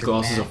 Breeze, his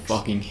glasses are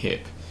fucking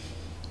hip.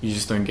 You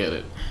just don't get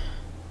it.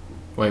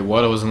 Wait,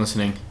 what? I wasn't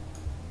listening.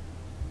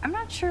 I'm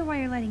not sure why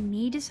you're letting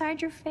me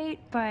decide your fate,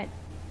 but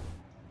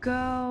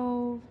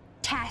go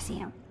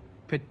potassium.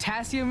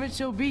 Potassium it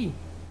shall be.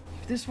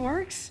 If this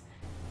works,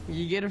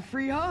 you get a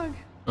free hug.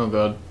 Oh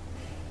god.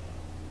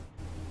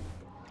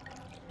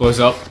 Blows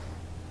up.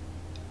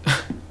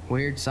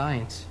 Weird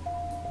science.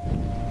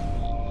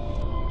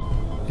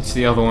 It's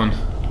the other one.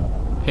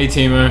 Hey,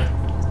 Timo.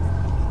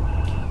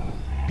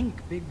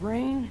 Think, big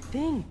brain,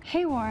 think.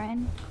 Hey,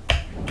 Warren.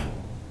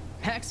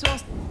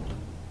 Maxwell's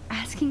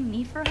asking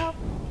me for help?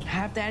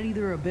 Have to add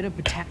either a bit of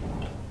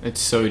potassium. It's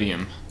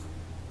sodium.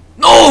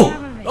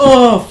 No!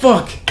 Oh,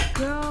 fuck!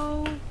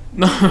 Go.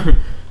 No.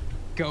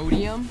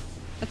 Godium?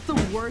 That's the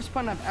worst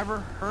pun I've ever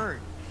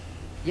heard.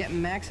 Yet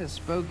Max has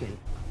spoken.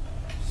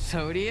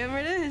 Sodium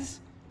it is.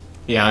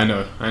 Yeah, I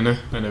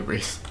know,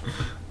 Breeze.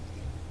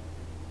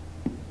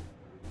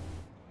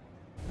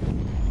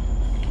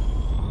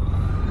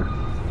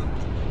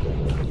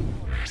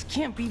 This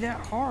can't be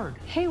that hard.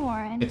 Hey,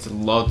 Warren. It's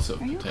lots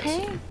of Are you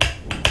potassium.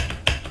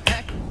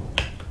 Okay?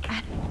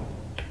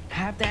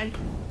 Have that.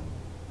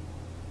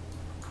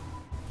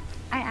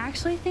 I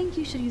actually think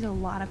you should use a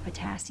lot of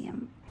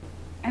potassium.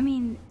 I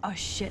mean, a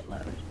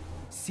shitload.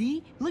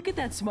 See? Look at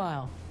that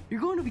smile.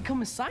 You're going to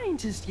become a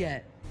scientist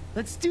yet.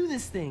 Let's do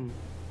this thing.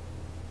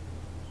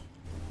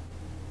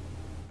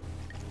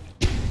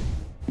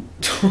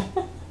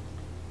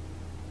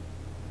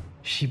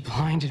 She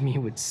blinded me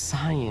with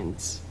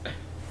science.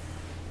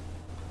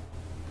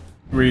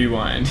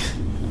 Rewind.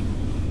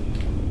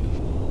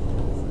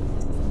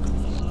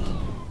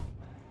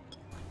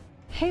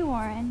 Hey,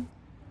 Warren.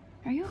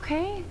 Are you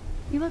okay?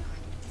 You look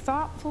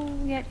thoughtful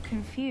yet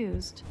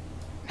confused.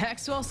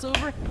 Maxwell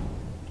Silver?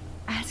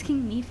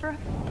 Asking me for...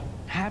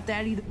 Have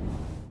that either...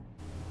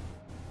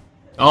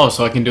 Oh,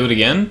 so I can do it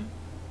again?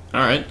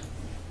 Alright.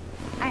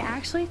 I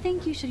actually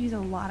think you should use a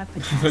lot of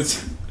potassium.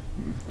 Let's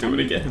do it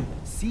again.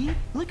 See?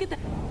 Look at that.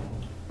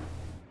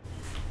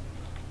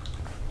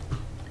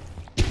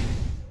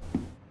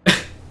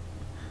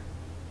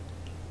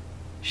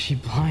 She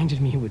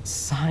blinded me with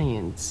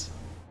science.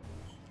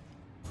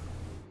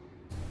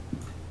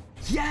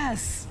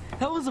 Yes!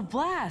 That was a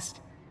blast!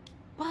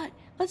 But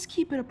let's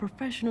keep it a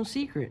professional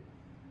secret.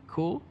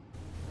 Cool?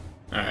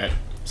 Alright,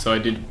 so I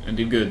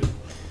did good.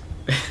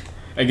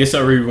 I guess I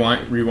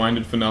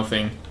rewinded for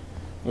nothing.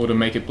 Or to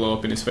make it blow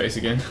up in his face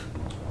again.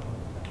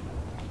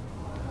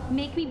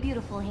 Make me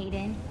beautiful,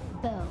 Hayden.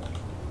 Bow.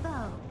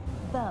 Bow.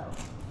 Bow.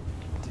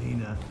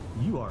 Dina,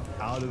 you are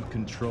out of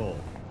control.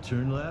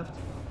 Turn left,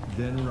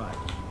 then right.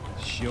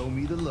 Show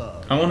me the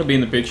love. I want to be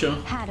in the picture.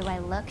 How do I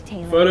look,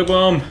 Taylor?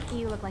 Photobomb!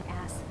 You look like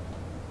ass.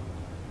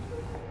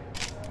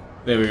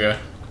 There we go.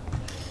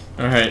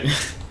 Alright.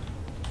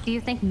 Do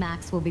you think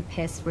Max will be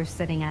pissed we're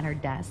sitting at her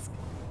desk?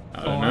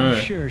 I don't know.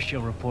 I'm sure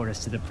she'll report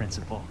us to the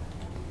principal.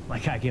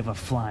 Like I give a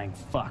flying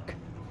fuck.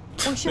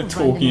 They're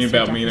talking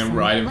about me and I'm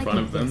right in front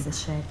of them.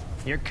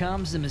 Here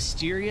comes the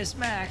mysterious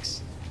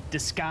Max,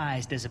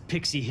 disguised as a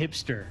pixie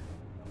hipster.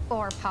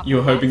 Or Papa. You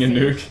were hoping a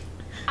nuke?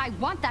 I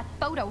want that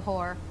photo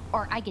whore,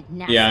 or I get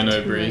nasty. Yeah, I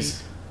know,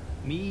 Breeze.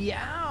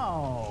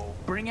 Meow!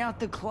 Bring out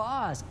the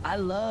claws. I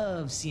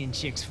love seeing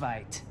chicks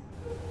fight.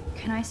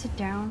 Can I sit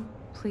down,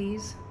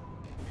 please?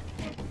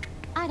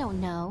 I don't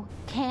know.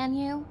 Can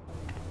you?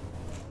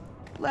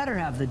 Let her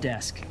have the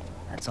desk.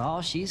 That's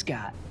all she's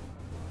got.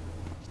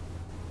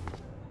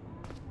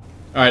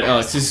 Alright,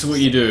 Alex, this is what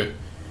you do.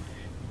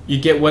 You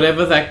get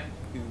whatever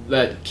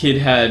that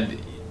kid had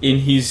in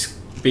his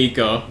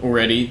beaker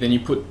already, then you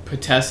put a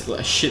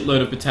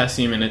shitload of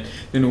potassium in it,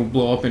 then it'll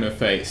blow up in her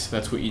face.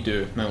 That's what you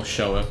do, and that'll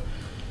show her.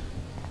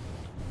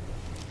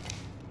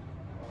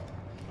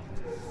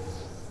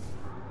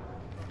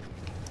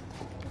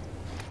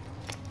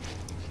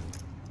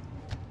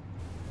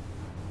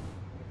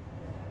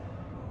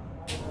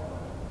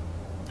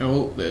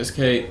 Oh, there's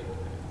Kate.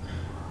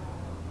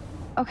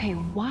 Okay,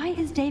 why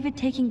is David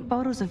taking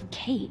photos of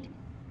Kate?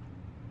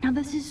 Now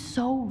this is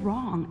so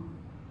wrong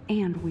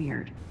and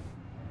weird.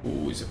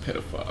 Ooh, he's a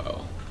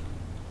pedophile.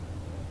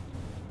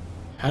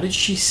 How did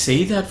she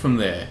see that from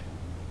there?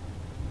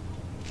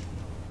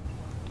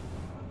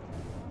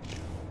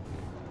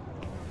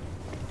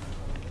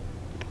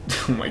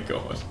 Oh my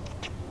god.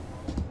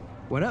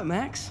 What up,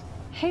 Max?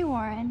 Hey,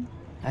 Warren.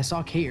 I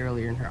saw Kate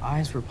earlier and her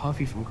eyes were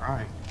puffy from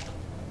crying.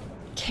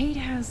 Kate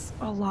has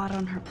a lot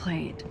on her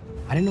plate.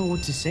 I didn't know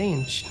what to say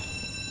and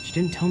she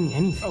didn't tell me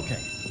anything.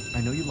 Okay,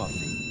 I know you love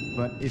me,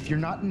 but if you're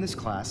not in this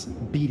class,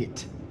 beat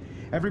it.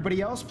 Everybody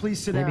else, please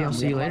sit down. Maybe I'll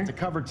see you We have a later. lot to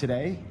cover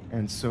today,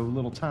 and so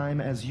little time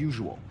as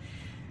usual.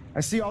 I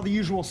see all the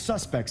usual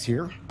suspects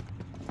here.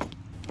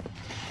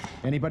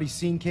 Anybody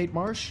seen Kate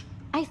Marsh?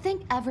 I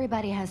think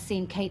everybody has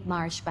seen Kate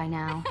Marsh by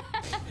now.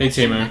 Hey,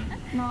 Timo.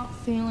 Not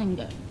feeling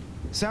good.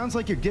 Sounds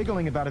like you're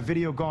giggling about a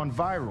video gone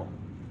viral.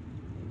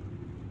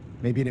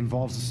 Maybe it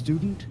involves a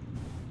student?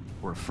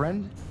 Or a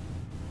friend?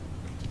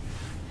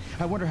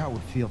 I wonder how it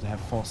would feel to have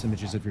false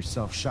images of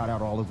yourself shot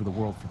out all over the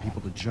world for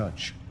people to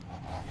judge.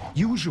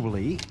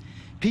 Usually,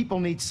 people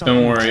need something.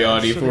 Don't worry, to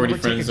Artie. so You've they already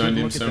never take a good friend-zoned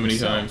him look at so many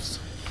themselves. times.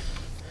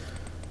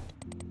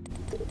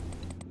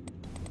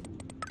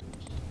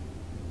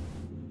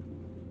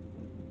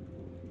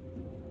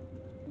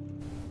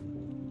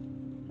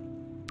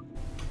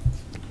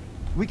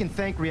 We can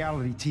thank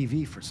reality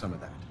TV for some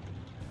of that.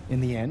 In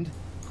the end,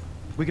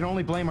 we can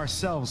only blame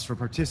ourselves for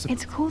participating.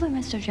 It's cool that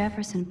Mr.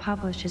 Jefferson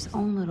published his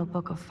own little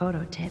book of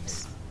photo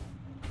tips.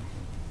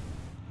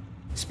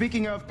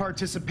 Speaking of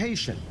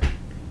participation,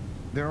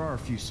 there are a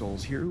few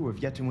souls here who have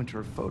yet to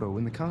enter a photo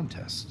in the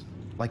contest.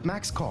 Like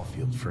Max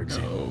Caulfield, for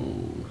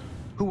example.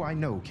 Who I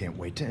know can't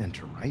wait to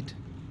enter, right?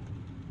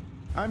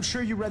 I'm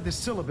sure you read the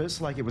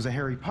syllabus like it was a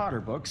Harry Potter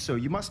book, so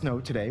you must know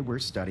today we're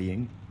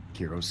studying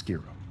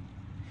chiaroscuro.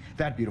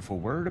 That beautiful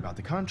word about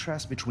the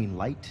contrast between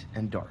light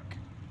and dark.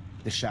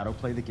 The shadow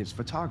play that gives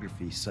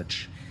photography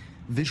such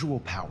visual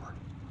power.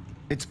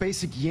 It's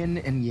basic yin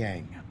and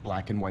yang.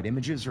 Black and white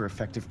images are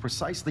effective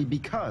precisely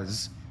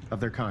because of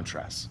their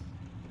contrasts.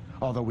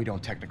 Although we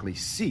don't technically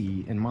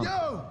see in mono.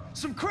 Yo!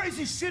 Some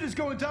crazy shit is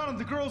going down in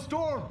the girls'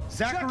 dorm!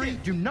 Zachary,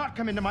 do not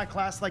come into my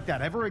class like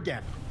that ever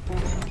again.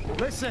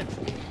 Listen,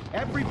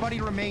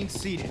 everybody remain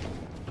seated.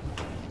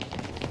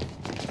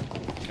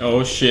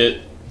 Oh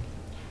shit.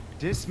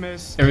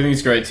 Dismiss.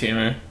 Everything's great,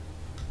 Timo.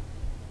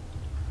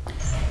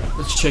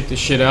 Let's check this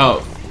shit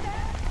out.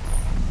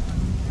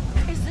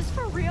 Is this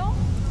for real?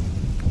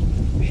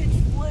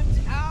 Bitch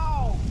flipped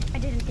out! I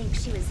didn't think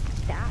she was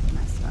that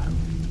messed up.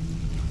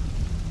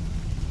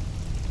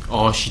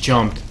 Oh, she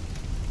jumped.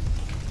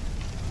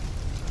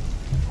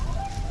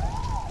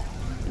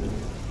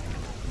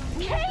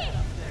 Kate!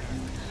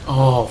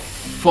 Oh,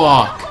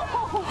 fuck.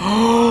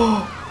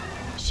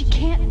 She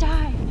can't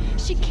die.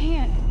 She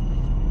can't.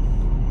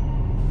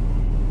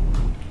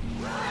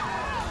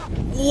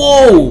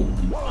 Whoa!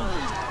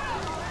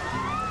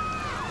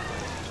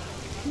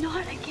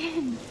 Not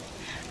again.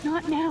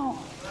 Not now.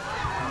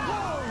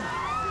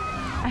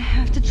 I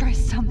have to try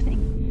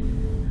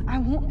something. I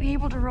won't be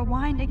able to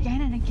rewind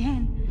again and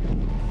again.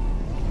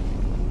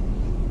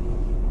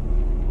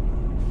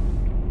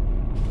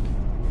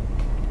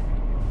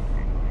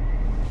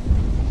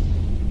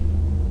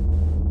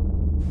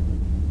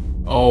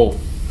 Oh,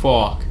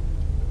 fuck.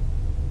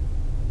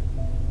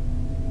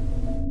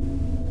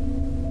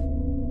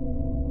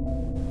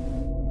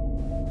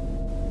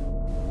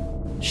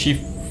 She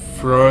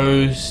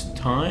froze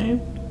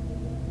time?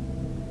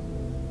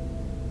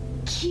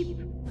 Keep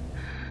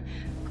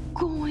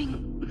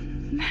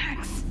going,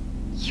 Max.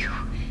 You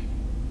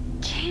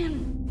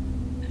can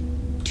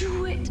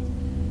do it.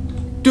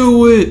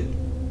 Do it!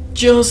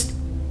 Just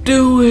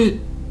do it!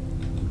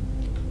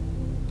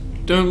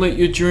 Don't let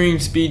your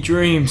dreams be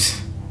dreams.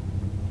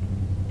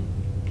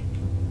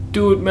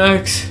 Do it,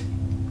 Max.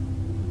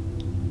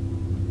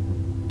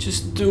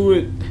 Just do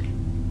it.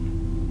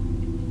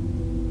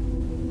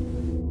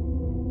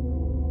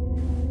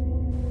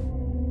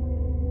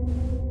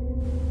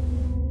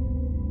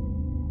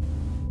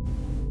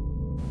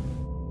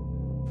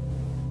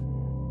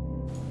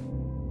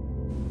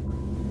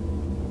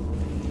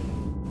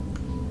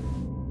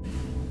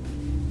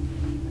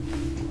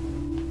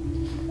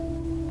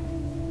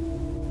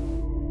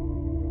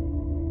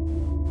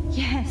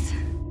 Yes.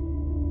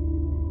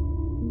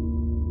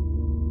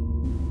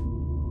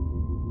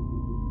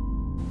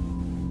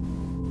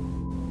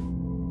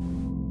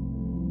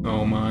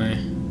 Oh my.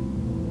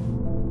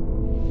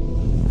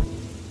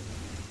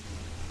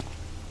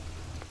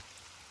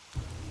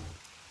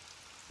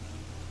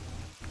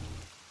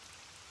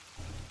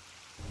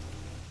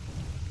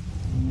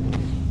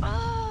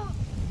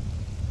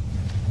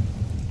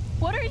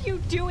 What are you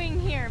doing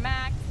here,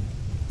 Max?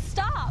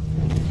 Stop!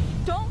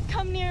 Don't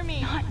come near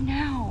me! Not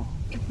now.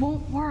 It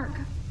won't work.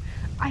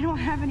 I don't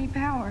have any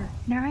power.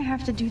 Now I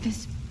have to do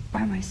this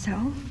by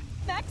myself.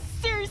 Max,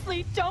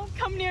 seriously, don't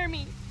come near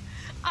me!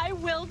 I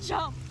will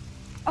jump!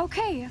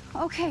 Okay,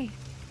 okay.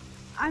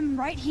 I'm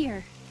right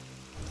here.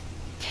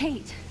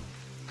 Kate,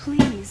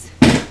 please.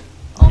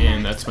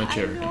 And that's my I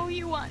charity. know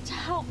you want to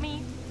help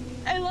me.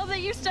 I love that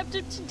you stepped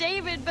up to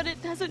David, but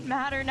it doesn't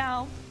matter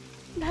now.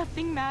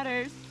 Nothing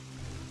matters.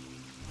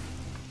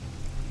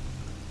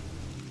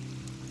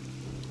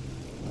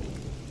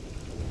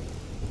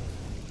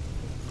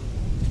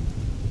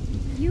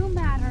 You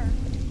matter,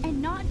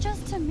 and not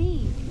just to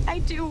me. I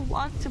do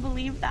want to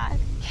believe that.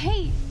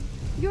 Kate,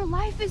 your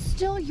life is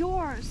still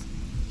yours,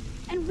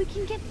 and we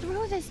can get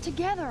through this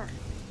together.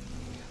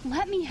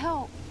 Let me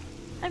help.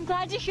 I'm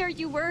glad to hear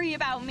you worry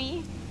about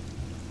me.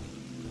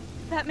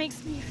 That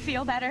makes me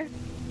feel better.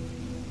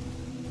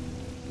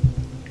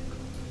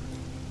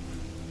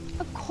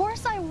 Of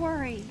course I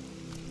worry.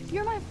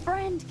 You're my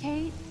friend,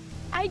 Kate.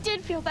 I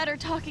did feel better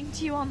talking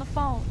to you on the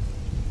phone.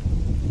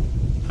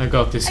 I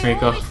got this,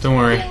 Mika. Don't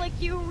worry. I feel like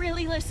you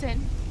really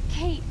listen.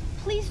 Kate,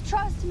 please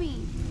trust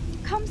me.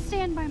 Come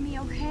stand by me,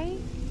 okay?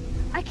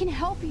 I can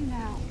help you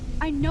now.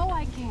 I know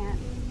I can.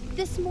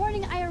 This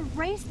morning I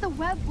erased the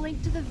web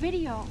link to the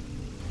video.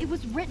 It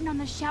was written on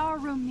the shower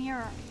room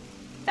mirror.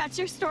 That's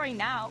your story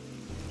now.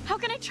 How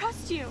can I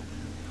trust you?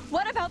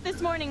 What about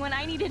this morning when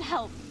I needed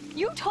help?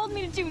 You told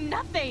me to do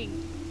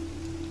nothing.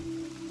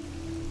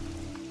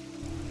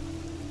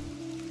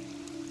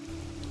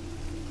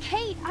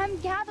 Kate, I'm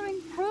gathering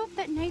proof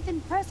that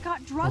Nathan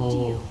Prescott drugged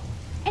you.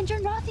 And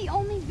you're not the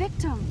only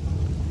victim.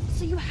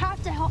 So you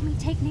have to help me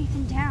take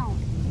Nathan down.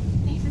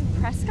 Nathan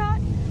Prescott?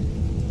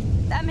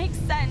 That makes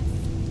sense.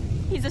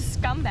 He's a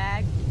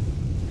scumbag.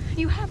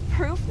 You have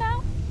proof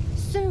now?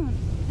 Soon,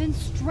 then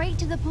straight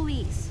to the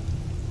police.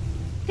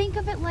 Think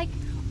of it like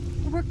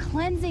we're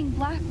cleansing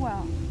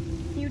Blackwell.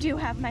 You do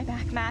have my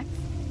back, Max.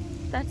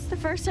 That's the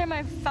first time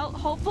I've felt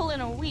hopeful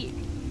in a week.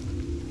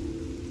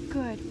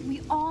 Good.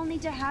 We all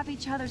need to have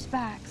each other's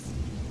backs.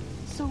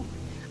 So,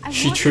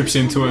 She trips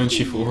into it and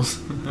she falls.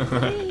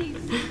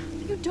 Please,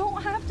 you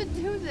don't have to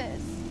do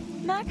this.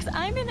 Max,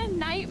 I'm in a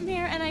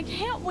nightmare and I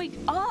can't wake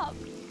up.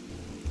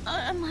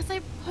 Unless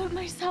I put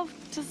myself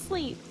to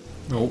sleep.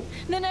 Nope.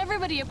 Then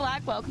everybody at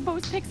Blackwell can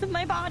post pics of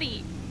my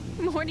body.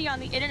 I'm already on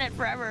the internet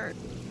forever.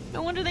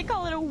 No wonder they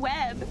call it a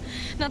web.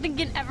 Nothing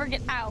can ever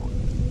get out.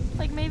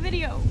 Like my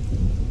video.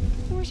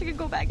 I wish I could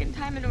go back in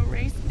time and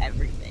erase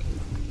everything.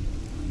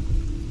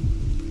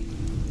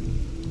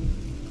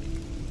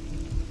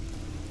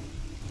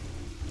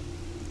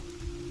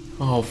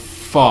 Oh,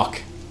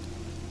 fuck.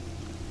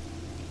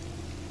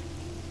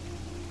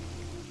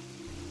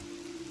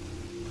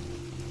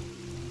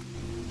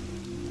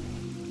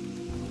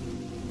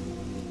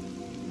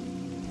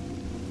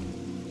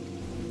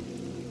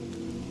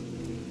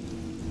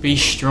 Be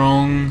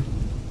strong.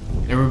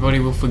 Everybody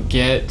will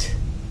forget.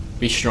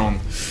 Be strong.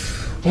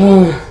 This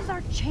is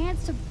our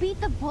chance to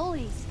beat the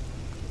bullies.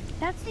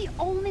 That's the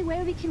only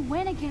way we can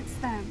win against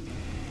them.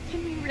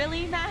 Can we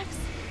really, Max?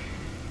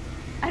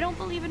 I don't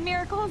believe in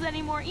miracles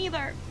anymore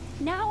either.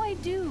 Now I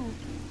do.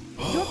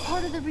 You're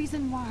part of the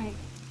reason why.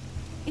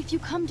 If you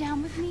come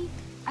down with me,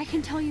 I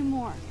can tell you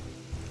more.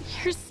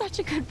 You're such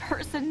a good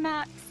person,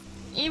 Max.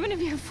 Even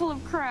if you're full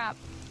of crap.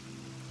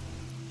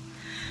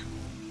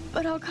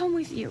 But I'll come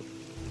with you.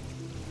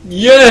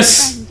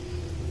 Yes! Friend.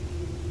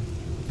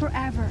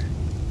 Forever.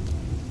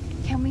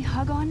 Can we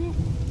hug on it?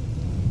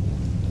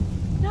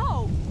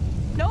 No!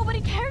 Nobody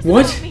cares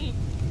What? about me!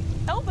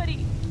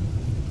 Nobody!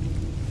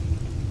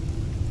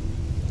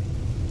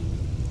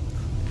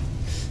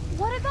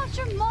 What about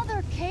your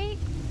mother, Kate?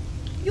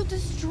 You'll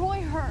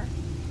destroy her.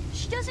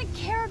 She doesn't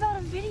care about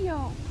a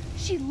video.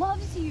 She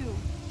loves you.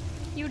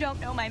 You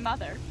don't know my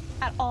mother.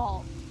 At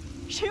all.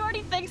 She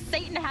already thinks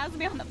Satan has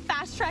me on the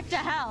fast track to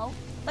hell.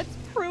 Let's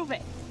prove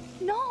it.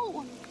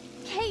 No!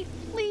 Kate,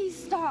 please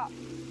stop.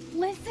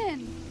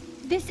 Listen.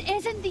 This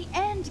isn't the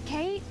end,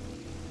 Kate.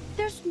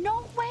 There's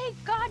no way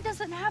God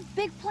doesn't have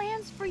big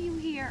plans for you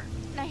here.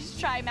 Nice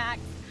try,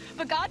 Max.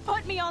 But God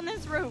put me on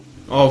this route.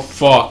 Oh,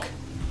 fuck.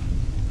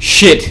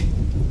 Shit.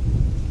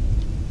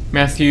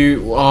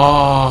 Matthew.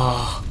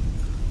 Ah.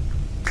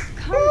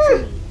 Come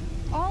to me,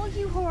 all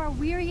you who are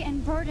weary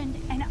and burdened,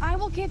 and I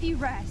will give you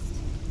rest.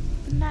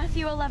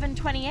 Matthew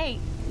 11:28.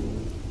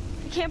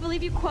 I can't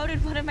believe you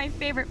quoted one of my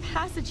favorite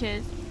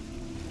passages.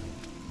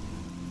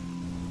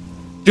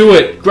 Do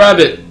it. Grab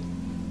it.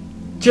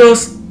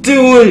 Just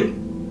do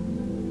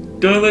it.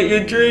 Don't let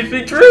your dreams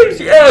be dreams.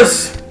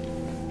 Yes.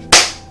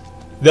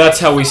 That's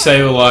how we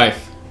save a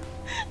life.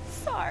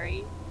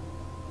 Sorry.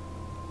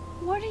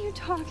 What are you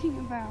talking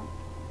about?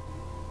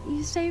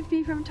 You saved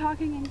me from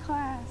talking in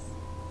class.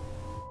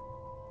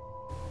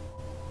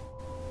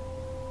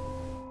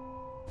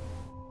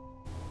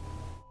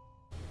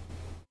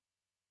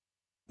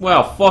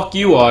 Wow, fuck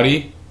you,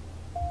 Artie.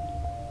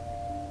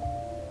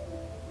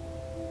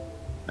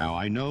 Now,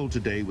 I know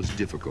today was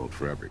difficult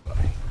for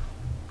everybody,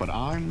 but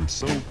I'm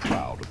so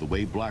proud of the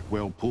way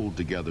Blackwell pulled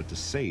together to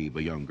save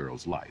a young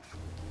girl's life.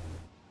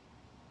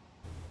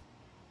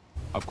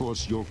 Of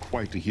course, you're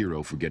quite a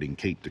hero for getting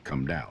Kate to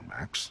come down,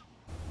 Max.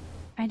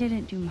 I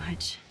didn't do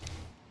much.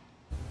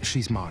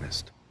 She's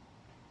modest.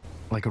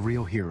 Like a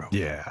real hero.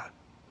 Yeah,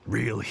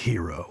 real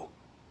hero.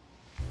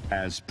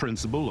 As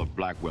principal of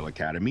Blackwell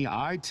Academy,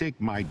 I take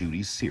my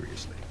duties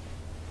seriously.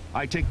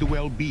 I take the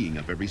well-being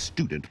of every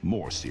student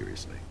more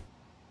seriously.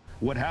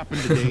 What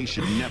happened today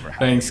should never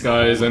happen. Thanks,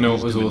 guys. I know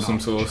it was awesome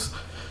sauce.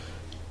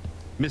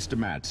 Mr.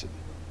 Madsen,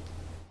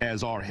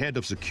 as our head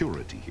of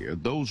security here,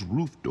 those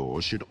roof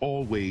doors should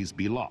always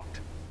be locked.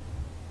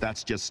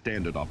 That's just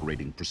standard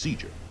operating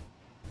procedure.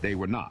 They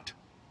were not,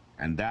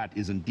 and that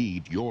is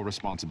indeed your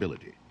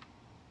responsibility.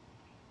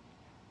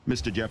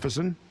 Mr.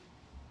 Jefferson,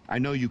 I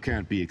know you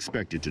can't be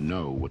expected to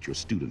know what your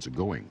students are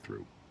going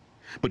through,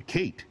 but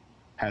Kate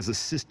has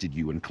assisted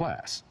you in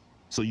class,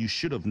 so you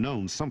should have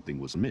known something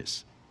was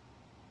amiss.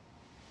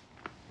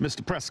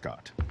 Mr.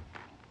 Prescott,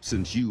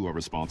 since you are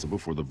responsible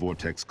for the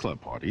Vortex Club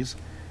parties,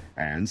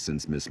 and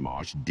since Miss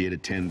Marsh did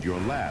attend your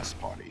last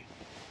party,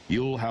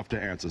 you'll have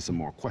to answer some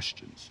more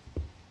questions.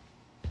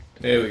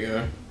 There we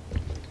go.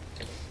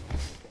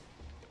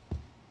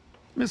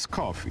 Miss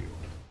Caulfield,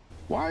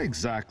 why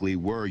exactly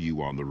were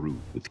you on the roof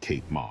with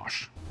Kate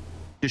Marsh?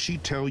 Did she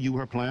tell you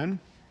her plan?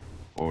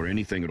 Or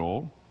anything at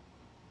all?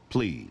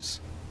 Please,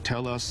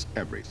 tell us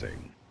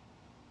everything.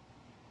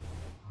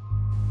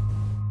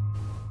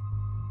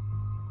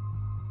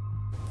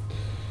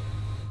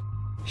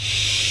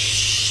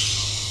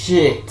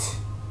 Shit.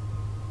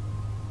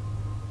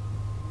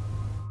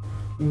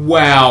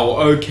 Wow,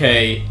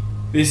 okay.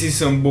 This is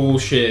some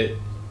bullshit.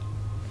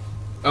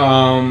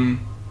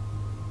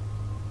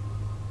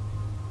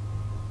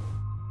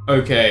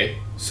 Okay,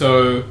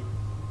 so...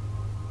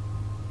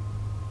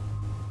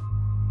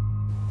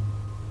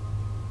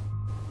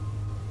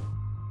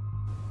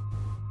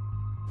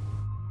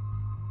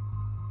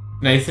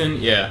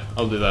 Nathan? Yeah,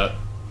 I'll do that.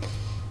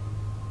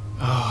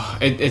 Oh,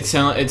 it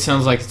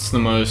sounds like it's the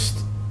most...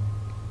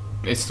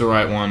 It's the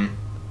right one.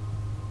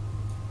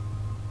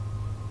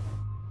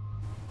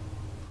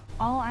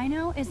 All I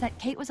know is that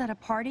Kate was at a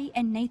party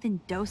and Nathan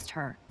dosed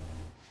her.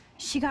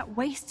 She got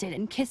wasted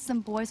and kissed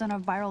some boys on a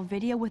viral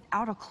video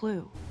without a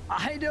clue.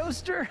 I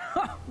dosed her?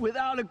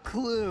 Without a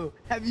clue.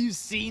 Have you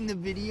seen the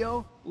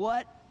video?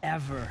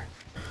 Whatever.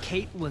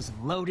 Kate was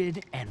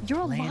loaded and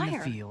You're a playing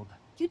liar. the field.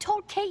 You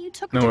told Kate you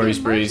took her No to worries,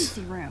 the Breeze.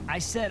 emergency room. I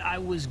said I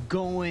was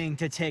going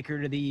to take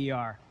her to the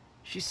ER.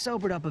 She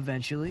sobered up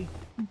eventually.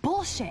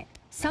 Bullshit.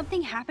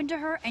 Something happened to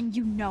her and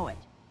you know it.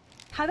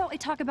 How about we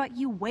talk about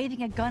you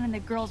waving a gun in the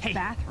girls'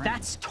 bathroom?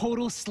 That's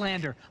total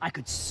slander. I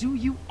could sue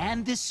you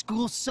and this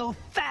school so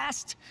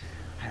fast.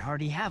 I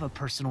already have a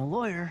personal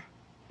lawyer.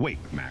 Wait,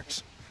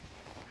 Max.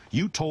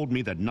 You told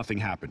me that nothing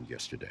happened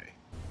yesterday.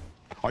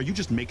 Are you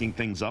just making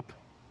things up?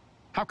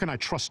 How can I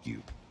trust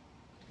you?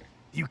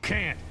 You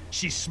can't.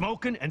 She's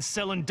smoking and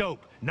selling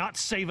dope, not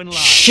saving lives.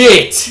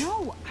 Shit!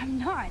 No, I'm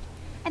not.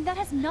 And that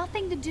has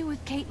nothing to do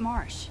with Kate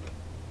Marsh.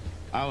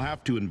 I'll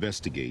have to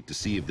investigate to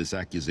see if this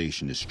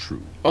accusation is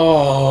true.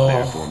 Oh.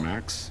 Therefore,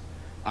 Max,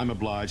 I'm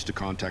obliged to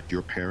contact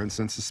your parents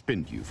and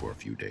suspend you for a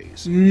few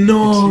days.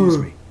 No! Excuse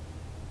me.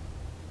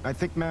 I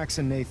think Max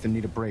and Nathan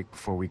need a break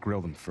before we grill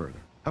them further.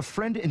 A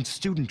friend and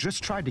student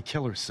just tried to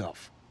kill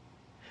herself.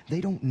 They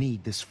don't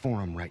need this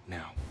forum right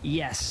now.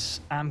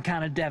 Yes, I'm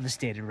kind of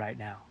devastated right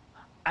now.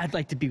 I'd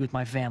like to be with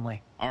my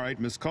family. All right,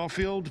 Miss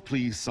Caulfield,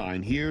 please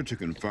sign here to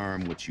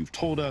confirm what you've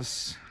told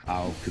us.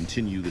 I'll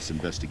continue this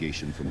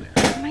investigation from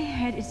there. My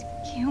head is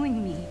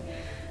killing me,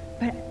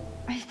 but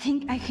I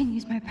think I can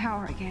use my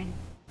power again.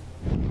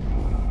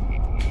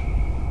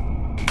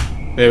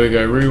 There we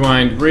go.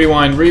 Rewind,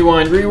 rewind,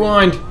 rewind,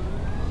 rewind!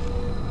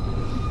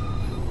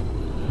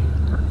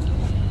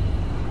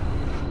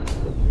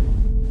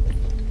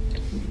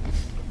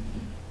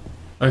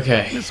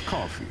 Okay. Miss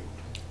Caulfield.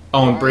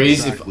 Oh, and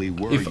Breeze, exactly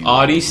if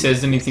Artie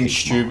says anything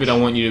stupid, I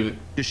want you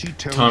Did she to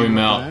tell time you him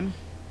her out. plan?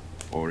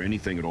 Or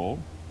anything at all?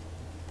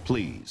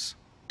 Please,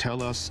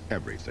 tell us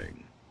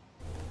everything.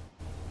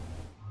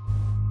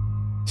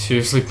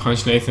 Seriously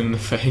punch Nathan in the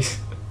face.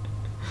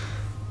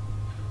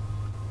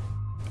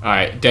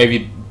 Alright,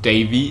 David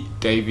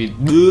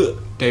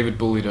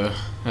bullied her.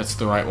 That's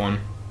the right one.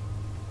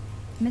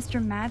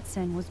 Mr.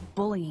 Madsen was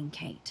bullying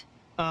Kate.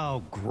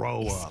 Oh,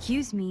 grow up.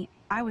 Excuse me,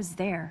 I was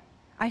there.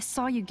 I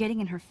saw you getting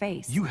in her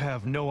face. You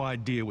have no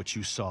idea what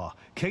you saw.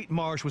 Kate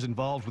Marsh was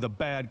involved with a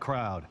bad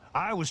crowd.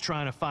 I was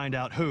trying to find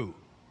out who.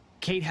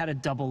 Kate had a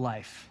double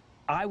life.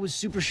 I was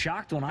super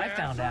shocked when I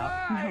found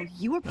out. No,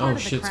 you were part Oh of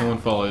the shit, crowd. someone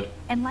followed.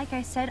 And like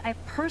I said, I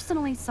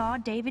personally saw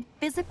David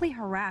physically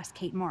harass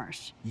Kate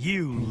Marsh.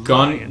 You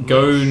Go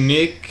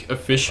Nick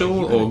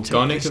official or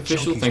Gonic This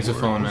official? junkie Thanks for word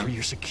following, over man.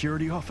 your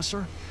security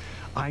officer?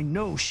 I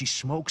know she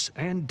smokes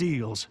and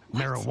deals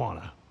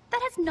marijuana.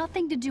 That has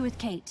nothing to do with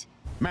Kate.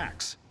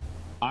 Max,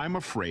 I'm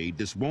afraid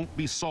this won't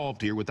be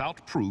solved here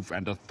without proof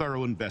and a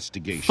thorough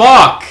investigation.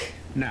 Fuck!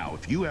 Now,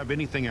 if you have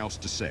anything else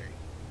to say.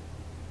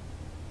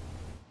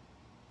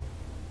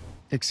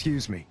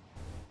 Excuse me.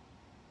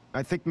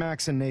 I think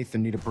Max and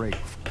Nathan need a break.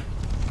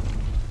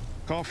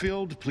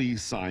 Caulfield,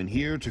 please sign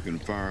here to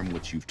confirm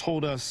what you've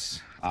told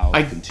us. I'll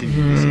I-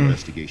 continue this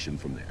investigation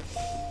from there.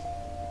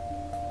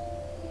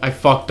 I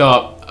fucked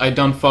up. I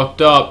done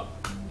fucked up.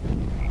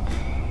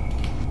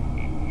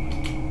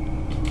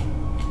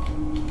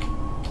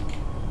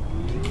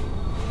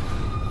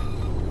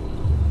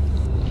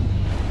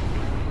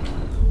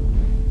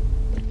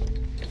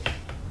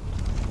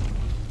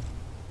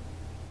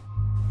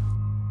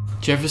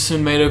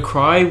 Jefferson made her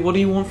cry? What do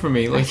you want from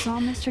me? I Like, saw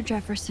Mr.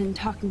 Jefferson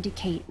talking to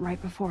Kate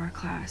right before her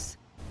class.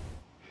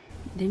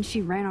 Then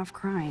she ran off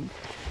crying.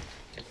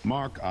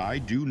 Mark, I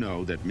do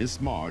know that Miss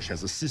Marsh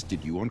has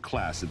assisted you on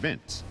class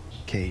events.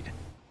 Kate,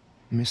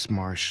 Miss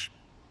Marsh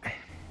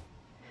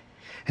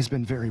has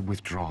been very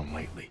withdrawn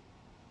lately.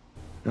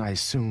 I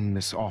assume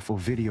this awful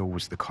video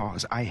was the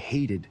cause. I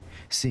hated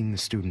seeing the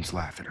students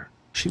laugh at her.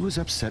 She was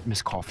upset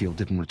Miss Caulfield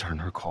didn't return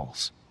her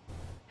calls.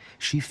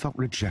 She felt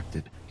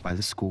rejected by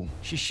the school.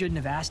 She shouldn't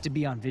have asked to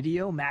be on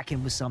video,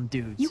 macking with some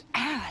dudes. You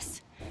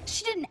ass!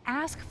 She didn't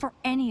ask for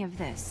any of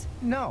this.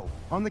 No,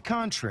 on the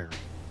contrary.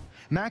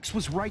 Max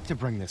was right to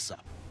bring this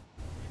up.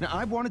 Now,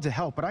 I wanted to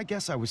help, but I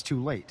guess I was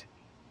too late.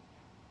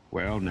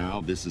 Well,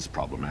 now this is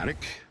problematic.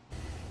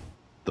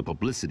 The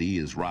publicity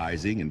is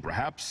rising, and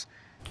perhaps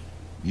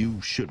you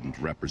shouldn't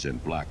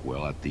represent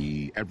Blackwell at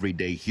the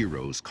Everyday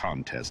Heroes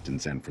contest in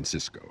San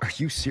Francisco. Are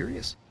you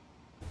serious?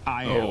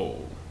 I am.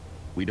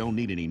 We don't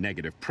need any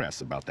negative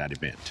press about that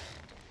event.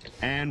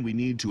 And we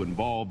need to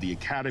involve the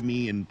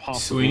Academy in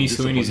possible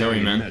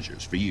disciplinary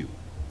measures for you.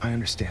 I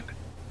understand.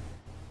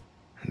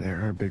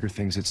 There are bigger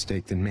things at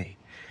stake than me.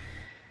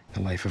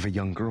 The life of a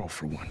young girl,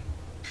 for one.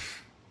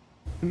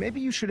 Maybe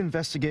you should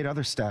investigate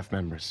other staff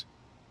members.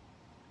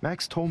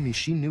 Max told me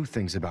she knew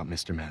things about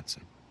Mr.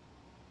 Madsen.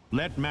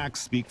 Let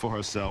Max speak for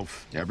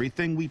herself.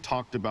 Everything we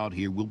talked about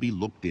here will be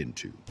looked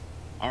into.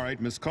 All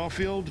right, Miss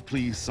Caulfield,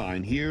 please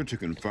sign here to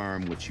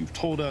confirm what you've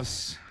told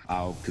us.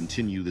 I'll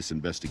continue this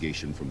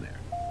investigation from there.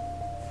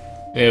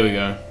 there we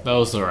go. That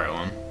was the right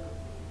one.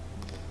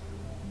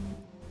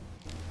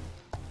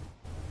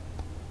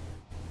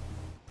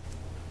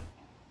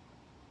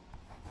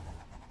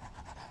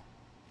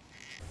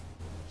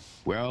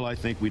 Well, I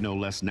think we know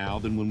less now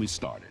than when we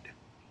started.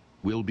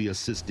 We'll be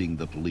assisting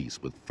the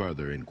police with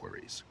further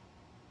inquiries.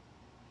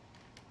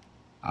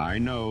 I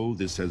know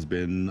this has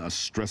been a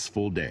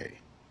stressful day.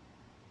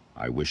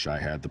 I wish I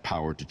had the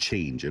power to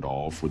change it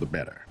all for the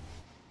better.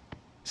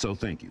 So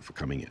thank you for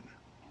coming in.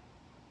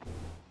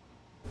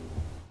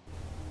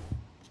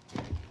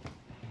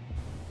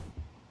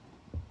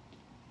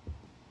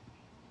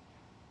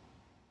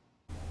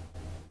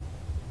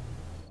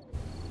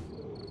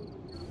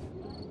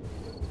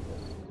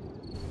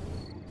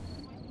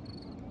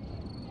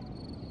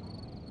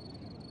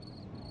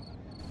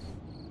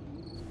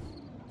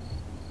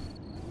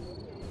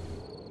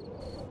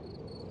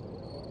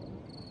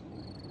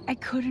 I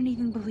couldn't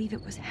even believe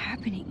it was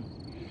happening.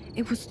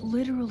 It was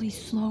literally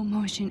slow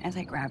motion as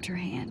I grabbed her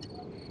hand.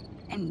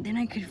 And then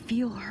I could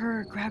feel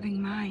her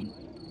grabbing mine.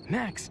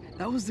 Max,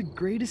 that was the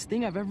greatest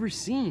thing I've ever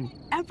seen.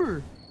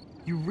 Ever!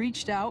 You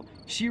reached out,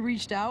 she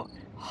reached out,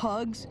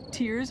 hugs,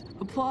 tears,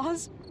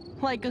 applause.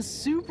 Like a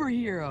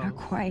superhero. Not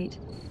quite.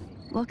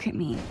 Look at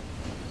me.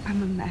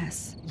 I'm a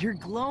mess. You're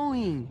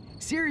glowing.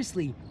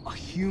 Seriously, a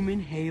human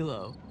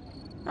halo.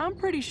 I'm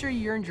pretty sure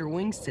you earned your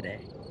wings today.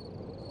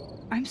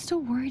 I'm still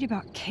worried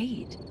about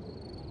Kate.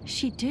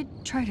 She did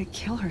try to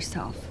kill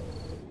herself.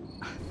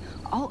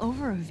 All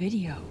over a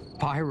video.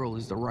 Viral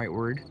is the right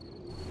word.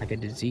 Like a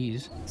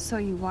disease. So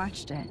you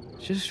watched it?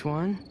 Just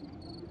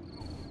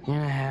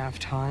 1.5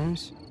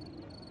 times.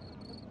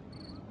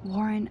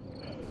 Warren,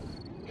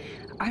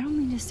 I don't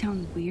mean to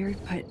sound weird,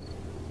 but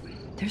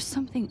there's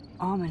something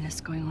ominous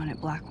going on at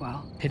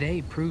Blackwell.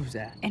 Today proves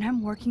that. And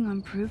I'm working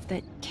on proof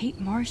that Kate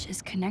Marsh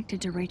is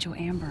connected to Rachel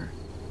Amber.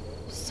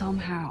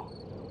 Somehow.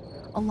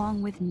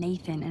 Along with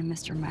Nathan and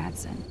Mr.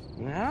 Madsen.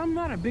 I'm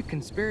not a big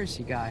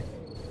conspiracy guy,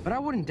 but I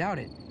wouldn't doubt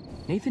it.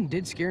 Nathan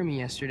did scare me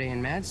yesterday,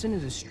 and Madsen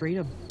is a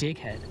straight-up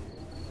dickhead.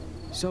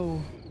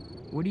 So,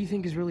 what do you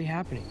think is really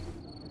happening?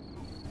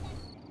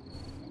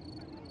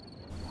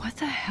 What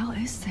the hell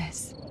is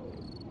this?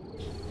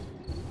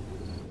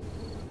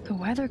 The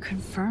weather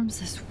confirms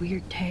this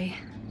weird day.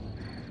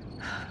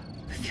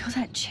 Feel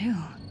that chill.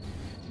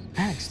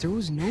 Max, there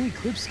was no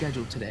eclipse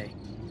scheduled today.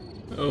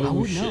 Oh, I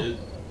would shit. know.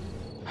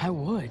 I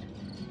would.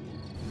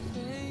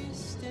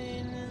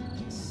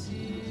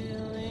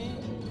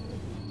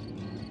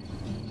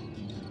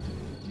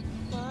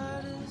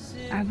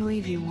 I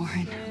believe you,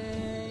 Warren.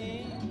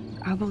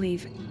 I'll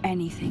believe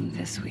anything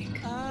this week.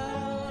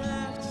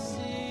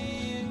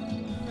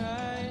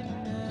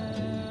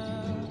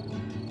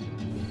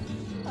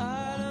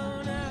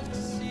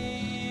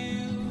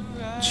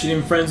 She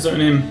didn't friend zone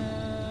him.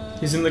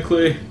 He's in the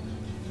clear.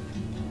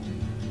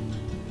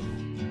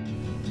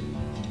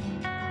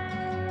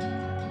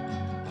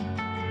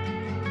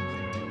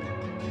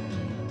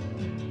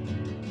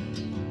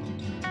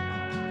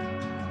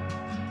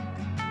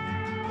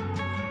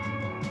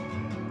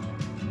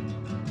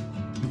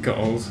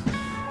 Goals.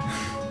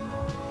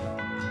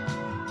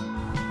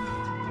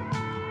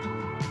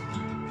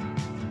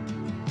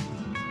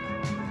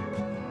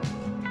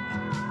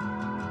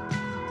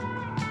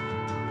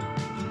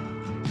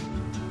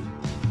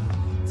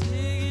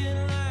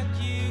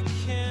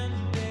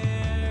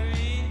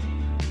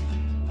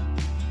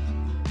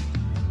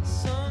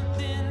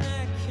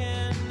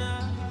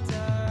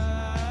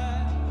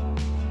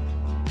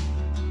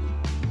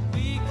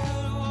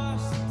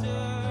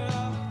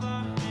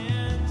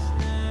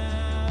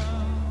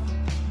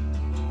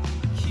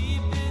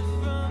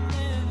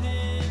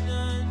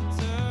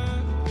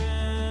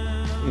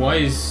 Why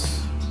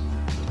is...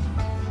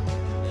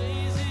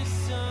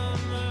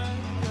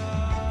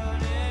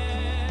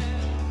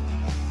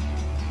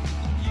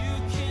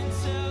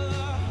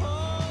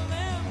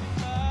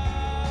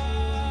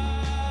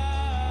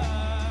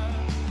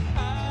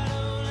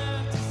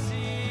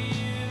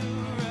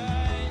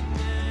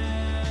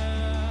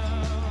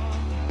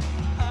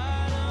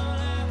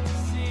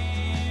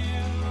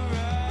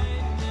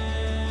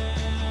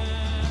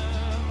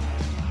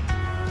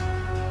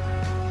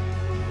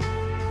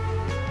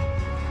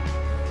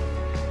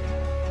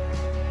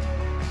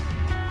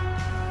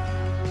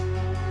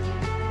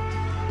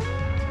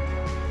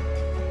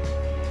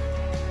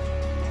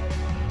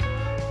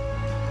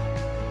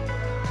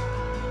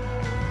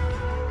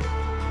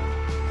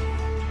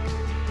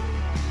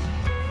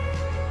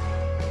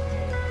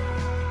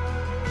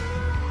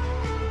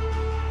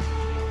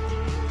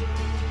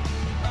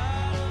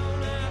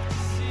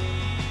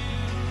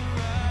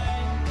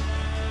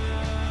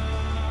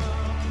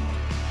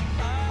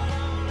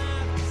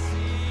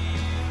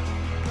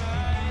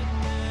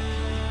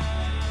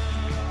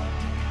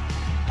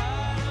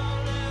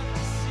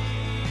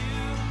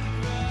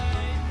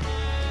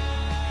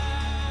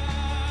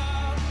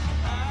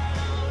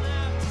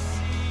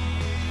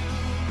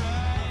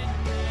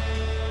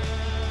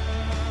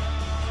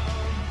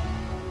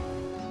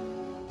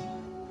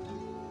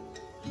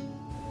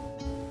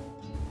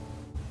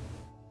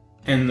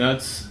 And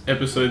that's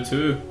episode 2.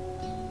 You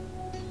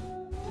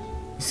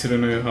still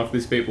don't know who half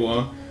these people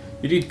are.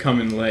 You did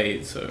come in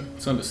late, so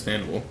it's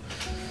understandable.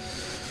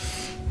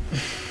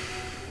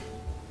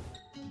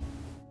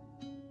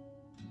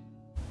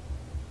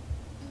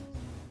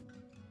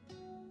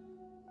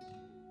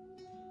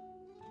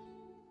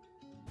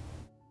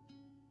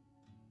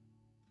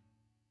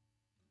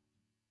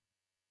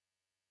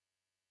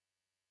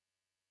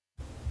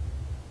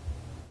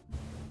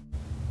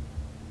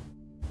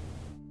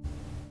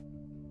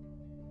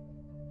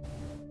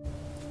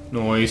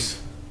 Noise.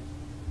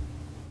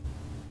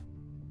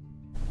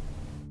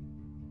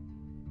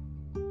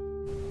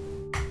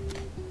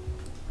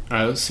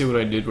 Alright, let's see what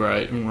I did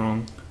right and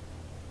wrong.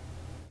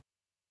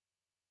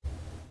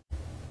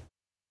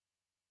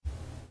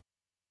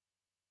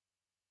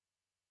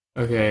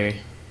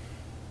 Okay.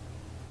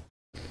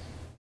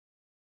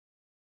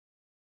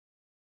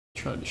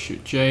 Tried to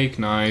shoot Jake,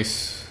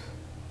 nice.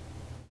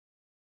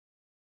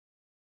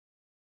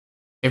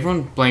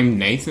 Everyone blamed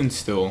Nathan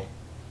still.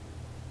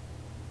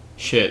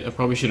 Shit, I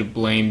probably should have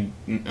blamed...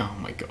 Oh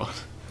my god.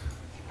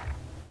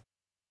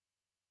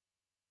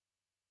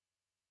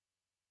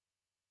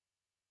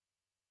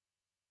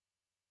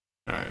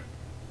 Alright.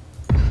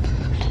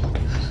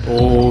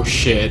 Oh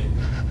shit.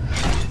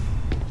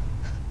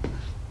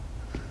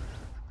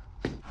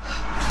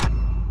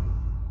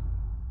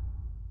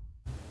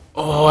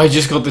 Oh, I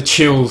just got the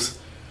chills.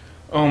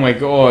 Oh my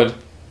god.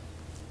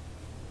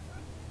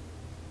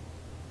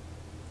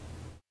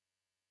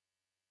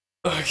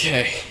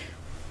 Okay.